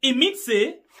 It means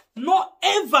say no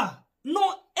ever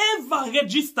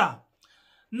register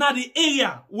na the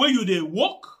area where you dey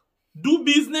work, do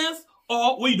business,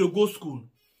 or where you dey go school.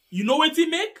 You know what it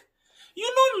make?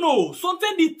 You don't know.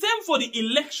 Sometimes the time for the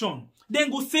election, then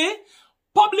go say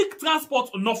public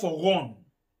transport not for run.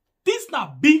 This na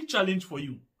big challenge for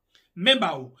you.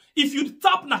 Remember, if you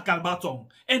tap na Kalbaton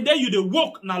and then you dey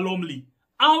work na Lumley,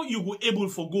 how you go able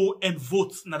for go and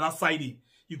vote na that side?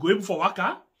 You go able for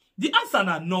waka? The answer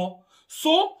na no.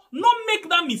 So, no make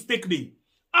that mistake dey.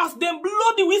 As them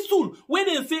blow the whistle when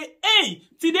they say, hey,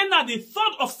 today na the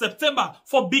 3rd of September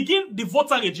for begin the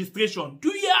voter registration. Do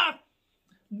ya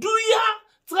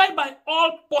try by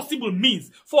all possible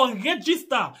means for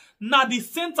register na the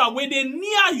center where they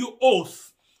near you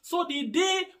house. So the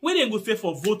day when they go say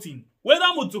for voting, whether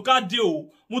Mutuka deal,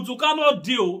 Mutuka not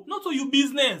deal, not to you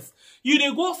business. You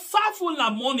dey go serve na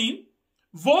morning,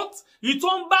 vote,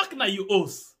 return back na you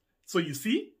house. So you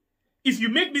see, if you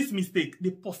make this mistake, the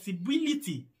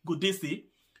possibility go they say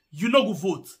you no go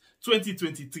vote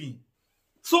 2023.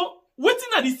 So waiting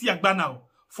at this yagba now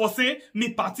for say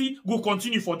me party go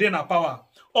continue for then a power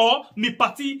or me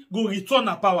party go return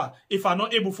a power if I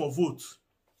not able for vote.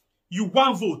 You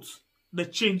want vote, they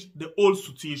change the whole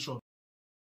situation.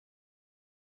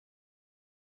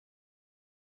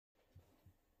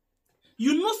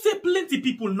 You know say plenty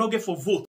people no get for vote